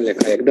क्वेशन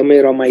लेख एकदमै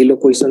रमाइलो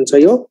क्वेशन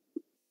छ यो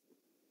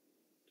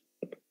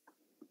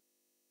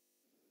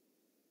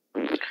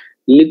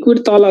लिक्विड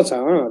तल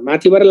छ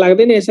माथिबाट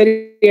लाग्दैन यसरी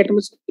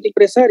एटमोस्फेरिक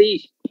प्रेसर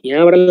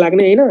यहाँबाट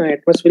लाग्ने हैन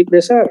एटमोस्फेरिक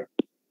प्रेसर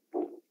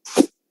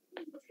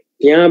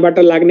यहाँबाट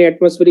लाग्ने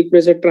एटमोस्फेरिक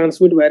प्रेसर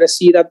ट्रान्समिट भएर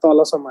सिधा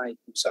तलसम्म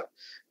आइपुग्छ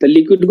त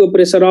लिक्विड को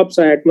प्रेसर अप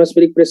छ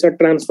एटमोस्फेरिक प्रेसर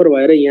ट्रान्सफर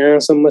भएर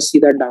यहाँसम्म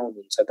सिधा डाउन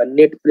हुन्छ त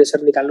नेट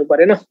प्रेसर निकाल्नु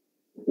परेन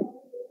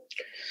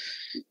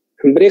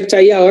ब्रेक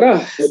चाहिए हो र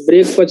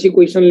ब्रेक पछि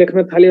क्वेशन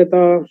लेख्न थाल्यो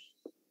त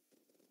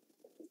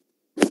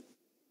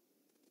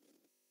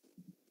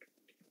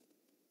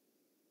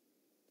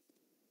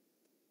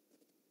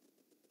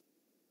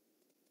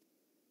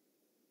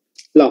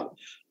ल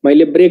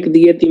मैले ब्रेक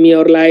दिए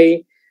तिमीहरुलाई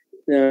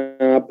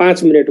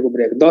 5 मिनेटको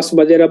ब्रेक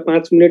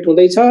 10:05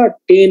 हुँदैछ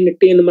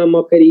 10:10 मा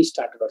म फेरि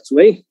स्टार्ट गर्छु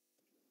है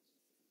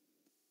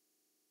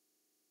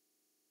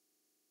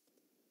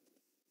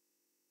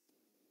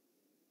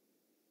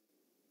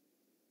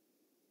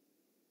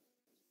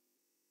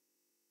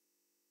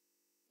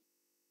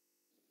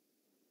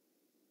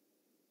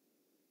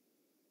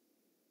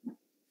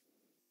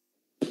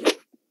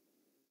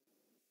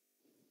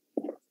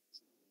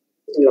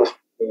ल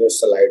यो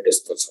स्लाइड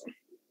यस्तो छ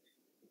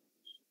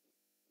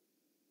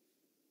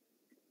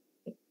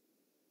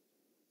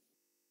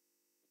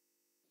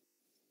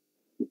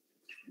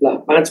ल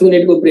 5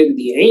 मिनेटको ब्रेक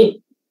दिए है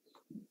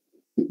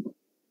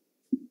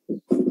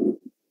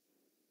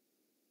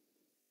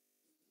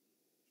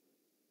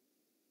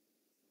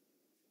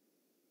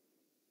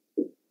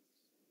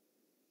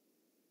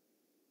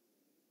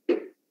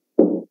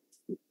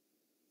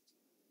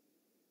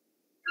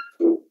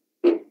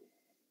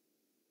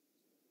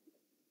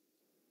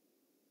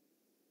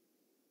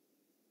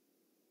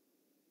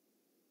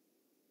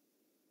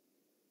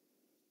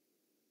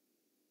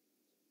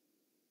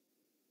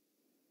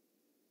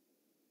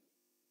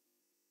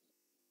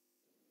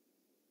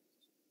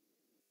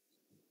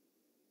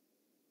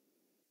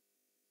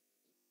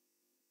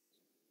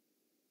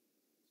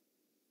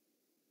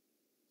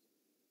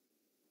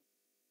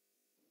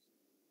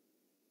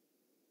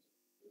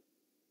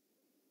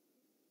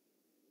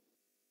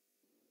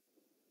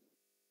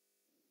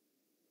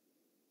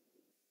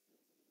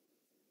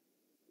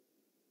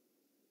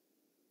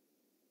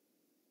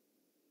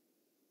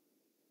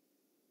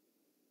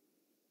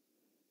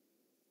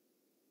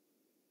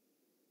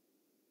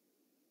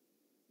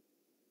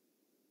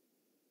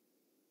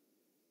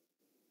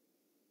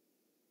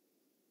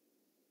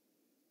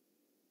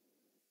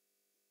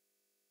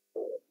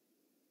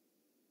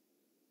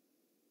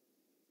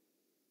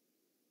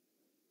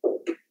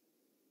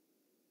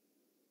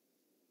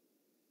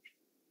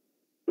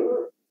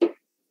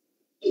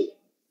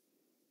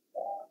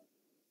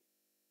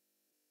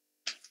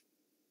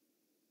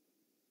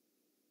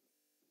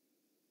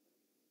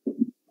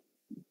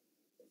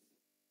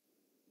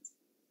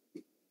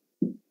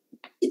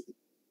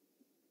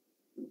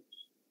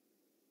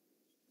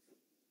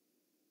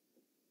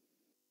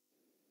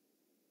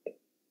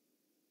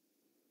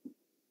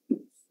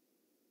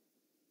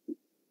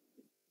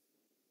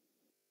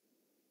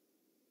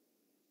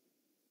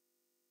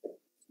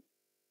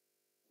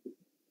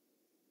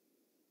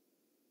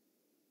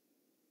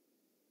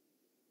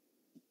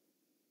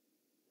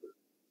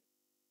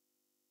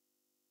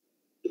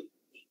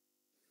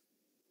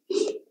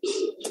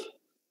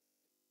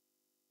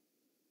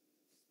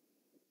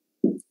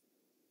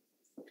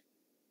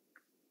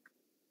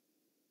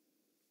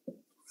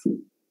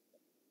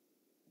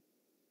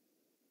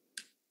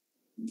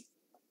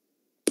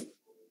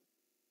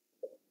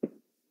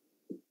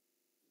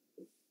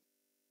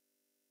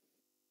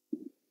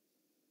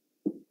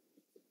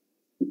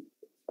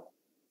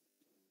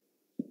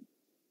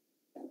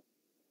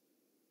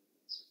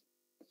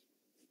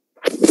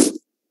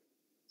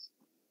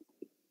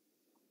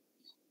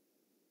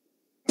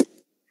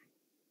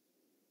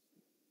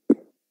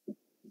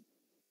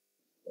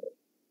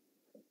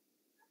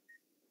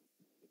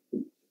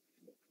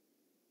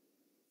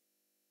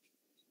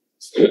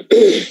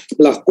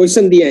ल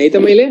क्वेशन दिए है त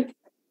मैले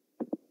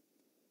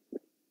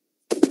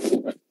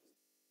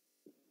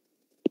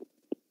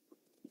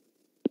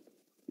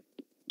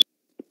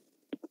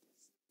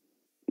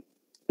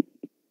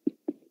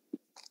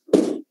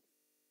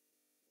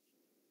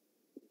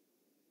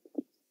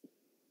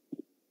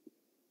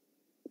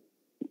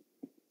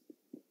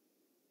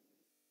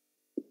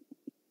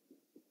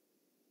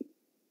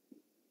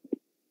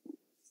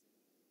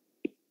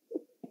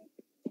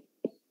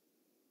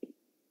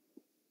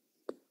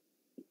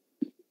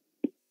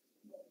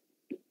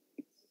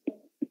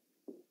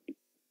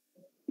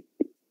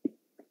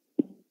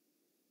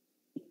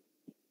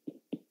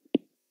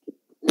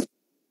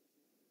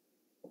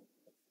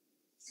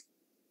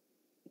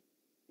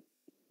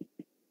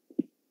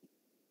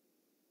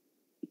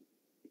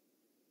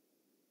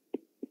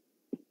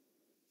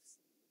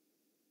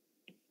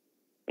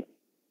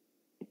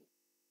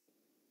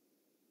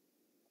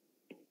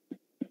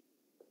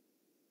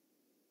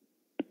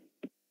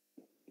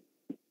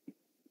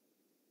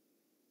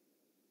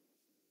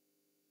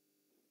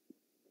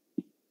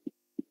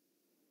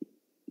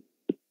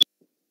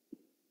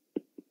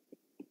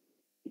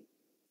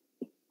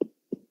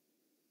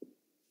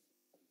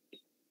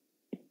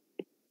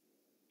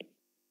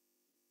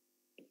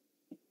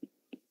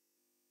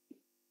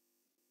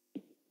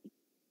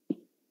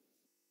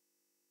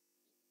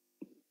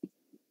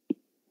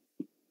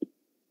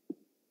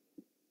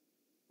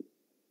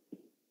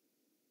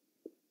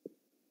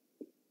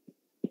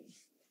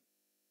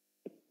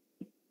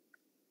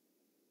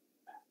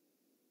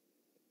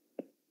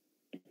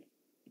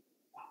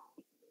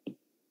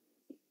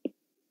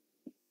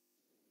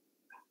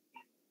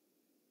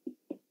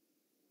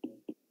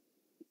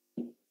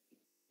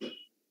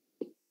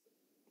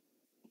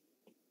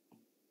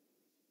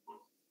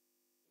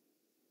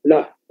ल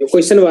यो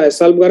क्वेशन भयो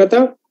सल्भ गर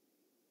त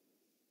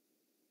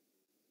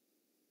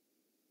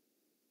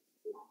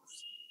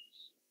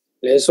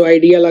यसो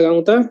आइडिया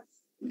लगाउँ त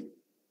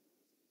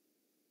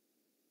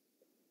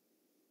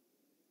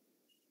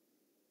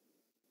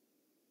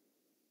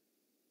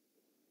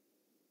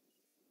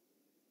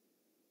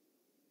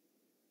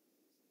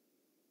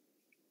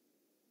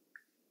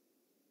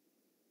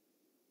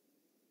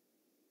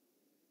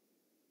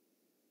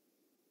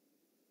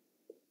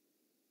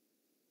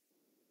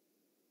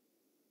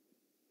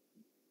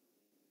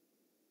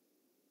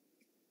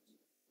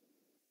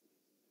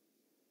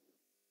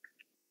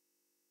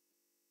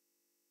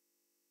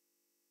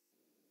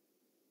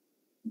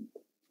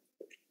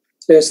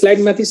स्लाइड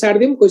माथि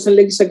सार्दिम क्वेशन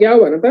लेखिसक्या हो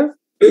भन त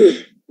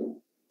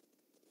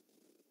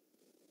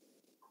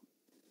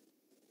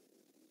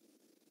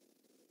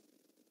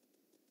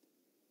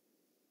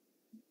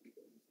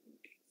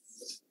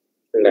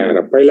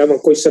ल पहिला म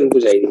क्वेशन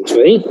बुझाइदिन्छु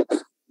है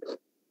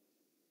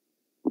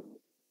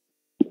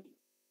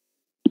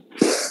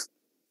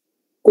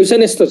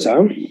क्वेशन यस्तो छ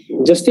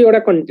जस्तै एउटा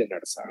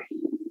कन्टेनर छ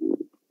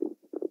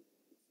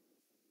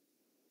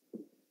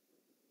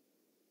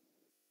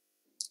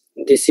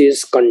दिस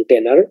इज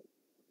कन्टेनर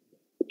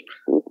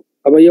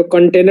अब यो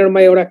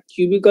कन्टेनरमा एउटा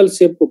क्युबिकल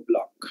शेपको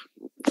ब्लक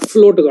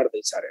फ्लोट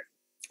गर्दैछ रे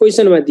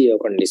क्वेशनमा दियो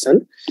कन्डिसन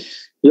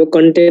यो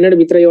कन्टेनर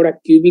भित्र एउटा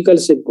क्युबिकल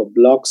शेपको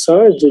ब्लक छ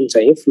जुन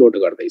चाहिँ फ्लोट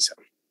गर्दैछ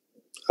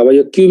अब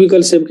यो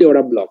क्युबिकल शेपको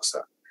एउटा ब्लक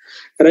छ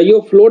र यो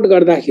फ्लोट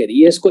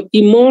गर्दाखेरि यसको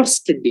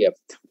इमर्स्ड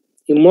डेप्थ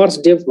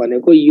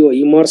भनेको यो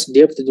इमर्स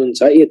डेप्थ जुन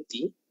छ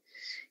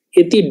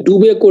यति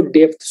डुबेको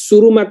डेप्थ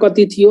सुरुमा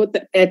कति थियो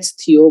त h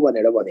थियो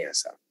भनेर भनेको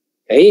छ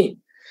है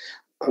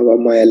अब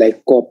म यसलाई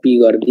कपी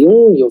गर्दियौ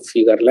यो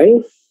फिगरलाई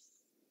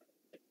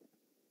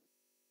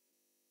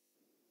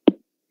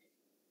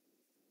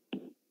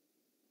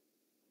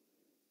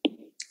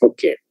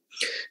ओके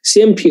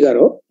सेम फिगर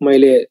हो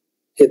मैले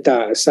यता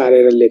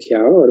सारेर लेख्या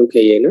हो अरु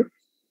केही हैन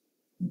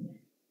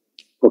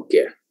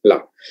ओके ल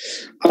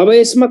अब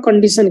यसमा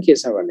कन्डिसन के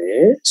छ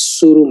भने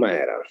सुरुमा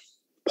हेर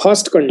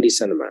फर्स्ट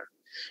कन्डिसनमा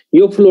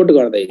यो फ्लोट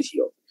गर्दै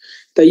थियो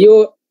त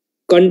यो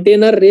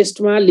कन्टेनर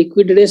रेस्टमा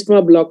लिक्विड रेस्टमा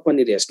ब्लक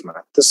पनि रेस्टमा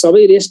त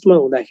सबै रेस्टमा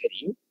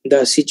हुँदाखेरि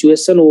the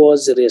situation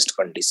was rest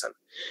condition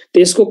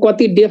त्यसको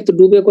कति डेप्थ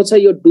डुबेको छ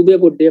यो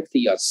डुबेको डेप्थ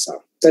यस छ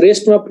त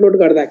रेस्टमा फ्लोट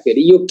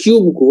गर्दाखेरि यो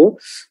क्यूबको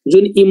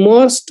जुन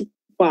इमर्स्ड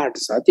पार्ट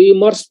छ त्यो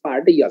इमर्स्ड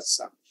पार्ट यस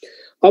छ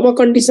अब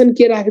कन्डिसन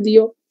के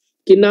राखिदियो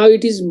कि now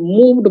it is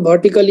moved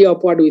vertically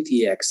upward with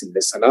A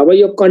acceleration अब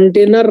यो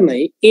कन्टेनर नै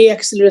ए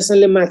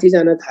एक्सिलरेसनले माथि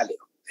जान थाल्यो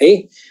है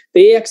त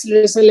ए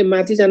एक्सिलरेसनले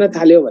माथि जान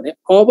थाल्यो भने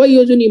अब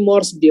यो जुन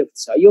इमर्स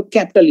डेप्थ छ यो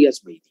क्यापिटल एच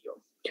भइदियो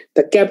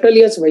त क्यापिटल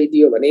एच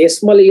भइदियो भने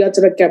स्मल एच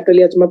र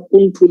क्यापिटल एच मा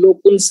कुन ठुलो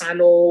कुन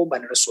सानो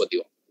भनेर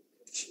सोध्यो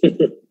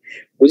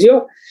बुझ्यो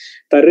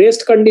त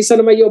रेस्ट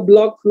कन्डिसनमा यो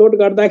ब्लक फ्लोट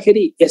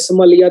गर्दाखेरि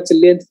स्मल एच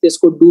लेन्थ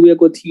त्यसको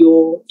डुबेको थियो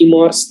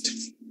इमर्स्ड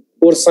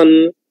पोर्सन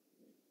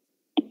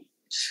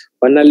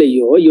भन्नाले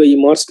यो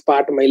इमर्स्ड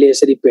पार्ट मैले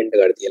यसरी पेन्ट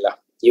गर्दिए ल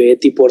यो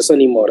यति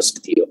पोर्सन इमर्स्ड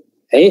थियो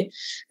है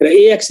र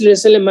ए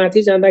एक्सिलरेसनले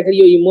माथि जाँदाखेरि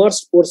यो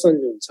इमर्स्ड पोर्सन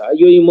जुन छ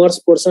यो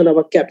इमर्स्ड पोर्सन अब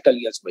क्यापिटल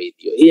एच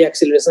भइदियो ए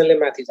एक्सिलरेसनले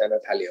माथि जान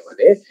थाल्यो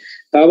भने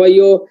अब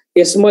यो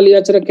स्मल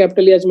एच र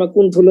क्यापिटल एच मा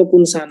कुन ठुलो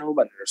कुन सानो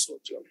भनेर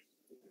सोच्यो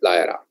ल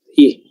हेर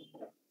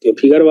त्यो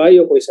फिगर भयो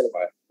यो क्वेशन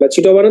भयो ल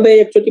छिटो भन त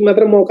एकचोटी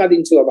मात्र मौका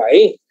दिन्छु अब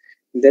है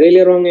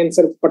धेरैले रङ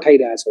एन्सर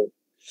पठाइरहेछौ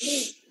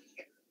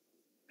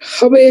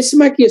अब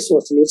यसमा के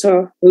सोच्नु छ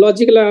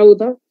लजिकलाई आउ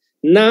त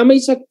नामै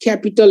छ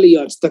क्यापिटल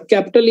एच त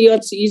capital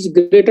H is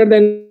greater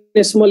than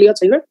small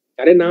H हैन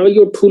अरे नामै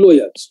यो ठुलो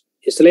एच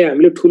यसलाई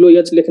हामीले ठुलो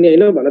एच लेख्ने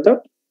हैन भन त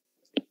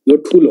यो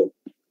ठुलो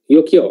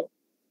यो के हो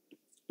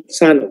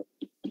सानो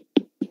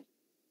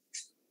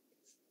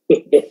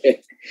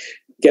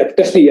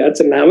क्यापिटल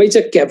एच नामै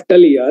छ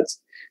क्यापिटल एच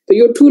त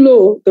यो ठुलो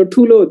हो त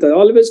ठुलो त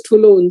अलवेज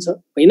ठुलो हुन्छ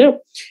हैन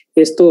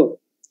यस्तो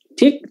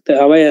ठीक त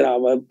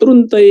अब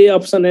तुरुन्तै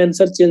अप्सन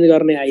एन्सर चेन्ज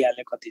गर्ने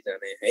आइहाल्यो कति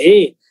जना है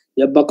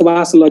यो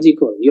बकवास लजिक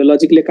हो यो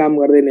लजिकले काम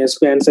गर्दैन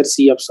यसको एन्सर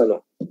सी अप्सन हो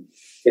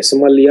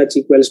small H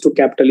equals to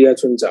capital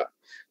H हुन्छ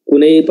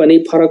कुनै पनि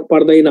फरक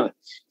पर्दैन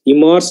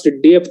immersed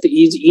depth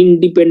is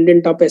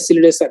independent of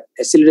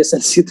एसिलरेसन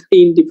सित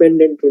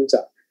इन्डिपेन्डेन्ट हुन्छ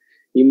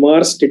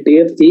immersed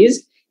depth is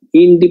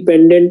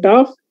independent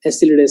of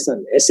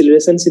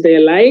एसिलरेसन सित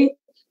यसलाई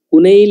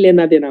कुनै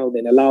लेना देना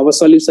हुँदैन ल अब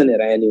सल्युसन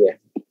हेर एनीवे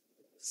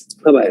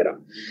अब हेर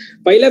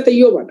पहिला त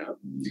यो भन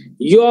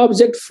यो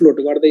अब्जेक्ट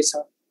फ्लोट गर्दैछ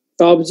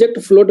त अब्जेक्ट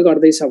फ्लोट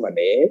गर्दैछ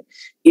भने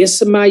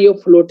यसमा यो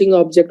फ्लोटिङ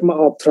अब्जेक्टमा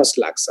अपथ्रस्ट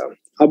लाग्छ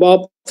अब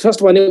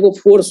अपथ्रस्ट भनेको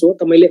फोर्स हो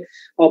त मैले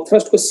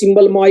अपथ्रस्टको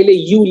सिम्बल म अहिले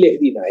यु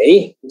लेख्दिन है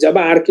जब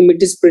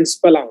आर्किमिडिस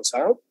प्रिन्सिपल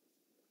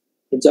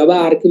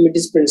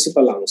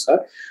आउँछ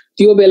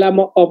त्यो बेला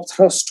म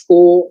अपथ्रस्टको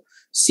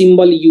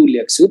सिम्बल यु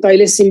लेख्छु त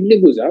अहिले सिम्पली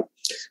बुझ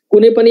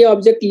कुनै पनि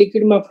अब्जेक्ट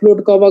लिक्विडमा फ्लोट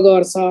कब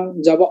गर्छ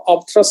जब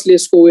अपथ्रस्टले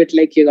यसको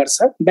वेटलाई के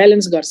गर्छ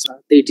ब्यालेन्स गर्छ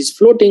त इट इज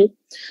फ्लोटिङ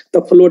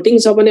त फ्लोटिङ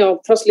छ भने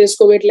अपथ्रस्टले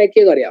यसको वेटलाई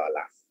के गरे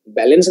होला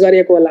ब्यालेन्स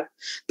गरेको होला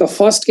त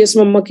फर्स्ट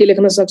केसमा म के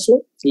लेख्न सक्छु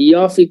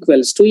F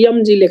इक्वल्स टु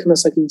mg लेख्न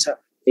सकिन्छ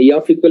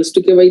F इक्वल्स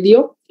टु के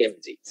भइदियो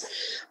mg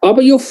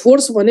अब यो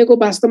फोर्स भनेको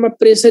वास्तवमा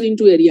प्रेसर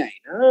इन्टु एरिया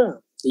हैन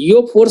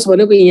यो फोर्स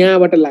भनेको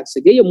यहाँबाट लाग्छ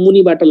के यो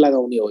मुनिबाट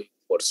लगाउने हो यो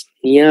फोर्स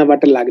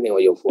यहाँबाट लाग्ने हो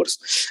यो फोर्स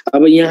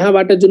अब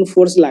यहाँबाट जुन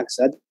फोर्स लाग्छ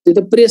त्यो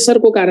त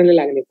प्रेसरको कारणले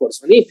लाग्ने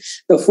फोर्स हो नि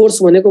त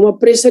फोर्स भनेको म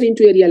प्रेसर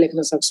इन्टु एरिया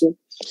लेख्न सक्छु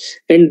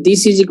and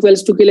this is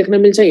equals to के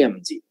लेख्न मिल्छ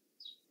mg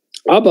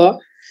अब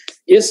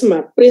यसमा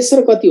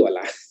प्रेसर कति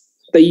होला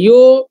त यो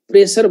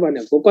प्रेसर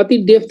भनेको कति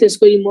डेप्थ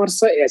यसको इमर्स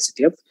छ h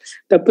डेप्थ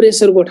त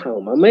प्रेसरको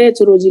ठाउँमा म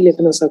h rho g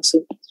लेख्न सक्छु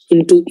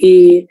into a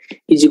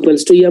is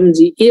equals to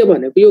mg a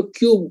भनेको यो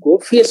क्युबको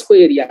फेसको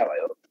एरिया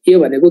भयो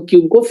a भनेको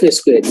क्युबको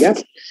फेसको एरिया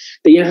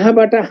त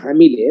यहाँबाट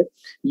हामीले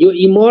यो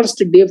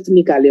इमर्स्ड डेप्थ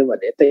निकाल्यो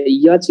भने त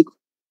h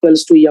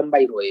equals to m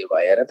by rho a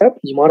भयो र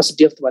त इमर्स्ड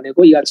डेप्थ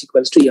भनेको h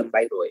equals to m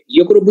by rho a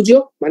यो कुरो बुझ्यो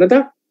भन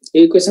त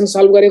यो इक्वेसन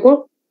सल्भ गरेको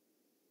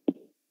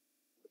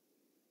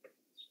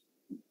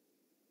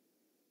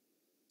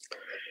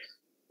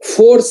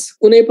फोर्स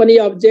कुनै पनि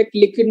अब्जेक्ट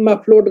लिक्विडमा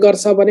फ्लोट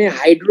गर्छ भने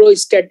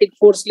हाइड्रोस्ट्याटिक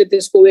फोर्सले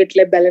त्यसको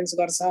वेटलाई ब्यालेन्स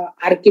गर्छ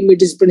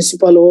आर्किमिडिस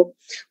प्रिन्सिपल हो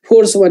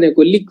फोर्स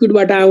भनेको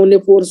लिक्विडबाट आउने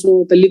फोर्स हो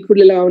त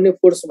लिक्विडले लगाउने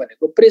फोर्स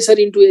भनेको प्रेसर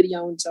इन्टु एरिया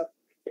हुन्छ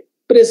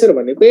प्रेसर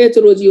भनेको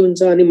h rho g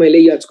हुन्छ अनि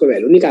मैले h को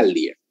भ्यालु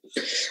निकाल्दिए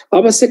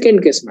अब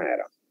सेकेन्ड केसमा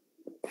हेर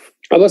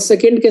अब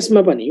सेकेन्ड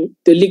केसमा पनि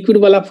त्यो लिक्विड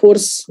वाला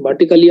फोर्स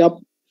भर्टिकली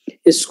अप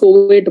यसको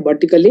वेट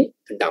भर्टिकली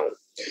डाउन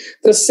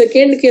त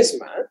सेकेन्ड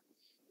केसमा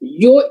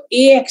यो a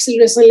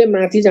एक्सिलरेसनले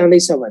माथि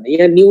जाँदैछ भने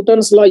यहाँ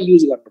न्युटन्स ल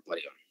युज गर्नु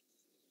पर्यो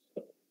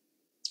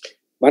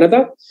भन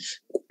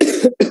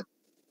त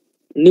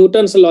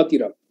न्युटन्स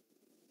लतिर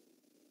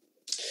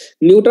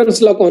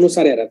न्युटन्स लको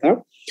अनुसार हेर त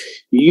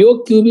यो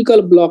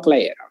क्युबिकल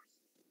ब्लकलाई हेर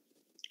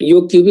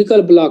यो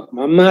क्युबिकल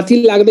ब्लकमा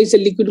माथि लाग्दैछ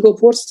लिक्विडको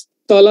फोर्स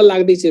तल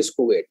लाग्दैछ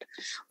यसको वेट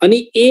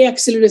अनि a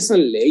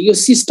एक्सिलरेसनले यो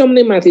सिस्टम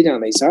नै माथि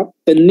जाँदैछ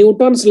त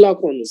न्युटन्स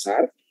लको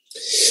अनुसार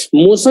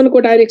मोसनको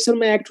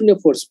डाइरेक्सनमा एक्ट हुने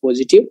फोर्स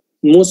पोजिटिभ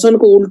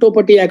मोसनको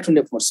उल्टोपट्टि एक्ट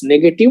हुने फोर्स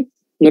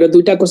नेगेटिभ र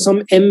दुईटाको सम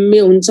ma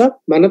हुन्छ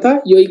भन त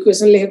यो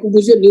इक्वेसन लेखेको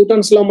बुझ्यो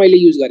न्युटन्स ल मैले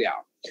युज गरे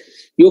हो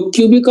यो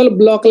क्युबिकल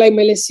ब्लकलाई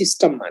मैले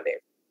सिस्टम माने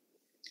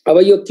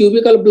अब यो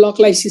क्युबिकल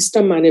ब्लकलाई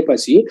सिस्टम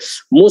मानेपछि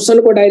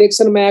मोसनको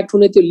डाइरेक्सनमा एक्ट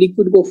हुने त्यो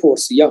लिक्विडको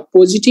फोर्स या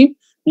पोजिटिभ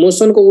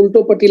मोसनको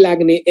उल्टोपट्टि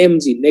लाग्ने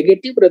mg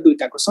नेगेटिभ र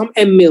दुईटाको सम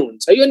ma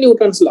हुन्छ यो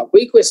न्युटन्स लको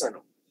इक्वेसन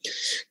हो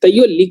त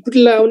यो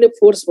लिक्विडलाई आउने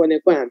फोर्स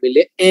भनेको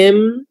हामीले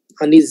m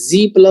अनि g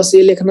प्लस a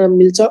लेख्न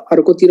मिल्छ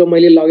अर्कोतिर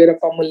मैले लगेर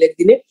कमन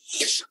लेख्दिने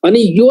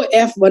अनि यो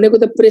f भनेको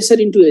त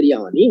प्रेसर इन्टु एरिया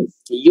हो नि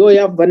यो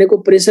f भनेको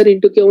प्रेसर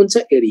इन्टु के हुन्छ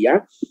area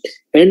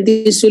and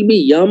this will be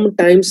m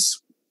times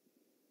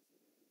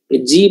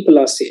g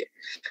plus a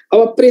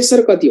अब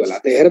प्रेसर कति होला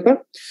त हेर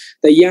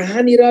त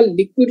यहाँनिर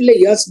लिक्विडले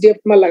h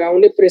डेप्थमा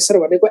लगाउने प्रेसर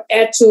भनेको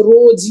h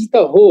rho g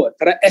त हो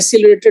तर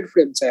एसिलरेटेड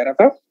फ्रेम छ हेर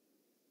त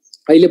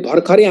अहिले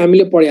भर्खरै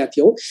हामीले पढेका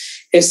थियौ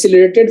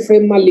एसिलरेटेड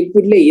फ्रेममा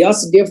लिक्विडले h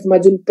डेप्थमा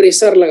जुन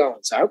प्रेसर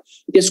लगाउँछ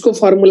त्यसको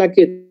फर्मुला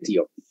के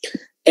थियो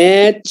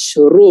h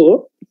rho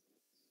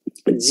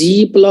g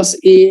plus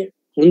a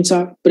हुन्छ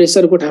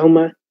प्रेसरको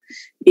ठाउँमा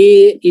a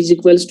is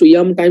equals to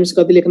m times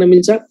कति लेख्न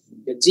मिल्छ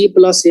g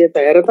प्लस a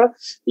त हेर त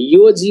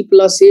यो g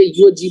प्लस a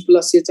यो g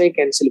प्लस a चाहिँ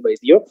क्यान्सल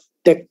भइदियो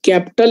त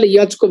क्यापिटल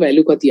h को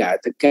भ्यालु कति आयो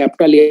त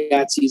capital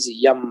h is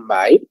m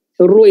by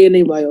रो ए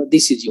नै भयो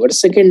this is your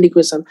second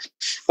equation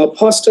अब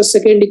फर्स्ट र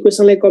सेकेन्ड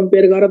इक्वेसनलाई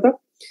कम्पेयर गर त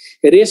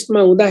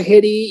रेस्टमा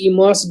हुँदाखेरि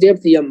इमर्स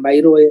डेप्थ m बाइ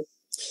रो ए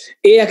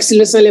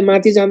एक्सिलरेसनले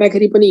माथि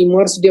जाँदाखेरि पनि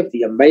इमर्स डेप्थ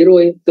m बाइ रो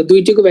ए त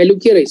दुईटैको भ्यालु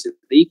के रहेछ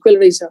इक्वल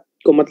रहेछ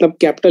को मतलब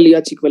क्यापिटल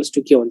h इक्वल्स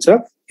टु के हुन्छ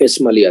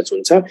स्मल h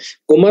हुन्छ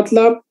को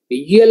मतलब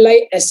यसलाई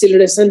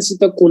एक्सिलरेसन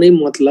सित कुनै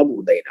मतलब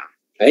हुँदैन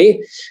है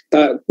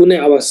त कुनै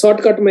अब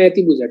सर्टकटमा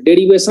यति बुझ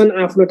डेरिभेसन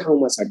आफ्नो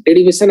ठाउँमा छ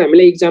डेरिभेसन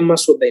हामीले एक्जाममा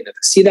सोध्दैन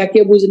त सीधा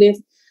के बुझ्ने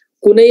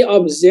कुनै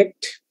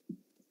अब्जेक्ट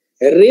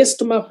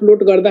रेस्टमा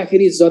फ्लोट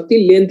गर्दाखेरि जति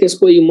लेन्थ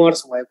त्यसको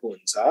इमर्स भएको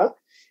हुन्छ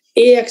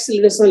ए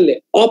एक्सिलरेसनले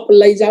अप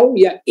लैजाऊ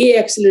या ए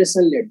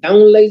एक्सिलरेसनले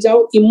डाउन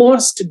लैजाऊ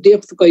इमर्स्ड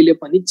डेप्थ कहिले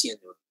पनि चेन्ज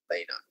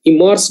हुँदैन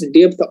इमर्स्ड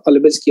डेप्थ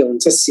अलवेज के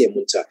हुन्छ सेम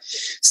हुन्छ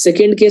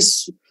सेकेन्ड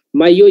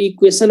केसमा यो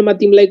इक्वेसनमा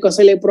तिमीलाई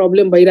कसैलाई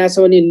प्रब्लम भइराछ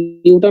भने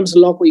न्युटन्स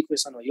ल को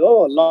इक्वेसन हो यो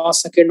ल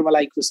सेकेन्ड वाला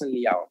इक्वेसन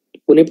लियाओ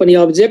कुनै पनि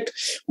अब्जेक्ट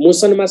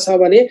मोसनमा छ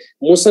भने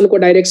मोसनको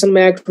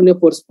डाइरेक्सनमा एक्ट हुने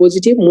फोर्स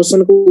पोजिटिभ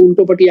मोसनको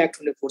उल्टोपट्टि एक्ट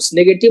हुने फोर्स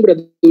नेगेटिभ र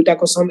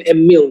दुईटाको सम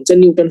एमए हुन्छ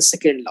न्युटन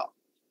सेकेन्ड ल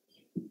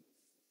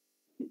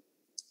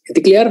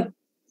यति क्लियर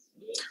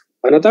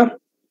भन त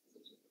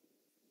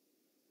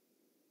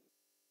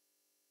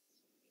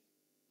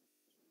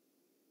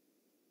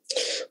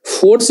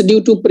force due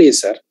to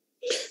pressure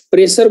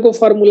pressure को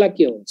फर्मुला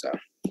के हुन्छ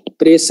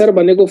प्रेसर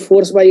भनेको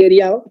फोर्स बाइ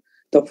एरिया हो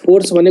त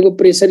फोर्स भनेको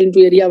प्रेसर इन्टु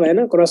एरिया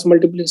भएन क्रस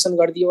मल्टिप्लिकेसन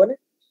गरिदियो भने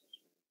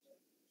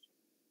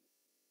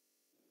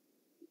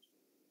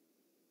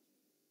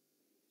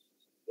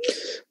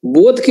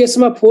बोथ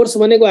केसमा फोर्स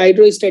भनेको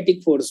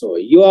हाइड्रोस्ट्याटिक फोर्स हो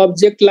यो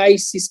अब्जेक्टलाई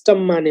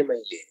सिस्टम माने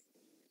मैले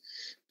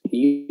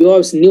यो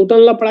न्युटन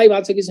ल पढाइ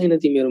भएको छ कि छैन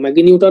तिमीहरुमा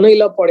कि न्युटनै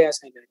ल पढ्या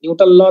छैन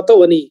न्युटन ल त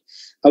हो नि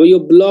अब यो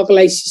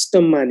ब्लकलाई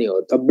सिस्टम मान्यो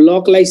त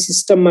ब्लकलाई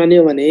सिस्टम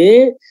मान्यो भने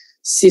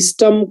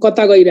सिस्टम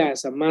कता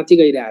गइरहेछ माथि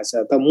गइरहेछ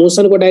त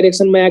मोसनको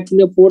डाइरेक्सनमा एक्ट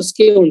हुने फोर्स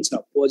के हुन्छ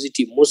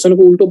पोजिटिभ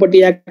मोसनको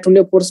उल्टोपट्टि एक्ट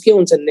हुने फोर्स के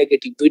हुन्छ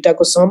negative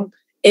दुईटाको some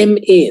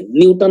MA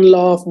newton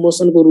law of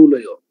मोसनको rule हो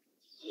यो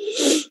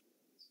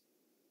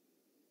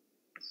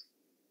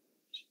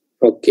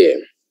ओके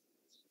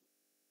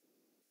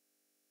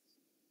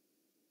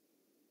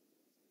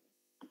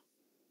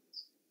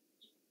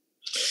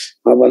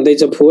अब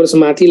भन्दैछ फोर्स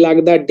माथि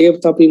लाग्दा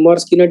डेप्थ अफ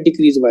इमर्स किन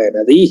डिक्रिज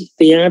भएन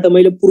त यहाँ त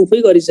मैले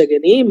प्रुफै गरिसके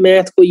नि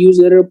म्याथको युज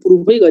गरेर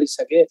प्रुफै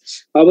गरिसके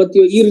अब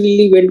त्यो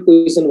इरिलिभेन्ट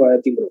क्वेसन भयो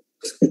तिम्रो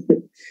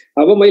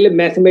अब मैले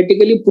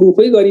म्याथमेटिकली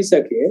प्रुफै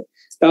गरिसके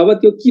त अब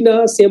त्यो किन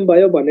सेम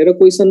भयो भनेर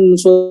क्वेसन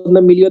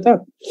सोध्न मिल्यो त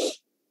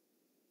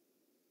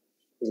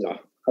ल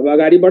अब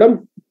अगाडि बढौं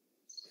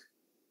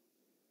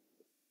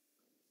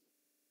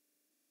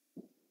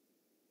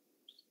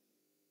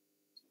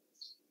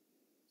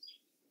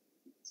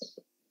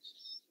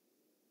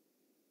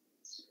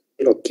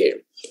ओके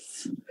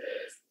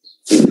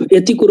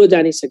यति कुरो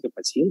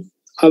जानिसकेपछि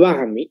अब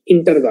हामी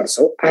इन्टर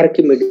गर्छौं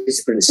आर्किमिडिज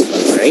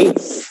प्रिन्सिपल है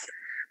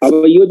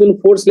अब यो जुन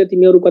फोर्सले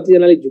तिमीहरु कति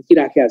जनाले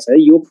झुकिराखेका छ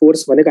यो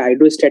फोर्स भनेको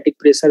हाइड्रोस्ट्याटिक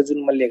प्रेसर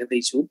जुन म लेख्दै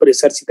छु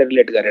प्रेसर सित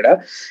रिलेट गरेर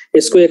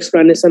यसको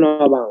एक्सप्लेनेसन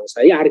अब आउँछ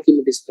है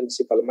आर्किमिडिज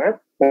प्रिन्सिपलमा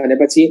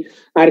भनेपछि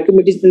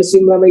आर्किमिडिज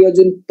प्रिन्सिपलमा यो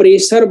जुन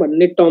प्रेसर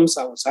भन्ने टर्म्स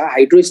आउँछ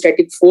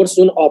हाइड्रोस्ट्याटिक फोर्स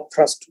जुन अप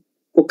थ्रस्ट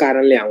को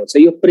कारणले आउँछ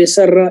यो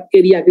प्रेसर र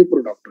एरियाकै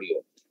प्रोडक्ट हो यो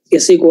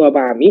यसैको अब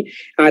हामी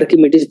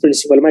आर्किमिडिज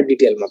प्रिन्सिपलमा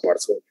डिटेलमा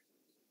पढ्छौं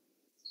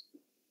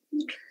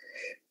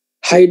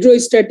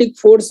हाइड्रोस्ट्याटिक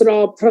फोर्स र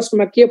अप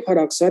थ्रस्टमा के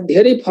फरक छ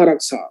धेरै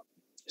फरक छ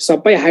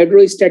सबै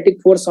हाइड्रोस्ट्याटिक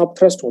फोर्स अप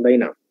थ्रस्ट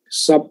हुँदैन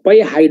सबै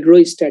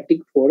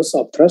हाइड्रोस्ट्याटिक फोर्स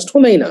अप थ्रस्ट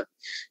हुँदैन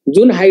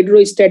जुन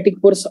हाइड्रोस्ट्याटिक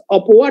फोर्स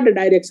अपवर्ड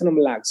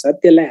डाइरेक्सनमा लाग्छ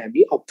त्यसलाई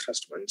हामी अप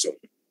थ्रस्ट भन्छौं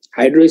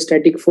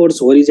हाइड्रोस्ट्याटिक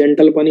फोर्स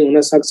होरिजेन्टल पनि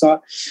हुन सक्छ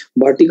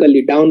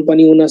भर्टिकली डाउन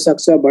पनि हुन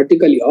सक्छ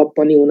भर्टिकली अप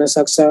पनि हुन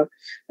सक्छ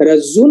र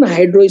जुन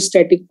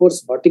हाइड्रोस्ट्याटिक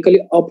फोर्स भर्टिकली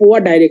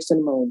अपवर्ड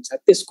डाइरेक्सनमा हुन्छ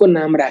त्यसको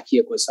नाम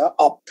राखिएको छ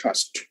अप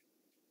थ्रस्ट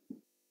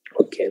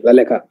ओके ल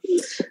लेख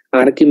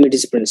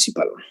आर्किमिडिज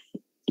प्रिन्सिपल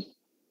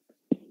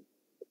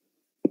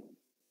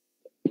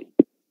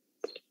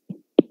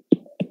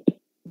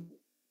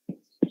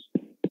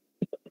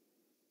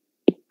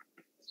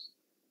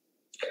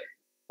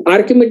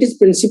आर्किमिडिज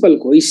प्रिन्सिपल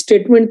को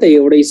स्टेटमेन्ट त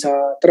एउटै छ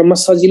तर म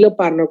सजिलो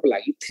पार्नको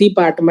लागि 3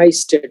 पार्टमा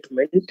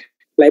स्टेटमेन्ट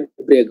लाई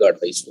ब्रेक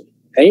गर्दै छु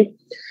है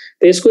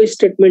त्यसको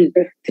स्टेटमेन्ट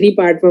 3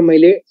 पार्टमा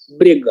मैले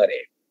ब्रेक गरे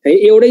है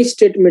एउटै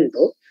स्टेटमेन्ट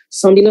हो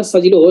सम्झिन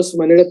सजिलो होस्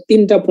भनेर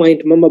 3टा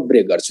पोइन्टमा म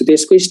ब्रेक गर्छु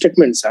त्यसको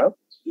स्टेटमेन्ट छ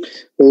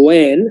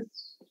when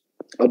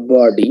a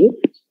body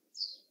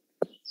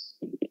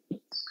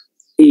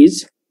is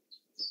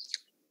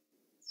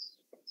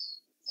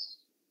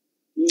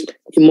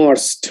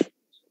immersed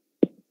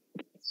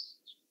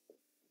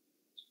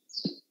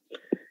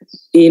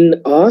in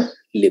a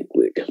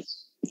liquid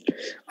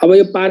अब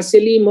यो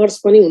पार्शियली इमर्स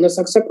पनि हुन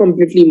सक्छ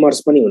कम्प्लिटली इमर्स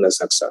पनि हुन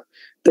सक्छ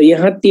त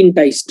यहाँ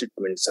 3टा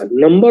स्टेटमेन्ट छ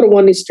नम्बर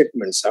 1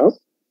 स्टेटमेन्ट छ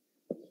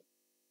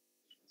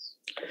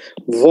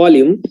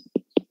volume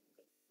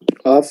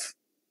of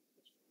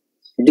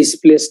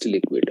displaced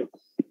liquid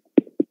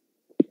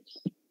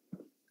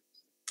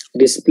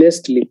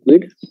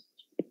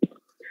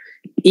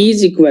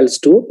is equals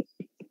to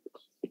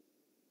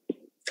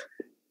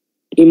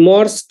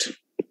immersed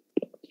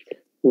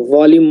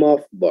volume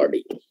of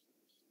body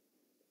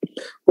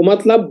को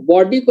मतलब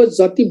बडी को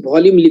जति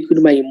भोल्युम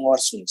लिक्विडमा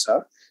इमर्स हुन्छ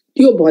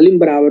त्यो भोल्युम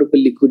बराबरको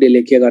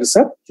लिक्विडले के गर्छ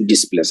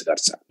डिस्प्लेस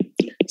गर्छ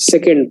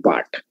सेकेन्ड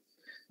पार्ट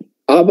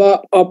अब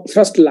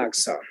अपथ्रस्ट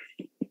लाग्छ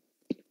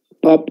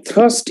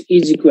upthrust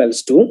is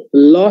equals to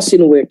loss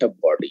in weight of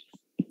body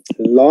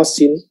loss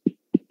in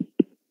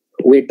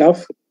weight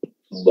of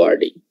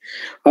body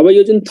अब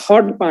यो जुन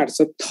थर्ड पार्ट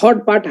छ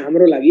थर्ड पार्ट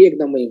हाम्रो लागि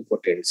एकदमै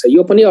इम्पोर्टेन्ट छ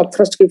यो पनि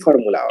अपथ्रस्टकै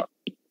फर्मुला हो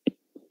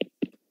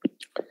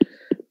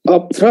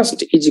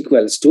upthrust is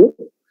equals to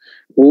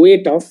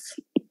weight of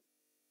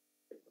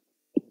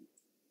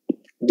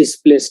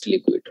displaced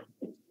liquid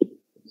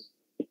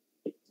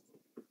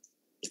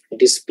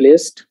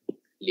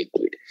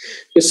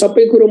यो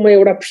सबै कुरो म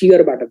एउटा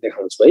फिगरबाट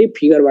देखाउँछु है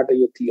फिगरबाट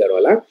यो क्लियर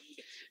होला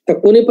त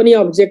कुनै पनि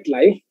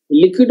अब्जेक्टलाई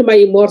लिक्विडमा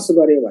इमर्स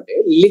गर्यो भने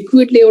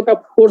लिक्विडले एउटा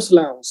फोर्स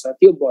लगाउँछ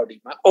त्यो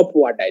बडीमा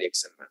अपवर्ड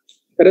डाइरेक्सनमा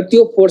र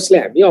त्यो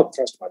फोर्सलाई हामी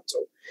अपथ्रस्ट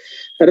भन्छौँ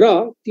र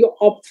त्यो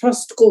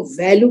अपथ्रस्टको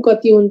भ्यालु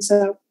कति हुन्छ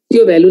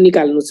त्यो भ्यालु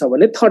निकाल्नु छ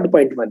भने थर्ड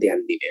पोइन्टमा ध्यान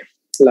दिने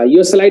ल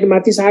यो स्लाइड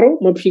माथि सारौ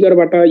म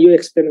फिगरबाट यो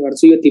एक्सप्लेन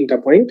गर्छु यो तीनटा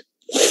पोइन्ट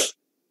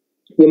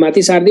यो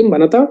माथि सार्दिम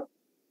भन त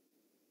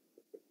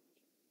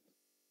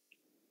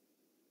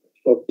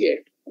ओके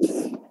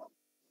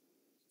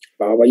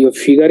अब यो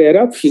फिगर हेर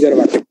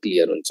फिगरबाट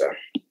क्लियर हुन्छ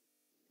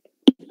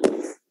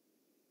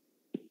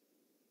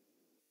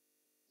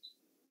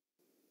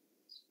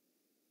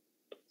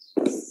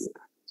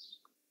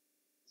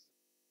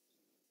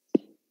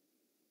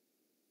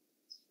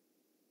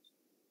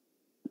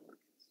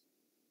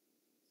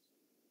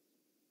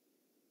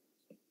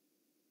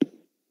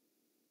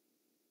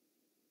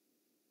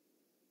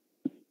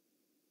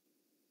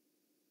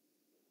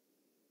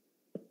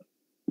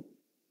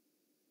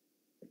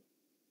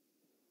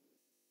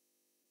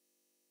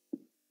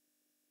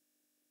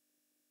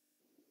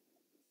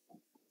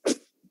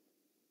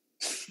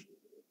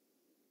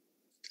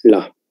ल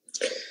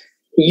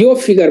यो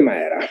फिगरमा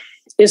हेर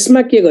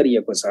यसमा के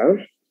गरिएको छ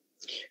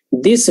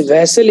this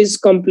vessel is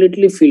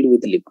completely filled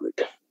with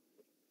liquid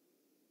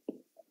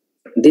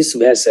this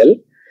vessel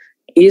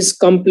is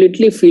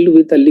completely filled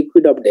with a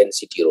liquid of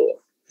density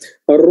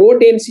rho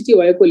density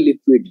भएको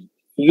लिक्विड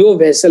यो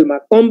भेसलमा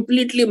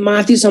कम्प्लिटली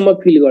माथिसम्म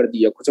फिल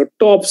गरिदिएको छ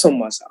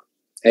टपसम्म छ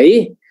है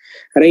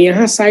र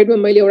यहाँ साइडमा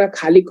मैले एउटा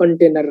खाली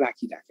कन्टेनर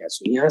राखिराखेको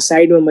छु यहाँ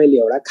साइडमा मैले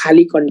एउटा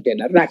खाली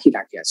कन्टेनर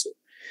राखिराखेको छु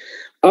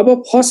अब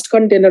फर्स्ट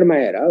कन्टेनरमा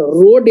हेर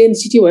रो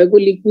डेन्सिटी भएको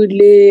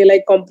लिक्विडले यसलाई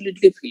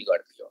कम्प्लिटली फिल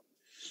गरिदियो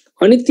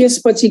अनि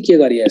त्यसपछि के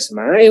गरियो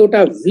यसमा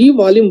एउटा भी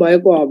भोल्युम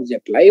भएको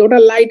अब्जेक्टलाई एउटा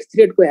लाइट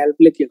थ्रेडको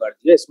हेल्पले के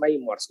गरिदियो यसमा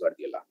इमर्स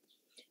गरिदियो ल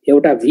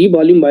एउटा भी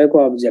भोल्युम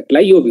भएको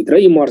अब्जेक्टलाई यो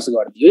भित्र इमर्स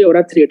गरिदियो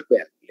एउटा थ्रेडको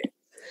हेल्पले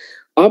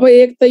अब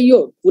एक त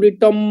यो पुरै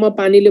टम्म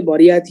पानीले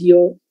भरिया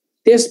थियो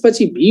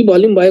त्यसपछि भी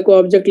भोल्युम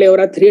भएको अब्जेक्टलाई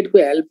एउटा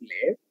थ्रेडको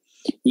हेल्पले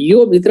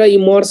यो भित्र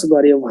इमर्स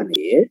गर्यो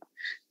भने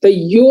त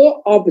यो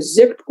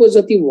अब्जेक्टको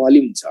जति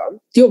भोल्युम छ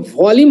त्यो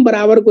भोल्युम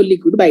बराबरको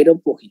लिक्विड बाहिर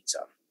पोखिन्छ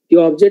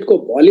त्यो अब्जेक्टको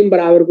भोल्युम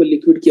बराबरको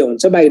लिक्विड के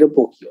हुन्छ बाहिर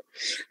पोखियो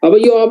अब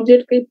यो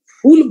अब्जेक्टकै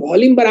फुल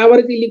भोल्युम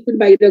बराबरको लिक्विड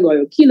बाहिर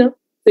गयो किन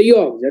त यो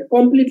अब्जेक्ट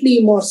कम्प्लिटली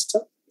इमर्स्ड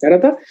छ हेर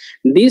त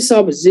this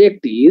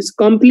object is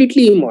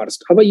completely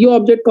immersed अब यो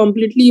अब्जेक्ट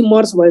कम्प्लिटली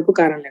इमर्स भएको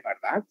कारणले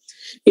गर्दा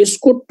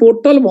यसको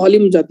टोटल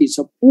भोल्युम जति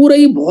छ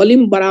पुरै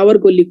भोल्युम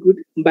बराबरको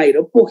लिक्विड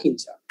बाहिर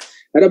पोखिन्छ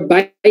र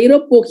बाहिर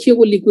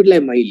पोखिएको लिक्विडलाई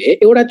मैले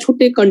एउटा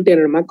छुट्टै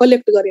कन्टेनरमा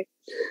कलेक्ट गरे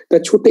त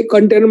छुट्टै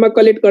कन्टेनरमा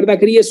कलेक्ट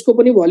गर्दाखेरि यसको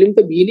पनि भोल्युम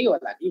त भी नै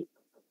होला नि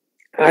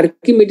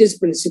आर्किमिडिज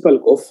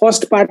प्रिन्सिपलको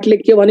फर्स्ट पार्टले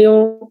के भन्यो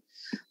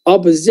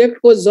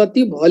अब्जेक्टको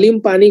जति भोल्युम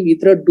पानी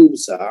भित्र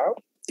डुब्छ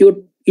त्यो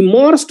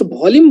इमर्स्ड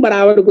भोल्युम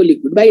बराबरको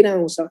लिक्विड बाहिर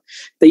आउँछ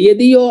त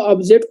यदि यो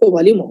अब्जेक्टको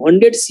भोल्युम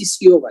 100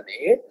 सीसी हो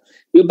भने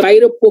यो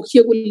बाहिर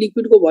पोखिएको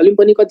लिक्विडको भोल्युम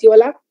पनि कति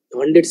होला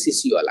 100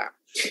 सीसी होला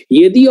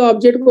यदि यो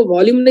अब्जेक्टको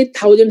भोल्युम नै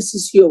 1000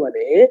 सीसी हो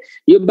भने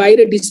यो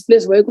बाहिर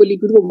डिस्प्लेस भएको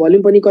लिक्विडको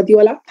भोल्युम पनि कति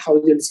होला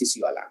 1000 सीसी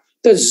होला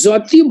त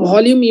जति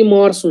भोल्युम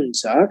इमर्स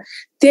हुन्छ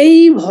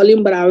त्यही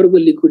भोल्युम बराबरको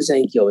लिक्विड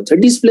चाहिँ के हुन्छ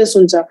डिस्प्लेस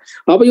हुन्छ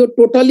अब यो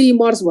टोटली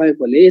इमर्स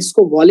भएकोले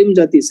यसको भोल्युम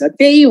जति छ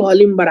त्यही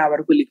भोल्युम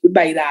बराबरको लिक्विड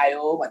बाहिर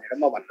आयो भनेर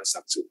म भन्न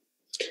सक्छु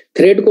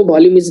थ्रेडको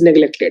भोल्युम इज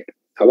नेग्लेक्टेड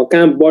अब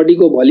कहाँ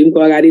बडीको भोल्युमको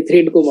अगाडि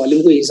थ्रेडको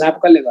भोल्युमको हिसाब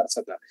कसले गर्छ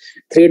त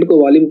थ्रेडको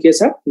भोल्युम के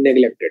छ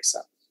नेग्लेक्टेड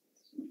छ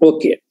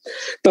ओके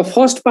त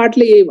फर्स्ट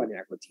पार्टले यही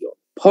भनेको थियो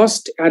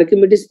फर्स्ट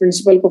आर्किमिडिज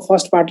प्रिन्सिपलको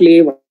फर्स्ट पार्टले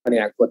यही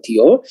भनेको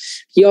थियो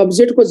कि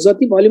अब्जेक्टको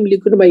जति भोल्युम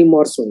लिक्विडमा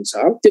इमर्स हुन्छ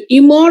त्यो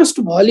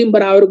इमर्स्ड भोल्युम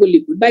बराबरको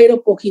लिक्विड बाहिर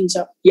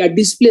पोखिन्छ या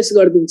डिस्प्लेस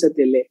गरिदिन्छ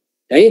त्यसले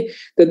है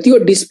त त्यो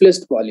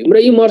डिस्प्लेस्ड भोल्युम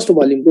र इमर्स्ड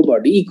भोल्युमको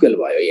बडी इक्वल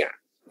भयो यहाँ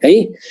है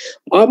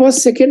अब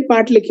सेकेन्ड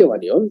पार्टले के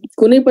भन्यो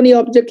कुनै पनि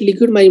अब्जेक्ट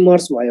लिक्विडमा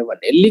इमर्स भयो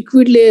भने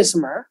लिक्विडले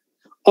यसमा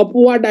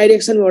अपवर्ड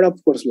डाइरेक्सनमा एउटा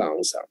फोर्स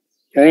लगाउँछ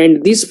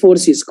and this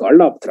force is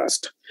called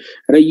upthrust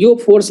र यो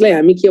फोर्सलाई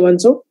हामी के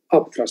भन्छौँ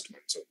अपथ्रस्ट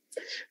भन्छौँ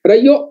र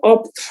यो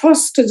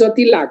अपथ्रस्ट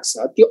जति लाग्छ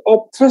त्यो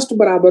अपथ्रस्ट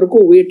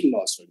बराबरको वेट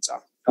लस हुन्छ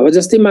अब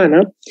जस्तै मान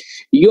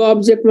यो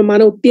अब्जेक्टमा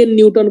मानौ 10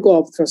 न्युटनको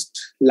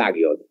अपथ्रस्ट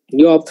लाग्यो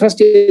यो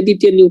अपथ्रस्ट यदि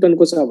 10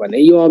 न्युटनको छ भने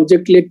यो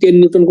अब्जेक्टले 10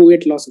 न्युटनको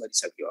वेट लस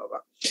गरिसक्यो अब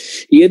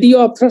यदि यो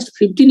अपथ्रस्ट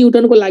 50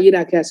 न्यूटनको लागि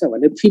राखेको छ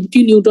भने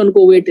 50 न्यूटनको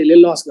वेटले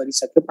लस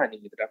गरिसक्यो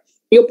पानीभित्र।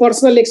 यो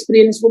पर्सनल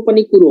एक्सपिरियन्सको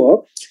पनि कुरो हो।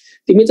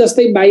 तिमी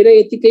जस्तै बाहिर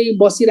यतिकै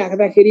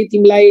बसिराख्दाखेरि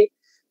तिमीलाई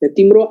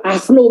तिम्रो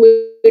आफ्नो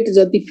वेट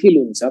जति फिल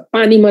हुन्छ,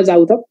 पानीमा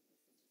जाऊ त,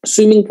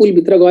 स्विमिङ पुल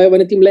भित्र गयो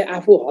भने तिमीलाई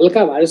आफू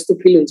हल्का भए जस्तो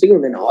फिल हुन्छ कि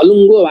हुँदैन?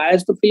 हलुङ्गो भए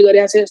जस्तो फिल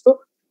गरिरहेको छ यस्तो?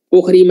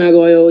 पोखरीमा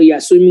गयो या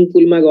स्विमिङ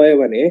पुलमा गयो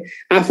भने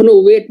आफ्नो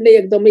वेट नै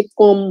एकदमै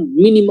कम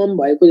मिनिमम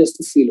भएको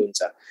जस्तो फिल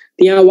हुन्छ।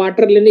 त्यहाँ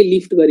वाटरले नै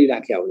लिफ्ट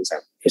गरिराखेको हुन्छ।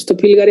 यस्तो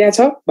फिल गरिरहेको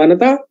छ भन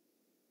त?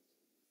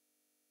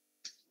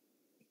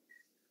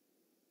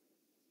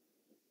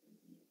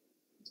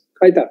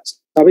 खै त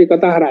सबै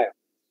कता हरायो?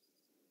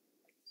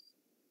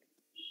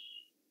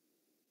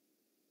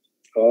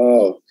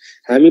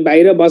 हामी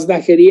बाहिर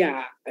बस्दाखेरि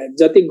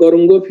जति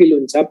गरुङ्गो फिल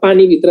हुन्छ,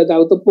 पानीभित्र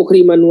जाऊ त,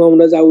 पोखरीमा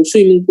नुहाउन जाऊ,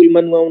 स्विमिङ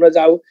पुलमा नुहाउन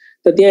जाऊ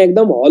त त्यहाँ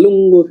एकदम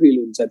हलुङ्गो फिल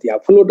हुन्छ, त्यहाँ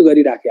फ्लोट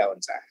गरिराखेको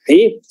हुन्छ है।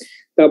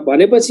 त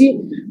भनेपछि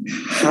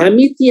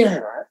हामी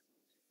त्यहाँ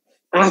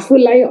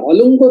आफूलाई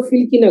हलुङ्गो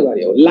फिल किन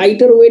गर्यो?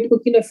 लाइटर वेटको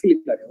किन फिल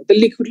गर्यो? त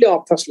लिक्विडले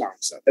अपथ्रस्ट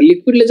लगाउँछ। त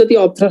लिक्विडले जति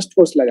अपथ्रस्ट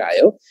फोर्स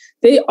लगायो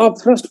त्यही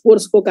अपथ्रस्ट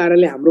फोर्सको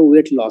कारणले हाम्रो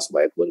वेट लस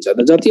भएको हुन्छ।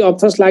 त जति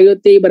अपथ्रस्ट लाग्यो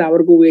त्यही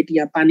बराबरको वेट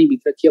यहाँ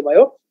पानीभित्र के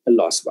भयो?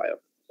 लस भयो।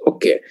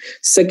 ओके,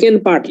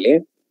 सेकेन्ड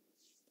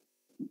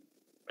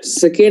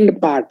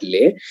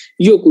पार्टले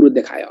यो कुरो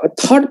देखायो।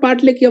 थर्ड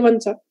पार्टले के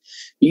भन्छ?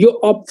 यो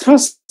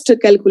अपथ्रस्ट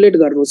क्याल्कुलेट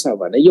गर्नु छ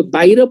भने यो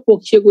बाहिर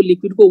पोखिएको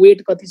लिक्विडको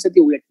वेट कति छ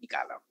त्यो वेट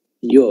निकाल।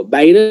 यो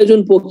बाहिर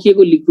जुन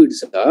पोखिएको लिक्विड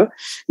छ,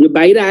 यो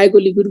बाहिर आएको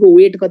लिक्विडको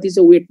वेट कति छ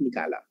वेट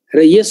निकाल र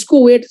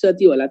यसको वेट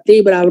जति होला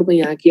त्यही बराबरको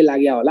यहाँ के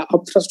लाग्यो होला?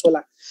 अपथ्रस्ट होला।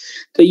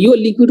 त यो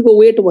लिक्विडको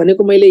वेट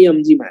भनेको मैले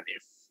mg माने,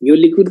 यो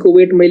लिक्विडको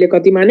वेट मैले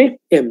कति माने?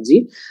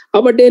 mg।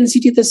 अब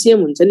डेन्सिटी त सेम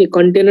हुन्छ नि,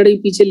 कन्टेनरै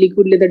पछि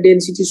लिक्विडले त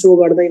डेन्सिटी सो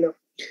गर्दैन।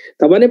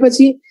 त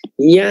भनेपछि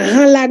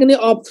यहाँ लाग्ने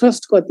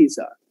अपथ्रस्ट कति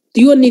छ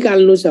त्यो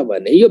निकाल्नु छ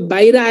भने यो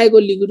बाहिर आएको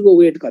लिक्विडको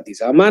वेट कति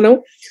छ? मानौ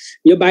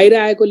यो बाहिर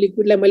आएको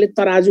लिक्विडलाई मैले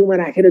तराजुमा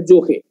राखेर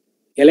जोखे,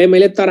 यसलाई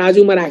मैले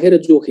तराजुमा राखेर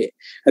जोखे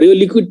र यो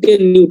लिक्विड 10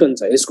 न्यूटन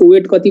छ, यसको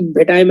वेट कति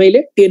भेटाए मैले?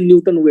 10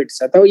 न्यूटन वेट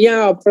छ। त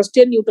यहाँ अपथ्रस्ट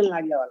 10 न्यूटन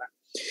लाग्यो होला।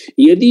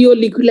 यदि यो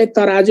लिक्विडलाई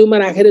तराजुमा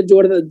राखेर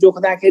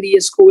जोख्दाखेरि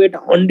यसको वेट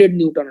 100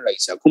 न्यूटन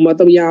रहेछ,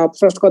 मतलब यहाँ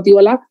अपथ्रस्ट कति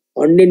होला?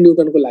 100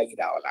 न्यूटनको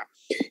लागिरह होला।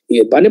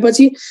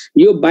 भनेपछि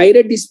यो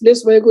बाहिर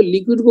डिस्प्लेस भएको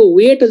लिक्विडको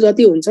वेट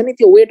जति हुन्छ नि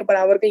त्यो वेट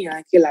बराबरकै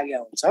यहाँ के लाग्या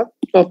हुन्छ?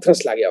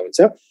 अपथ्रस्ट लाग्या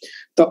हुन्छ।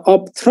 त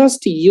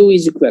upthrust U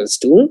is equals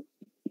to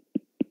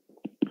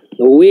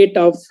weight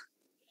of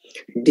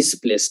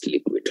displaced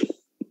liquid,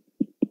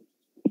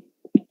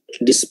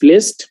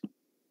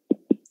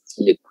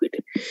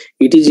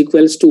 it is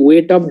equals to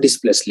weight of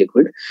displaced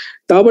liquid।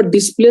 त अब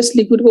displaced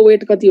liquid को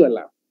weight कति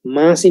होला?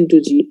 mass into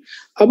g।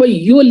 अब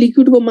यो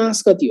लिक्विड को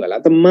मास कति होला?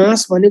 त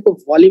मास भनेको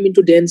भोल्युम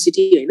इन्टु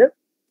डेन्सिटी हैन?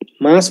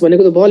 मास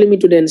भनेको त भोल्युम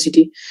इन्टु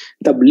डेन्सिटी।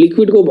 त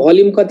लिक्विड को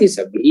भोल्युम कति छ?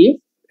 v,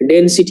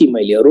 डेन्सिटी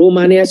मैले रो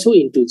मानेको छु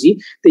इन्टु g।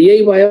 त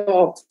यही भयो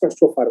अपथ्रस्ट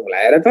को फर्मुला।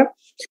 हेर त,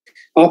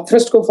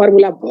 अपथ्रस्ट को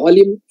formula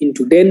volume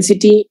into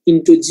density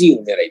into जी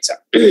हुने रहेछ।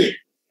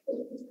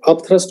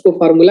 अपथ्रस्ट को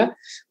formula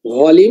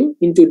volume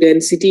into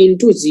density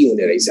into जी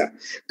हुने रहेछ।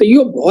 त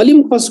यो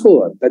भोल्युम कसको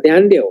हो त?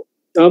 ध्यान देऊ।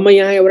 म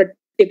यहाँ एउटा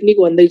टेक्निक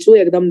भन्दैछु,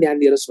 एकदम ध्यान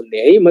दिएर सुन्ने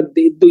है।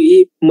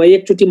 म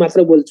एकचोटि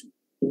मात्र बोल्छु,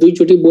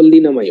 दुईचोटि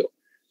बोल्दिन म यो।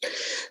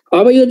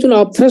 अब यो जुन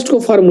अपथ्रस्ट को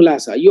फर्मुला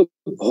छ, यो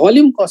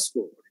भोल्युम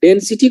कसको,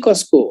 डेन्सिटी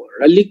कसको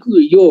र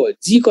लिक्विड यो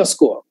जी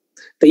कसको हो?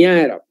 त यहाँ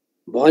हेर,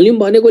 भोल्युम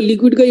भनेको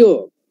लिक्विडकै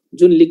हो,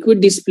 जुन लिक्विड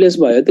डिस्प्लेस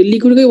भयो त्यो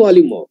लिक्विडकै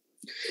भोल्युम हो।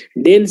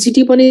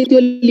 डेन्सिटी पनि त्यो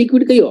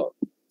लिक्विडकै हो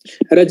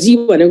र जी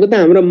भनेको त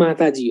हाम्रो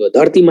माताजी हो,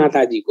 धरती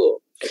माताजीको।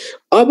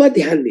 अब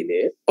ध्यान दिने,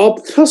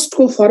 अपथ्रस्ट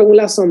को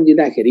फर्मुला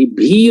सम्झिँदाखेरि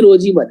भी रो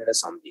जी भनेर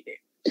सम्झिने।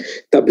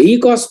 त भी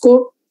कसको?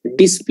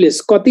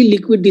 डिस्प्लेस, कति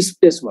लिक्विड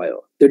डिस्प्लेस भयो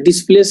त्यो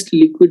डिस्प्लेस्ड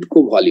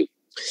लिक्विडको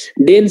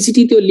भोल्युम।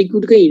 डेन्सिटी त्यो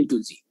लिक्विडकै इन्टु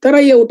जी। तर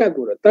एउटा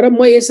कुरो, तर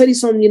म यसरी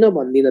सम्झिन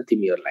भन्दिन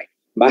तिमीहरूलाई।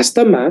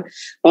 वास्तवमा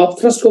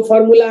अपथ्रस्ट को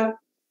फर्मुला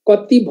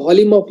कति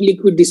भोल्युम अफ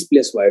लिक्विड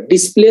डिस्प्लेस भयो,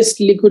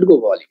 डिस्प्लेस्ड लिक्विड को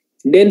भोल्युम,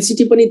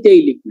 डेन्सिटी पनि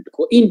त्यही लिक्विड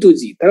को इन्टु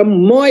जी। तर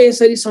म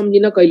यसरी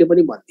सम्झिन कहिले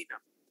पनि भन्दिन।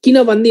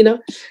 किन भन्दिन?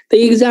 त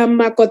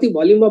एक्जाममा कति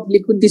भोल्युम अफ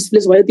लिक्विड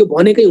डिस्प्लेस भयो त्यो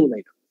भनेकै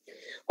हुँदैन।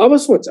 अब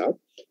सोच,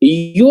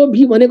 यो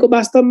भी भनेको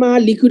वास्तवमा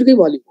लिक्विडकै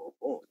भोल्युम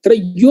हो, तर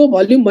यो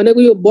भोल्युम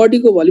भनेको यो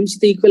बडीको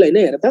भोल्युमसित इक्वल हैन।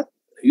 हेर त,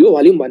 यो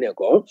भोल्युम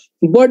भनेको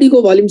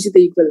बडीको भोल्युमसित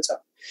इक्वल छ।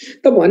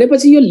 त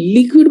भनेपछि यो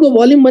लिक्विडको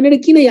भोल्युम भनेर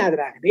किन याद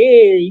राख्ने?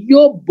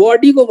 यो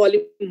बडीको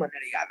भोल्युम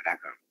भनेर याद राख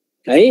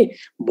है।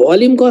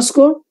 भोल्युम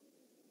कसको?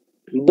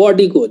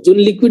 बडीको, जुन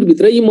लिक्विड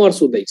भित्र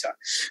इमर्स हुँदैछ।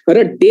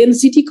 र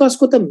डेन्सिटी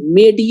कसको? त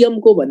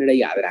मिडियमको भनेर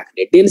याद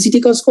राख्ने। डेन्सिटी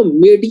कसको?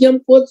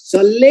 मिडियमको,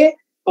 जसले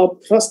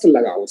अपथ्रस्ट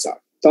लगाउँछ।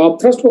 त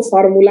अपथ्रस्ट को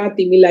फर्मुला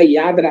तिमीलाई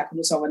याद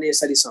राख्नु छ भने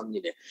यसरी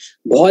सम्झिने,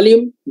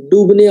 भोल्युम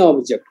डुब्ने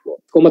अब्जेक्टको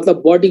को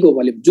मतलब बडीको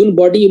भोल्युम, जुन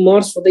बडी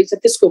इमर्स हुँदैछ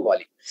त्यसको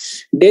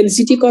भोल्युम।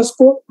 डेन्सिटी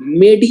कसको?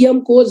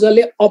 मिडियमको,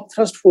 जसले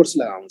अपथ्रस्ट फोर्स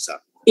लगाउँछ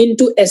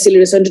इन्टु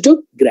एसिलरेसन टु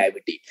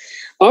ग्राभिटी।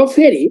 अब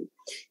फेरि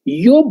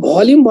यो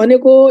भोल्युम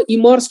भनेको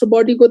इमर्स्ड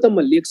बडीको त म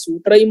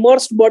लेख्छु, तर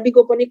इमर्स्ड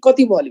बडीको पनि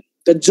कति भोल्युम?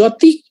 त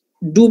जति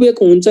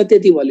डुबेको हुन्छ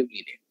त्यति भोल्युम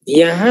लिने।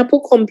 यहाँ पो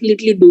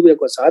कम्प्लिटली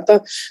डुबेको छ त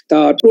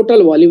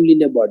टोटल भोल्युम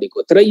लिने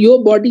बडीको। तर यो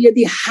बडी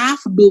यदि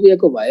हाफ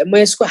डुबेको भए म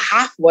यसको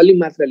हाफ भोल्युम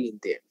मात्र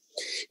लिन्थे।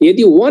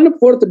 यदि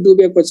 1/4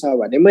 डुबेको छ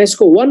भने म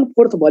यसको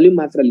 1/4 भोल्युम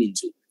मात्र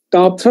लिन्छु। त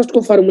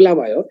अपथ्रस्टको फर्मुला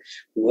भयो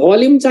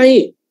भोल्युम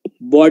चाहिँ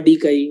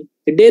बडीकै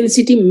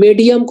डेन्सिटी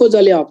मिडियमको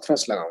जसले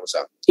अपथ्रस्ट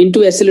लगाउँछ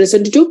into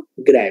acceleration to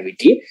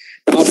gravity.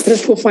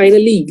 अपथ्रस्टको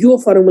finally यो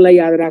फर्मुला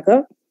याद राख,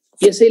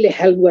 यसैले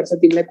हेल्प गर्छ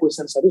तिमीलाई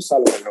क्वेशन्सहरु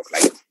सल्भ गर्नको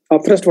लागि।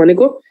 अपथ्रस्ट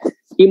भनेको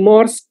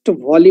immersed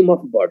volume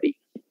of body,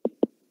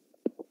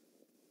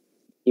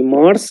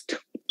 immersed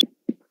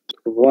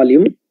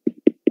volume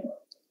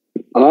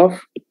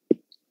of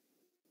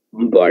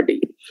body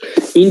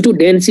into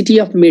density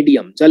of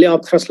medium जसले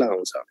अपथ्रस्ट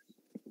लगाउँछ,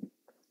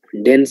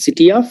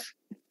 density of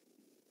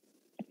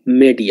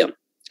medium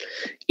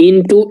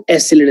into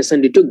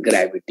acceleration due to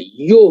gravity.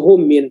 यो हो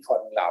मेन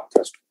फर्मुला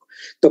अपथ्रस्ट।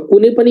 त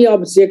कुनै पनि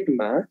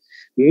अब्जेक्टमा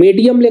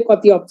मिडियमले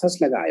कति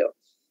अपथ्रस्ट लगायो,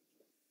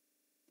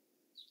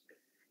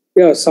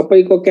 यो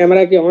सबैको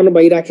क्यामेरा के अन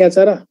भइराखेको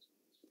छ र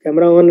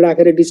क्यामेरा अन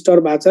राखेर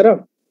डिस्टर्ब भएको छ र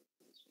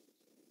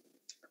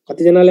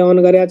कति जनाले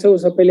अन गरेका छौ?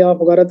 सबैले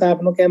अफ गर त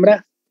आफ्नो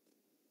क्यामेरा।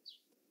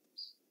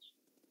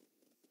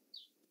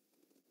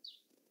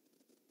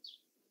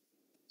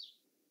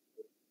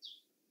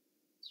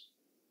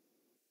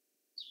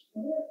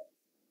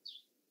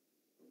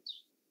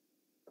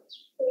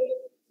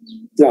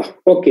 ल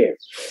ओके,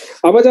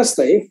 अब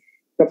जस्तै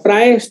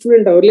प्राय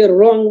स्टुडेन्टहरुले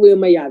रङ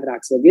वेमा याद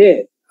राख्छ के,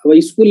 अब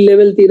स्कुल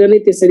लेभलतिर नै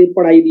त्यसरी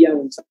पढाइदिया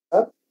हुन्छ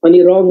अनि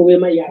रङ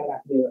वेमा याद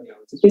राख्ने गर्ने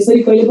हुन्छ।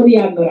 त्यसरी कहिले पनि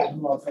याद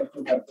नराख्नु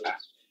फर्मुला।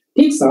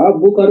 ठीक छ,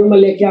 बुकहरुमा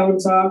लेख्या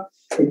हुन्छ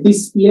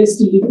डिस्प्लेस्ड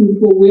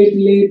लिक्विडको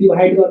वेटले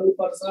डिभाइड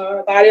गर्नुपर्छ।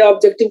 तारे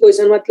अब्जेक्टिभ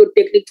क्वेशनमा त्यो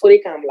टेक्निक थोरै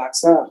काम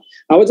लाग्छ।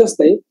 अब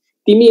जस्तै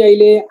तिमी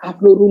अहिले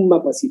आफ्नो रुममा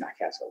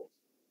बसिराखेका छौ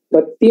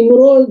त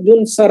तिम्रो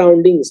जुन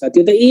सराउन्डिङ छ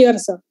त्यो त एयर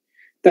छ।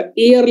 त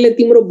एयरले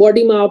तिम्रो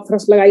बडीमा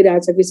अपथ्रस्ट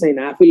लगाइरहेछ कि छैन?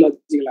 आफै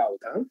लजिक लगाउ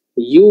त।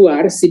 You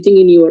are sitting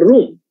in your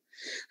room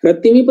र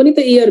तिमी पनि त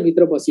एयर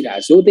भित्र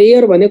बसिरहेछौ। त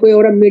एयर भनेको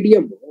एउटा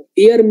मिडियम हो।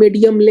 एयर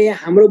मिडियमले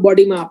हाम्रो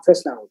बडीमा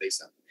अपथ्रस्ट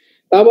लगाउँदैछ।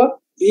 तब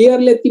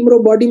एयरले तिम्रो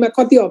बडीमा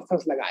कति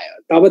अपथ्रस्ट लगायो,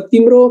 तब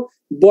तिम्रो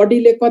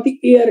बडीले कति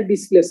एयर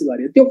डिस्प्लेस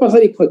गर्यो त्यो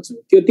कसरी खोज्छौ?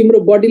 त्यो तिम्रो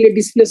बडीले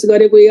डिस्प्लेस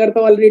गरेको एयर त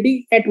अलरेडी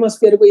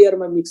एटमोस्फियरको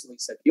एयरमा मिक्स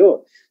भइसक्यो।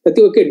 त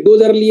त्यो के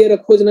डोजर लिएर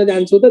खोज्न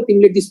जान्छौ त?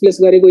 तिमीले डिस्प्लेस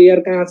गरेको एयर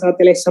कहाँ छ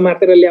त्यसलाई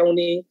समातेर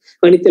ल्याउने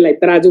अनि त्यसलाई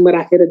तराजुमा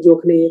राखेर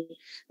जोख्ने,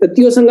 त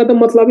त्योसँग त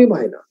मतलबै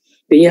भएन।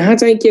 त यहाँ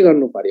चाहिँ के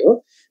गर्नु पर्यो,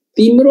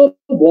 तिम्रो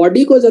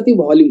बडीको जति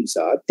भोल्युम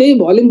छ त्यही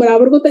भोल्युम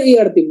बराबरको त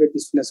एयर तिमीले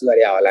डिस्प्लेस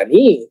गरे होला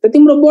नि। त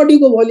तिम्रो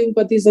बडीको भोल्युम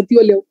कति छ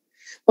त्यो ल्याऊ।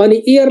 अनि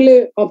एयरले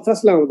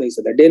अपथ्रस्ट लगाउँदैछ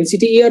त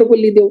डेन्सिटी एयरको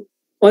लिदेऊ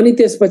अनि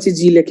त्यसपछि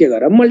जी ले के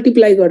गर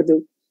मल्टिप्लाई गर्देऊ।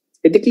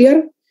 यति क्लियर?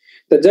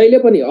 त जहिले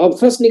पनि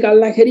अपथ्रस्ट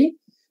निकाल्दाखेरि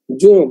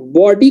जो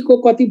बडीको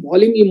कति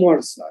भोल्युम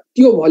इमर्स छ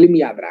त्यो भोल्युम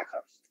याद राख।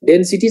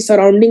 डेन्सिटी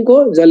सराउन्डिङको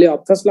जसले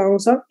अपथ्रस्ट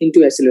लगाउँछ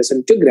इन्टु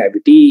एक्सेलरेसन टु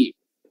ग्राभिटी।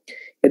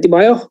 यति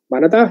भयो?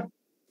 भन त।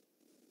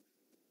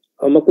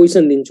 अब म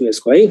क्वेशन दिन्छु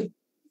यसको है।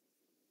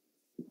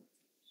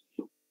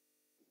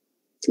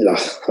 ल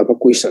अब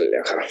क्वेशन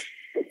लेख।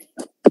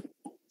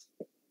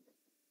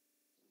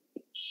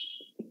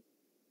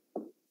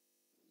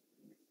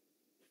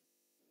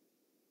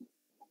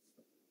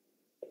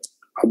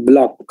 A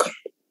block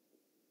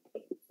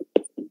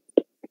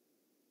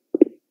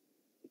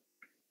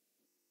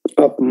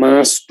of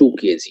mass 2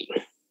 kg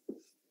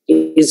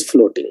is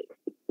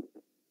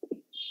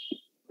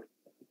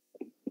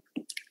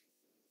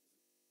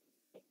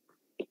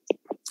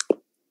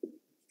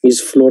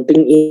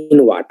floating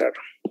in water.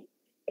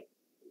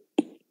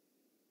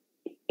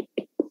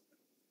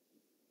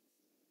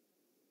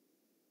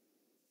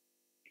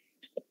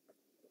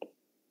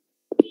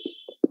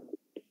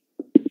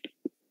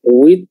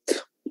 With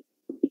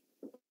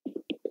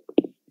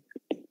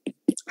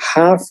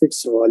half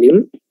its volume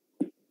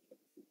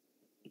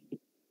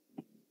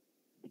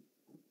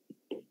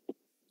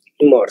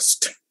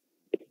immersed.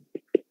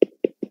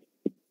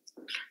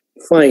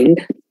 Find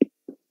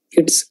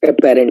its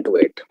apparent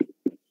weight.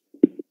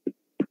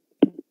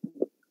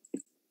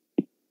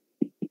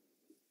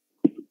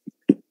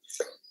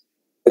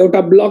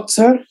 एउटा ब्लक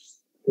छ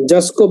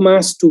जसको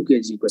मास 2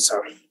 kg को छ।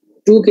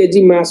 2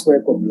 kg मास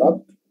भएको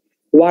ब्लक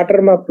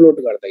वाटरमा फ्लोट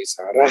गर्दैछ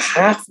र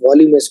हाफ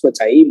भोल्युम यसको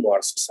चाहिँ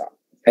इमर्स्ड छ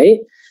है।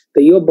 त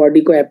यो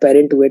बडीको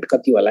एपेरेन्ट वेट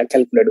कति होला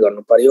क्याल्कुलेट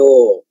गर्नु पर्यो।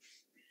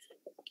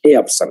 ए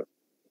option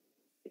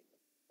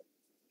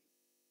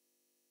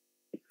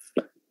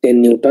 10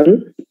 Newton,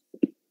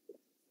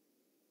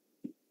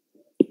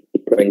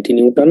 20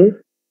 Newton,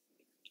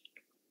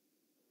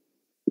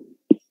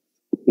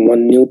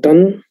 1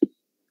 Newton,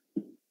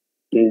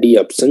 D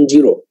option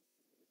 0।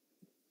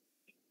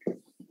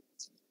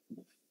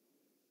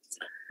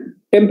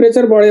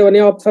 Temperature बढ्यो भने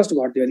अपथ्रस्ट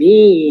घट्यो नि।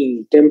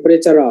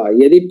 टेम्परेचर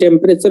यदि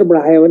टेम्परेचर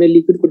बढायो भने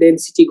लिक्विडको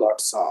डेन्सिटी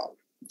घट्छ।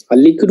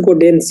 लिक्विडको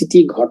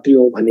डेन्सिटी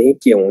घट्यो भने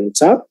के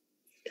हुन्छ?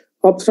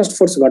 अपथ्रस्ट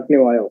फोर्स घट्ने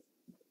भयो।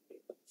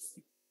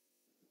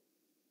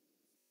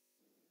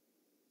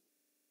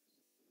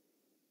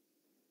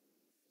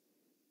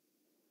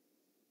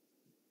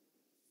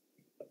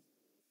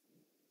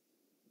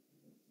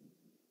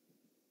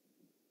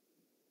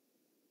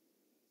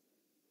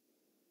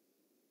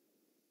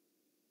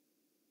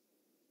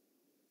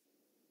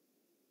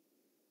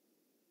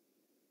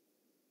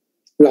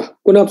 ल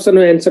कुन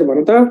अप्सनमा एन्सर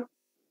भन त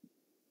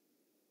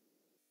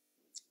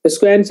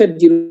यसको एन्सर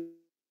 0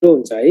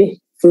 हुन्छ है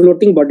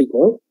फ्लोटिङ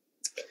बडीको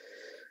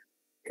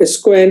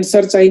यसको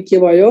एन्सर चाहिँ के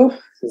भयो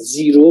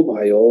 0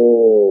 भयो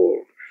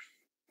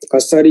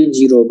कसरी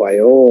 0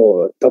 भयो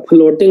त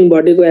फ्लोटिङ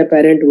बडीको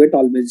एपेरेन्ट वेट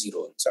अलवेज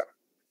 0 हुन्छ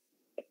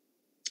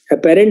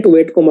एपेरेन्ट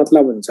वेट को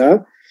मतलब हुन्छ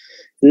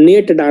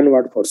नेट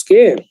डाउनवर्ड फोर्स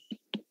के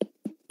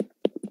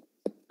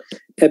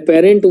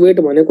एपेरेन्ट वेट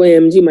भनेको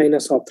mg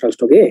माइनस अफ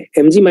थ्रस्ट हो के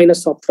mg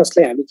माइनस अफ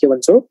थ्रस्टलाई हामी के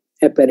भन्छौं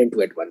एपेरेन्ट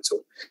वेट भन्छौं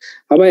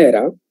अब हेर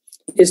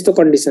यस्तो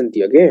कन्डिसन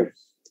थियो के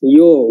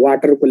यो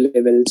वाटरको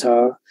लेभल छ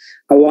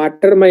अब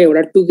वाटरमा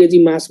एउटा 2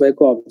 kg मास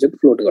भएको अब्जेक्ट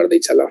फ्लोट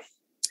गर्दैछ ल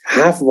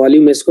हाफ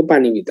भोल्युम यसको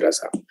पानी भित्र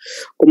छ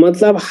को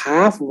मतलब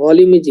half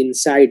volume is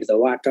inside the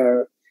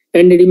water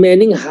and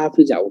remaining half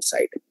is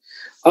outside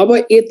अब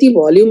यति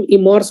भोल्युम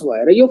इमर्स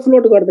भएर यो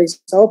फ्लोट गर्दैछ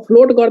अब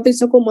फ्लोट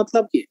गर्दैछको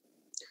मतलब के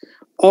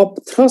अफ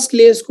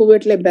थ्रस्टले यसको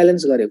वेटलाई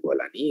ब्यालेन्स गरेको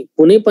होला नि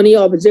कुनै पनि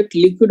अब्जेक्ट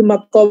लिक्विडमा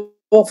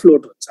कब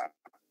फ्लोट हुन्छ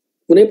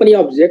कुनै पनि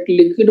अब्जेक्ट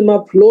लिक्विडमा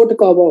फ्लोट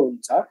कब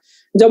हुन्छ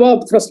जब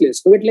अफ थ्रस्टले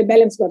यसको वेटलाई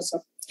ब्यालेन्स गर्छ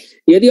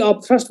यदि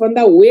अफ थ्रस्ट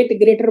भन्दा वेट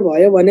ग्रेटर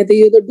भयो भने त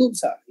यो त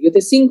डुब्छ यो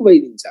त सिंक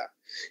भइदिन्छ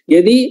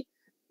यदि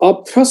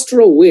अफ थ्रस्ट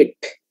र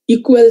वेट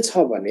इक्वल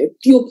छ भने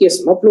त्यो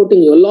केसमा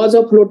फ्लोटिङ हो लज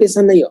अफ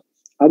फ्लोटेसन नै हो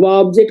अब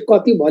अब्जेक्ट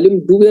कति भोल्युम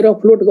डुबेर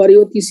फ्लोट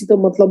गर्यो त्यससित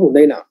मतलब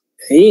हुँदैन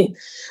है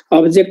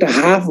अब्जेक्ट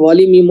हाफ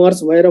भोल्युम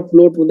इमर्स भएर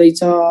फ्लोट हुँदैछ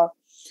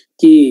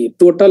कि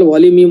टोटल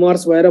भोल्युम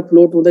इमर्स भएर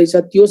फ्लोट हुँदैछ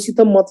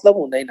त्योसित मतलब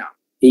हुँदैन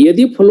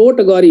यदि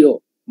फ्लोट गर्यो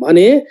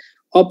भने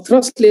अफ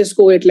थ्रस्टले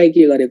यसको वेटलाई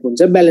के गरेको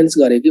हुन्छ ब्यालेन्स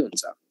गरेकै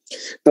हुन्छ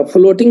त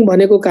फ्लोटिङ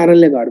भनेको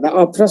कारणले गर्दा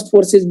of thrust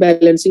force is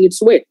balancing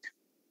its weight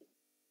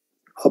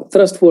of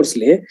thrust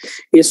फोर्सले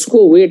यसको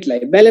वेटलाई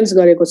ब्यालेन्स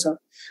गरेको छ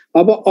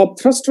अब अफ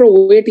थ्रस्ट र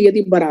वेट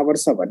यदि बराबर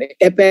छ भने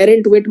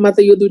एपेरेन्ट वेटमा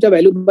त यो दुईटा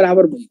भ्यालु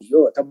बराबर भइदियो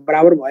त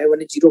बराबर भयो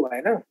भने 0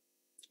 भएन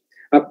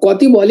अब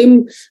कति भोल्युम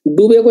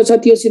डुबेको छ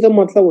त्योसित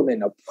मतलब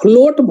हुँदैन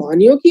फ्लोट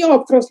भन्यो कि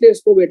अफ थ्रस्टले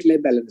यसको वेटलाई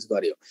ब्यालेन्स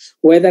गर्यो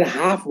वेदर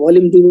हाफ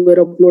भोल्युम डुबेर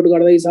फ्लोट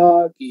गर्दैछ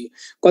कि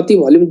कति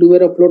भोल्युम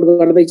डुबेर फ्लोट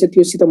गर्दैछ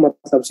त्योसित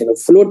मतलब छैन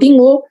फ्लोटिङ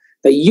हो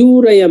त u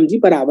र mg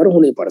बराबर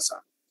हुनै पर्छ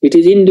it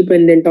is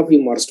independent of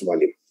immersed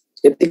volume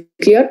यति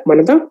क्लियर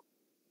भन त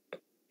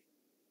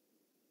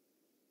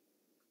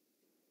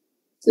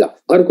ल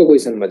अर्को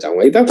क्वेशनमा जाउँ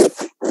है त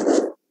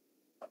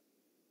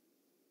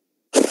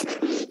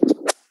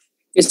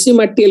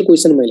यसैमा टेल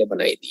क्वेशन मैले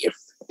बनाइदिए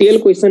टेल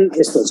क्वेशन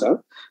यस्तो छ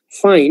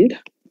find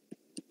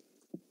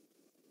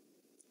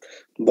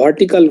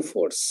vertical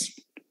force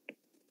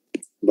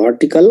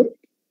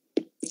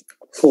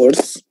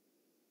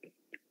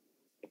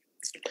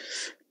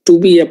to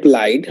be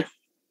applied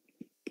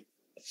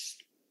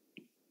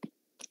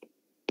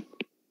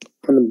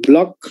on a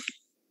block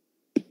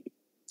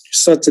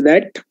such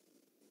that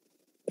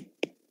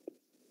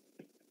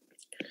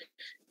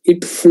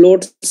it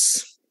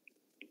floats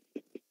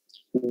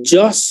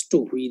just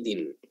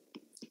within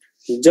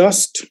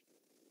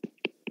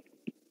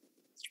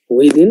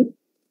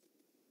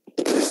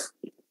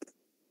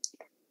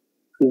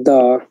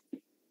the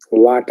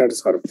water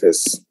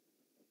surface.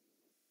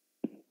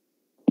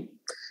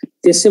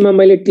 त्यसैमा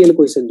मैले टेल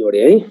क्वेशन जोडे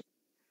है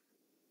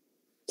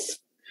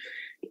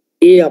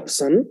ए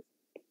option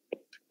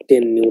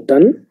 10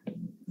 Newton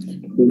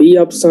be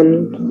option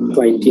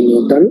 20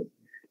 Newton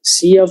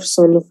C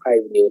option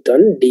 5 Newton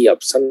D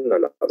option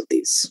non of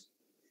this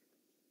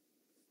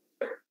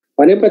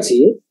भनेपछि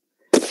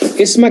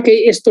यसमा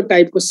केही यस्तो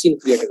टाइपको seen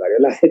create गर्यो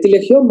ल यति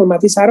लेख्यो म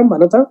माथि सारम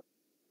भन त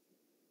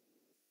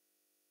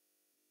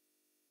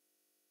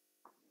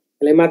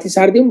यसलाई माथि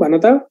सार्दियौ भन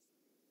त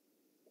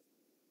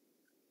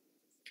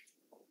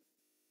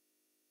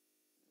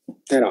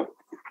हेर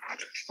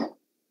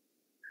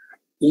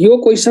यो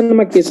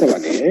क्वेशनमा के छ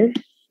भने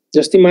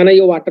जस्तै माने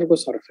यो वाटरको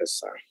सरफेस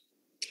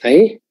छ है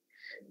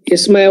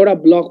यसमा एउटा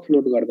ब्लक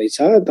फ्लोट गर्दैछ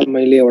त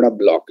मैले एउटा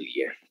ब्लक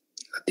लिए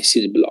दिस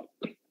इज ब्लक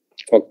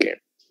ओके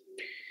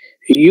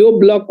यो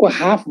ब्लकको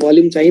हाफ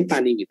भोल्युम चाहिँ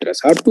पानी भित्र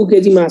छ 2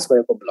 केजी मास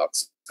भएको ब्लक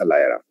छ ल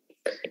हेर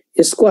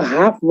यसको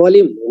हाफ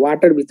भोल्युम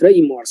वाटर भित्र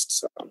इमर्स्ड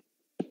छ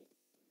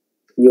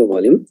यो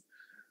volume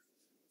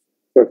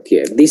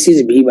okay this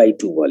is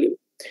v/2 volume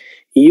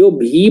यो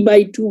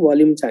v/2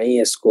 भोल्युम चाहिँ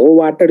यसको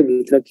वाटर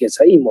भित्र के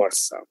छ इमर्स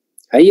छ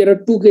है र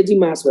 2 केजी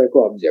मास भएको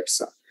अब्जेक्ट छ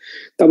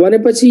त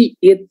भनेपछि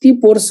यति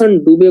पोर्सन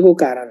डुबेको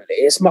कारणले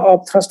यसमा अफ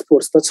थ्रस्ट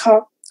फोर्स त छ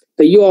त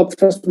यो अफ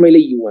थ्रस्ट मैले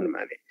u1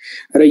 माने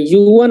र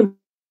u1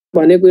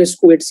 भनेको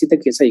यसको वेट सित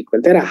के छ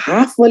इक्वल तर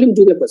हाफ भोल्युम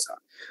डुबेको छ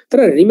तर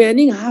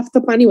रिमेनिङ हाफ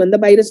त पानी भन्दा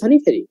बाहिर छ नि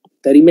फेरि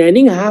त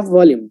रिमेनिङ हाफ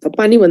भोल्युम त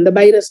पानी भन्दा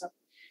बाहिर छ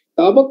त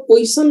अब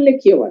क्वेशनले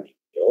के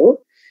भन्यो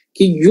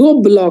कि यो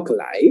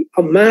ब्लकलाई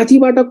अब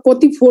माथिबाट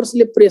कति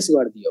फोर्सले प्रेस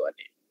गरिदियो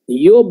भने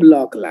यो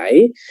ब्लकलाई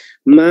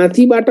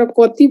माथिबाट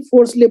कति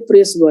फोर्सले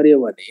प्रेस गर्यो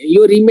भने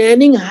यो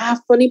रिमेनिङ हाफ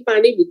पनि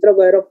पानी भित्र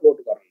गएर फ्लोट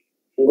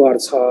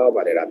गर्छ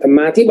भनेर त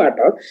माथिबाट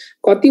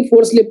कति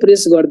फोर्सले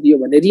प्रेस गरिदियो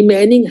भने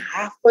रिमेनिङ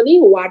हाफ पनि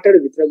वाटर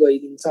भित्र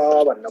गइदिन्छ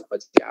भन्न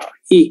खोजेको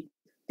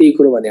त्यही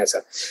कुरो भनेको छ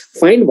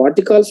find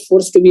vertical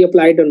force to be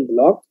applied on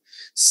block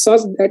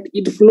such that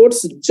it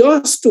floats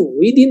just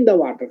within the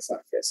water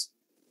surface.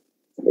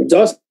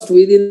 Just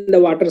within the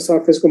water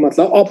surface को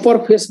मतलब upper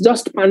face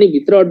just पानी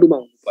भित्र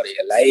डुबाउनु पर्यो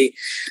यसलाई।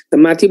 त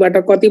माथिबाट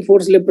कति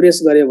फोर्सले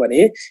प्रेस गर्यो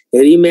भने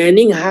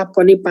रिमेनिङ हाफ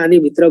पनि पानी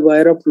भित्र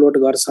गएर फ्लोट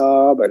गर्छ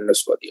भनेर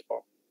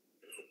सोधिएको।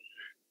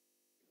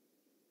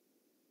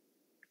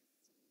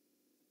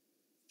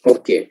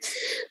 ओके,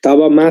 तब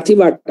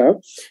माथिबाट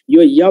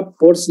यो F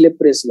फोर्सले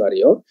प्रेस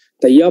गर्यो,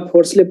 त F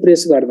फोर्सले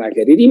प्रेस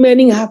गर्दाखेरि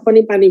रिमेनिङ हाफ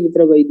पनि पानी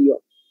भित्र गइदियो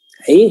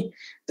है।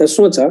 त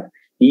सोच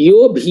यो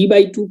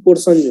v/2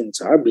 पोर्सन जुन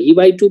छ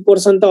v/2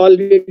 पोर्सन त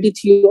अलरेडी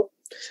थियो,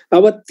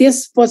 अब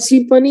त्यसपछि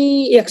पनि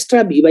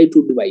एक्स्ट्रा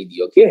v/2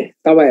 डुबाइदियो के।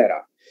 तब हेर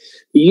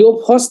यो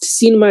फर्स्ट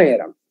सिनमा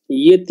हेर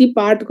यति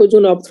पार्टको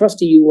जुन अपथ्रस्ट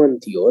u1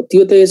 थियो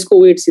त्यो त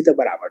यसको वेट सित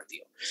बराबर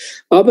थियो।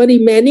 अब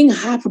रिमेनिङ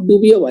हाफ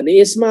डुब्यो भने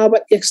यसमा अब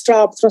एक्स्ट्रा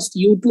अपथ्रस्ट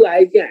u2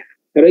 आयो क्या,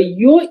 र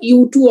यो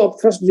u2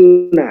 अपथ्रस्ट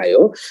जुन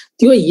आयो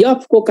त्यो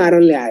f को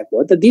कारणले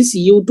आएको। त this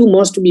u2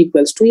 must be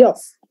equals to f,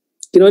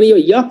 किनभने यो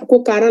f को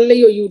कारणले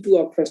यो u2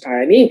 अपथ्रस्ट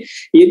आयो नि।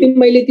 यदि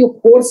मैले त्यो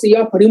फोर्स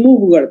f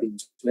रिमुभ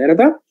गरिदिन्छु, हेर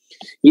त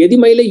यदि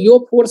मैले यो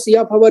फोर्स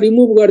f अब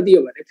रिमुभ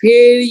गरिदियो भने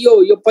फेरि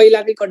यो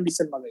पहिलाकै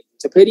कन्डिसनमा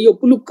गइन्छ, फेरि यो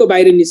पुलुक्क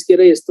बाहिर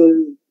निस्केर यस्तो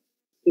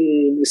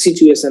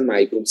सिचुएसनमा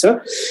आइपुग्छ।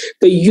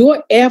 त यो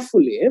f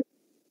ले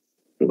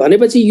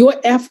भनेपछि यो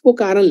f को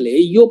कारणले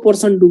यो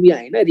पोर्सन डुब्यो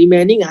हैन,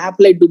 रिमेनिङ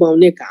हाफलाई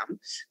डुबाउने काम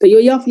त यो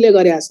f ले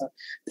गरेछ।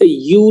 त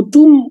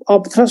u2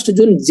 अपथ्रस्ट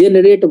जुन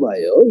जेनेरेट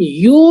भयो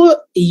यो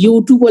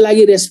u2 को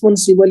लागि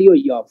रेस्पोन्सिबल यो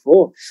f हो।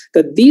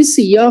 त this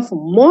f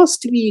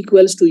must be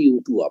equals to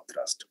u2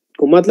 upthrust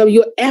को मतलब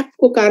यो f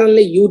को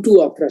कारणले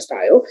u2 अपथ्रस्ट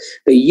आयो,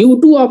 त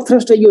u2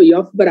 अपथ्रस्ट यो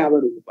f बराबर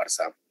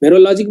हुनुपर्छ। मेरो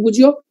लजिक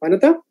बुझ्यो भन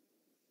त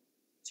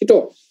छिटो।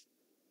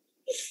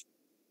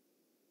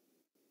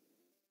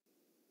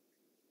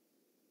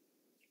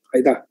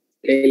 है त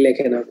केही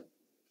लेखेन।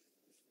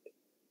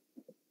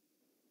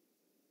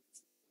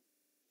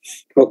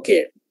 ओके,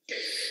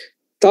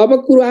 तब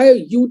कुरो आयो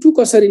u2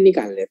 कसरी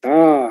निकाल्ने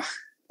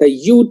त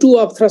u2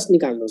 अपथ्रस्ट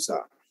निकाल्नु छ।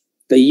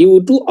 त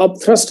u2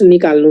 अपथ्रस्ट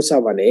निकाल्नु छ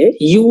भने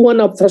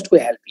u1 अपथ्रस्ट को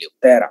हेल्प लिऊ।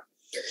 त हेर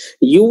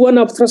u1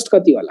 अपथ्रस्ट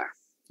कति होला,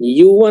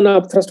 u1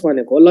 अपथ्रस्ट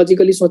भनेको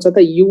लजिकली सोच त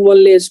u1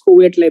 ले यसको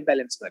वेटलाई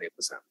ब्यालेन्स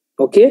गरेको छ।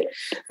 ओके,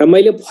 र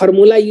मैले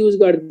फर्मुला युज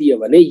गरिदियो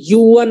भने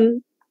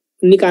u1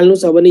 निकाल्नु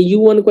छ भने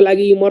u1 को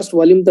लागि इमर्स्ड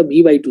भोल्युम त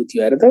v/2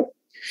 थियो। हेर त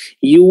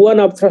u1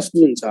 अपथ्रस्ट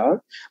जुन छ,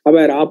 अब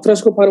हेर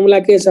अपथ्रस्ट को फर्मुला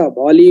के छ,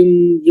 volume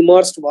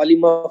immersed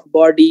volume of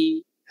body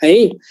है।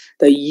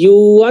 त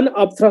u1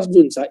 अपथ्रस्ट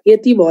जुन छ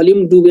यति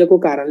भोल्युम डुबेको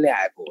कारणले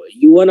आएको हो।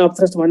 u1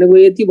 अपथ्रस्ट भनेको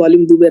यति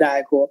भोल्युम डुबेर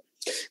आएको।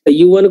 त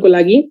u1 को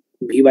लागि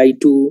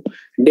v/2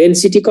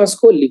 डेन्सिटी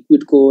कसको,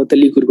 लिक्विडको, त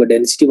लिक्विडको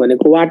डेन्सिटी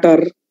भनेको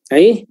वाटर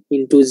है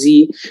इन्टु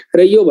g,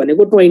 र यो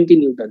भनेको 20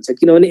 न्यूटन छ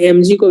किनभने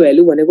mg को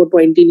भ्यालु भनेको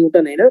 20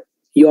 न्यूटन हैन।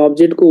 यो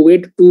अब्जेक्ट को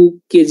वेट 2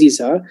 kg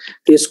छ,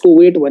 त्यसको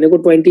वेट भनेको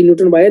 20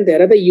 न्यूटन भयो नि।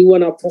 हेर त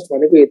u1 अपथ्रस्ट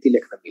भनेको यति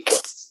लेख्न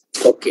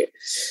मिल्यो। ओके,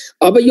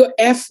 अब यो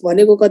f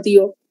भनेको कति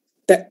हो,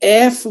 त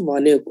f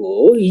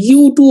भनेको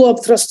u2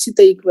 अपथ्रस्ट सित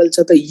इक्वल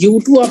छ। त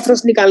u2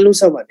 अपथ्रस्ट निकाल्नु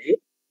छ भने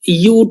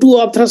u2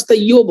 अपथ्रस्ट त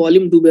यो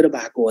भोल्युम डुबेर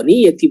भएको हो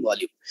नि, यति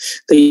भोल्युम।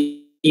 त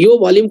यो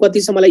भोल्युम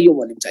कति छ, मलाई यो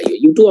भोल्युम चाहियो।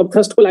 u2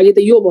 अपथ्रस्ट को लागि त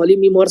यो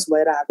भोल्युम इमर्स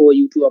भएर आएको हो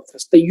u2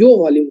 अपथ्रस्ट, त यो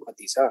भोल्युम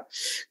कति छ,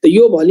 त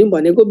यो भोल्युम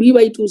भनेको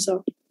v/2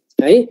 छ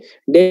है।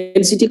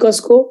 डेन्सिटी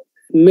कसको,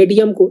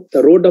 मिडियम को, त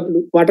रो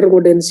w वाटर को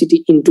डेन्सिटी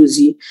इन्टु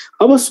g।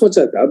 अब सोच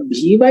त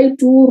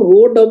v/2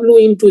 रो w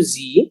इन्टु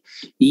g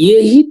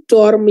यही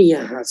टर्म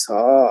यहाँ छ,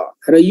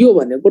 र यो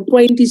भनेको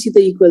 20 सित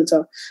इक्वल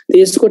छ। त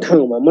यसको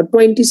ठाउँमा म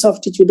 20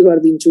 सब्स्टिट्युट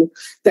गरिदिन्छु।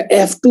 त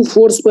f2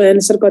 फोर्स को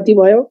आन्सर कति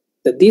भयो,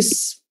 त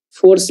this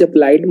force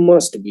applied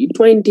must be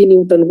 20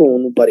 Newton को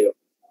हुनु पर्यो।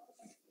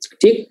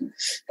 ठीक,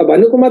 त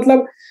भन्नुको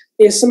मतलब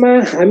यसमा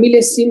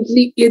हामीले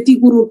सिम्पली यति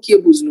कुरो के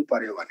बुझ्नु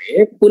पर्यो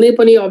भने कुनै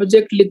पनि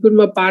अब्जेक्ट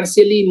लिक्विडमा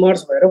पार्शियली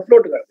इमर्स भएर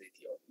फ्लोट गर्दै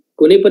थियो,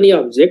 कुनै पनि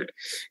अब्जेक्ट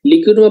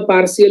लिक्विडमा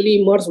पार्शियली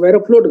इमर्स भएर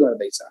फ्लोट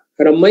गर्दैछ,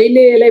 र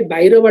मैले यसलाई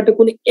बाहिरबाट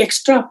कुनै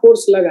एक्स्ट्रा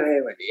फोर्स लगाए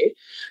भने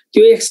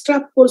त्यो एक्स्ट्रा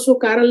फोर्सको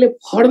कारणले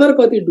फर्दर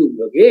कति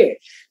डुब्यो के,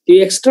 त्यो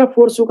एक्स्ट्रा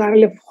फोर्सको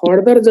कारणले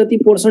फर्दर जति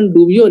पोर्सन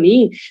डुब्यो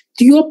नि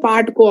त्यो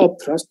पार्टको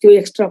अपथ्रस्ट त्यो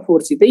एक्स्ट्रा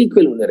फोर्स सित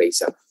इक्वल हुने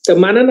रहेछ। त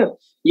मान न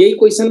यही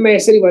क्वेशनमा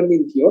यसरी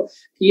भनिदिन्थ्यो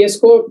कि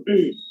यसको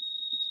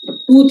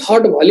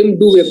 2/3 भोल्युम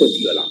डुबेको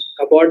थियो होला।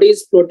 A body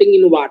is floating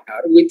in water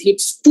with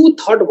its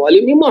 2/3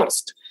 volume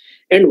immersed,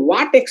 and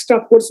what extra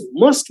force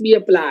must be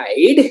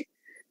applied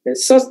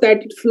such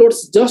that it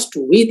floats just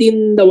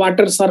within the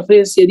water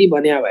surface यदि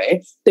भन्या भए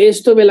त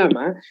यस्तो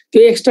बेलामा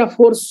त्यो एक्स्ट्रा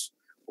फोर्स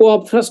को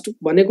अपथ्रस्ट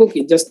भनेको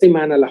कि जस्तै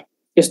मान ल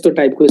यस्तो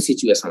टाइपको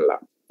सिचुएसन, ल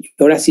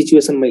एउटा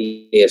सिचुएसन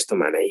मैले यस्तो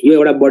माने, यो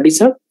एउटा बडी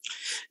छ,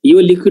 यो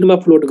लिक्विडमा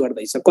फ्लोट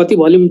गर्दैछ, कति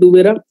भोल्युम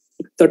डुबेर,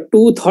 त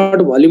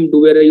 2/3 भोल्युम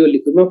डुबेर यो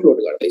लिक्विडमा फ्लोट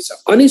गर्दैछ।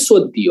 अनि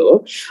सोधियो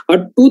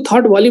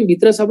 2/3 भोल्युम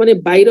भित्र छ भने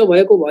बाहिर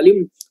भएको भोल्युम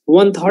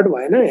 1/3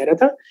 भएन। हेर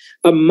त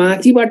अब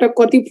माथिबाट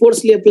कति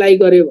फोर्सले एप्लाई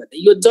गर्यो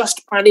भने यो जस्ट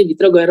पानी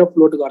भित्र गएर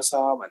फ्लोट गर्छ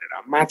भनेर,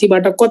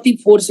 माथिबाट कति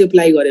फोर्स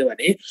एप्लाई गर्यो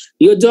भने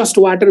यो जस्ट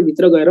वाटर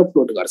भित्र गएर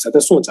फ्लोट गर्छ। त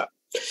सोच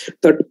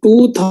त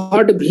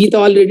 2/3 भी त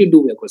अलरेडी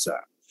डुबेको छ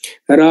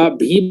र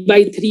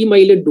v/3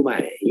 मैले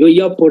डुबाएँ यो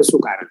य फोर्सको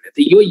कारणले। त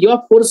यो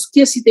फोर्स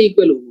के सित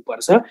इक्वल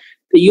हुनुपर्छ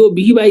त यो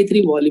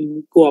v/3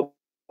 भोल्युमको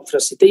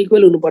अपथ्रस्ट सित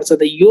इक्वल हुनुपर्छ।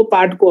 त यो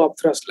पार्टको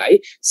अपथ्रस्टलाई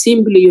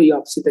सिम्पली यो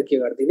f सित के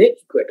गर्दिने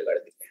इक्वेट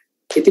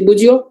गर्दिने। यति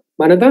बुझ्यो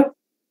भन त।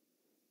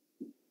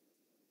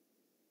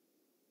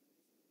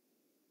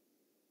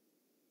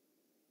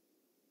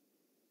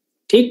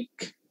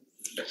 ठीक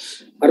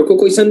अर्को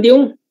क्वेशन दिउँ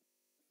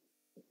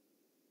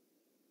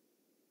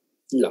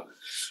ल।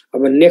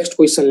 अब नेक्स्ट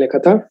क्वेशन लेख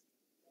त।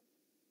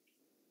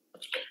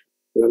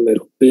 ल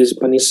मेरो पेज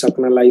पनि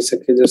सक्न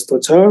लागिसके जस्तो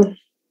छ।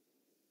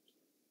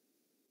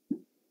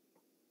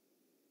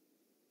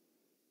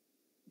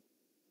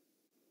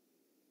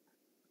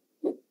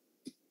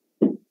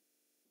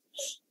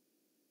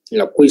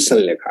 ल क्वेशन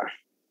लेखा।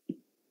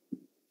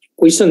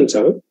 क्वेशन छ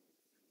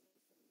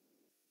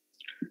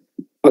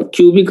a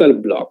cubical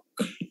block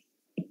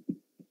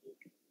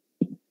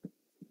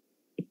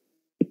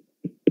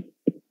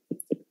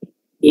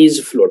is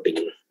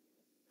floating।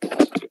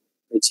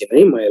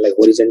 है मैं यसलाई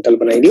horizontal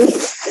बनाइदिउँ।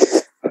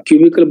 a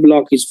cubical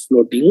block is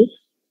floating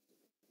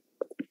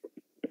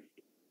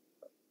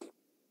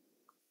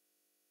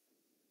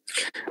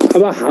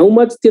अब हाउ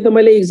मच त्यो त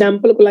मैले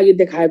एक्जाम्पलको लागि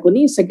देखाएको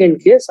नि सेकेन्ड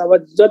केस। अब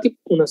जति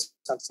हुन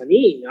सक्छ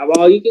नि। अब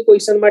अघिको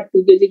क्वेशनमा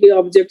 2 kg के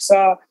अब्जेक्ट छ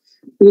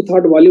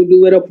 2/3 भोल्युम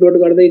डुबेर फ्लोट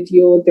गर्दै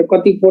थियो त्यो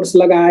कति फोर्स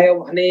लगायो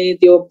भने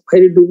त्यो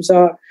फेरि डुब्छ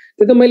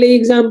त्यो त मैले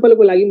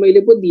एक्जाम्पलको लागि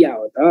मैले पो दिया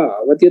हो त।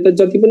 अब त्यो त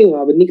जति पनि हो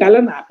अब निकाल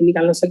न आफै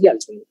निकाल्न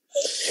सकिहाल्छु नि।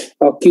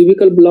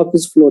 Cubical block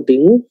is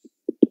floating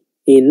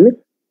in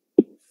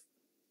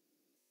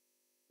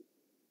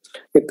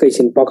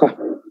एकैछिन पख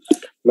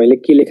मैले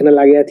के लेख्न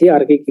लागेको थिएँ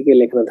अर्कै के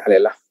लेख्न थाले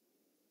ल।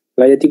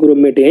 ल यति कुरो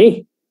मेटे है।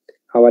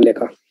 अब लेख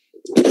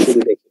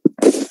सुरुदेखि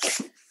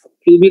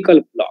cubical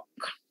block.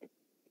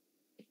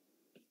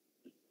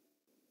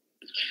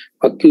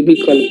 A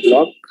cubical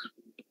block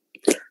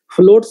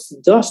floats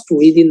just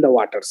within the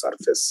water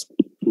surface.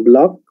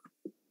 Block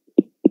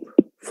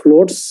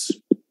floats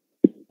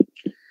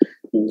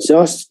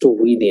just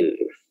within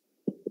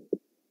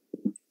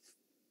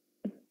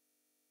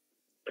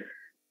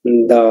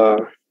the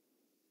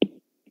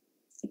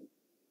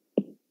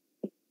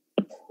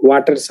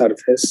water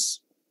surface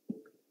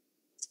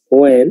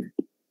when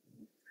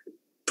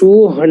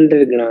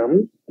 200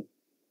 gram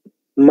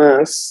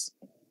mass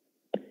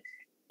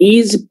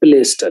is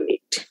placed on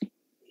it.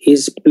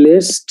 Is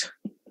placed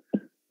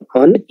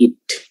on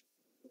it.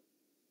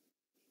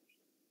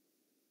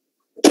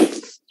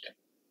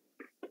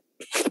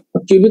 A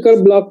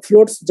cubical block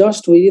floats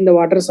just within the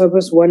water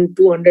surface when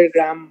 200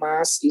 gram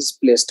mass is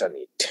placed on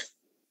it.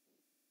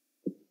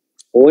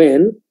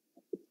 When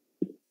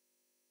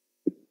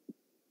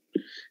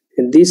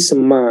this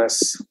mass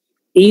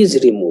is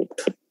removed,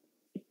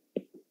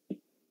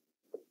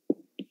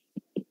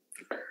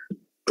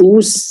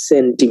 2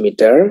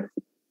 centimeter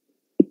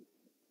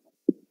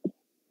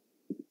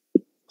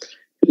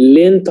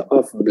length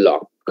of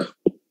block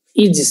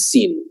is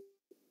seen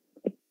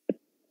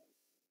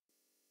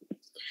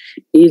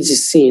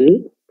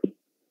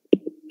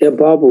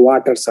above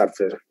water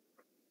surface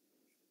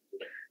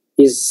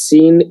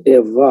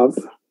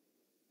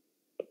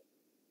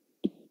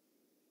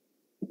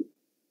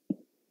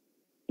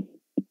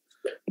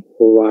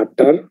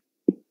water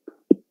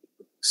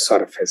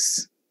surface.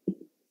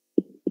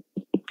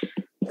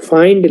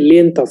 Find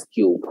length of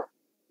cube.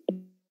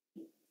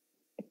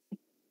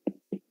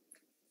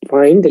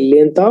 Find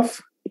length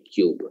of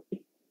cube.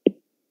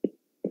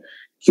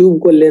 Cube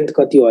को length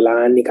कति होला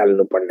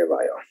निकाल्नु पर्ने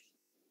भयो।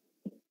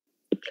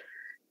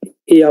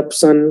 A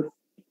option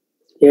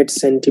 8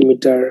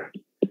 centimeter,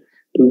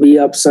 B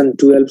option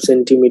 12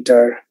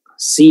 centimeter,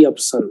 C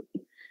option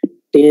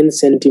 10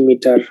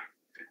 centimeter,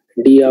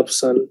 D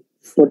option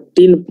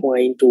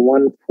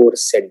 14.14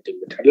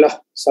 centimeter। ल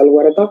solve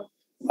गर त।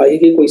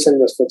 अहिलेकै क्वेशन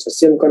जस्तो छ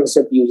सेम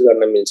कन्सेप्ट युज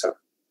गर्न मिल्छ।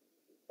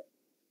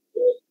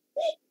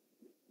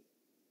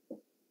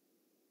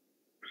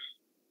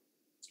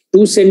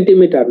 2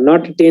 centimeter,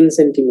 not 10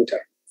 centimeter.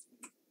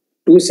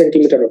 2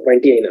 centimeter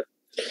point here.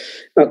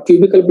 A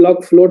cubical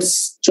block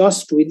floats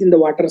just within the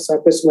water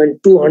surface when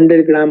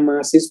 200 gram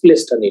mass is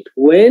placed on it.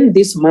 When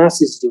this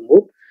mass is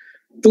removed,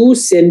 2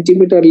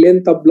 centimeter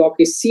length of block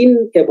is seen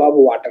above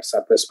water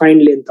surface.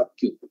 Find length of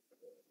cube.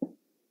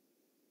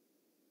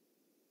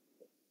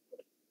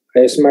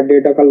 इसमें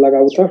data का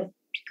लगाओ था।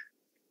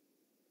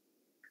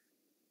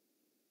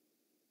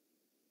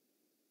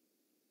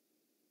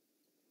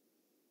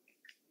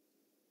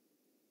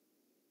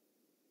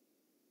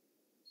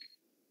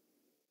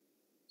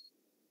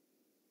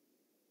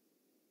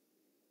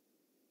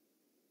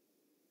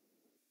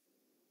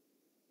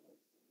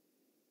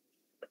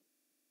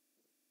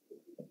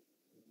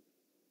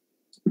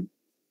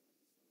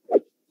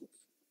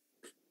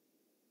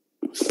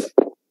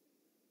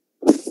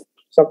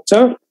 सक्छ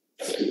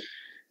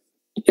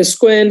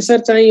यसको answer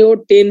चाहिँ यो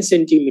 10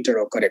 centimetre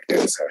हो correct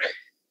answer.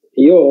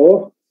 यो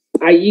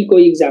आईई को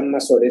एक्जाममा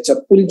सोधेछ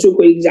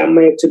पुल्चोको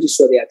एक्जाममा एकचोटी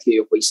सोधेको थियो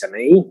यो क्वेशन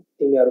है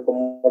तिमीहरुको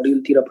मोड्युल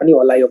तिर पनि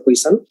होला यो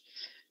क्वेशन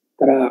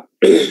र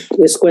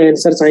यसको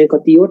एन्सर चाहिँ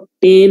कति हो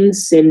 10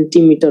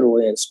 सेन्टिमिटर हो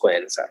यसको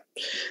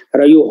एन्सर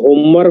र यो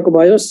होमवर्क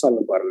भयो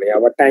सल्भ गर्ने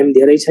अब टाइम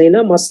धेरै छैन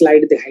म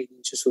स्लाइड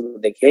देखाइदिन्छु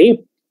सुरुदेखि है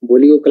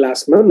भोलिको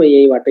क्लासमा म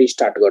यहीबाट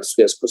स्टार्ट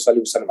गर्छु यसको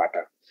सल्युसनबाट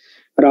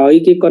र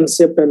अहिले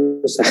कन्सेप्ट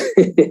अनुसार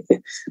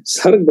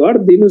सर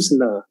गरिदिनुस्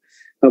न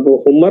अब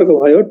होमवर्क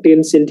भयो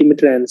 10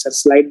 सेन्टिमिटर एन्सर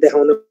स्लाइड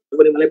देखाउन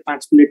पनि मलाई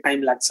 5 मिनेट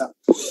टाइम लाग्छ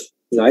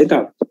है त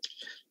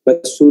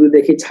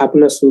सुरुदेखि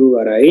छाप्न सुरु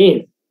गर है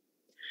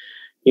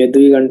यो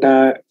 2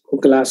 घण्टाको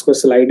क्लासको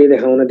स्लाइडै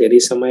देखाउन धेरै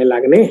समय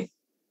लाग्ने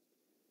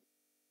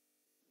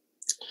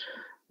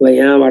ल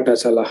यहाँबाट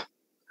छ ल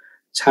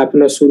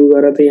छाप्न सुरु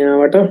गर त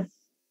यहाँबाट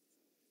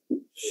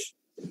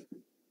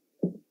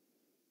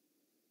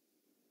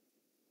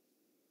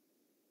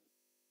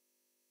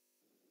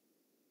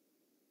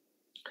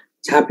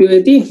छाप्यो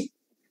यति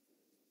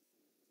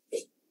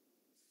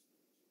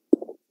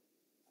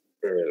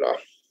ल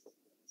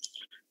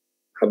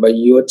अब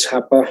यो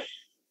छाप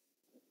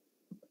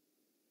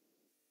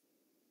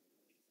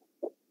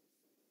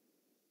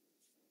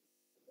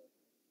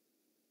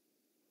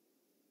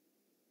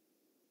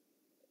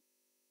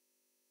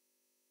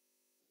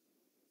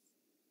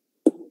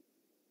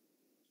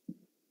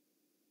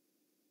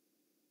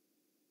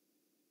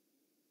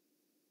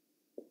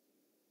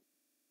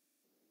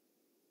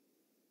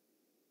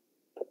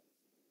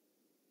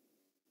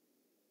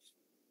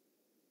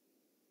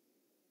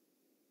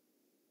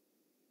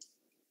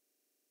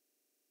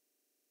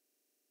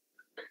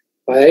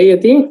भयो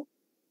यति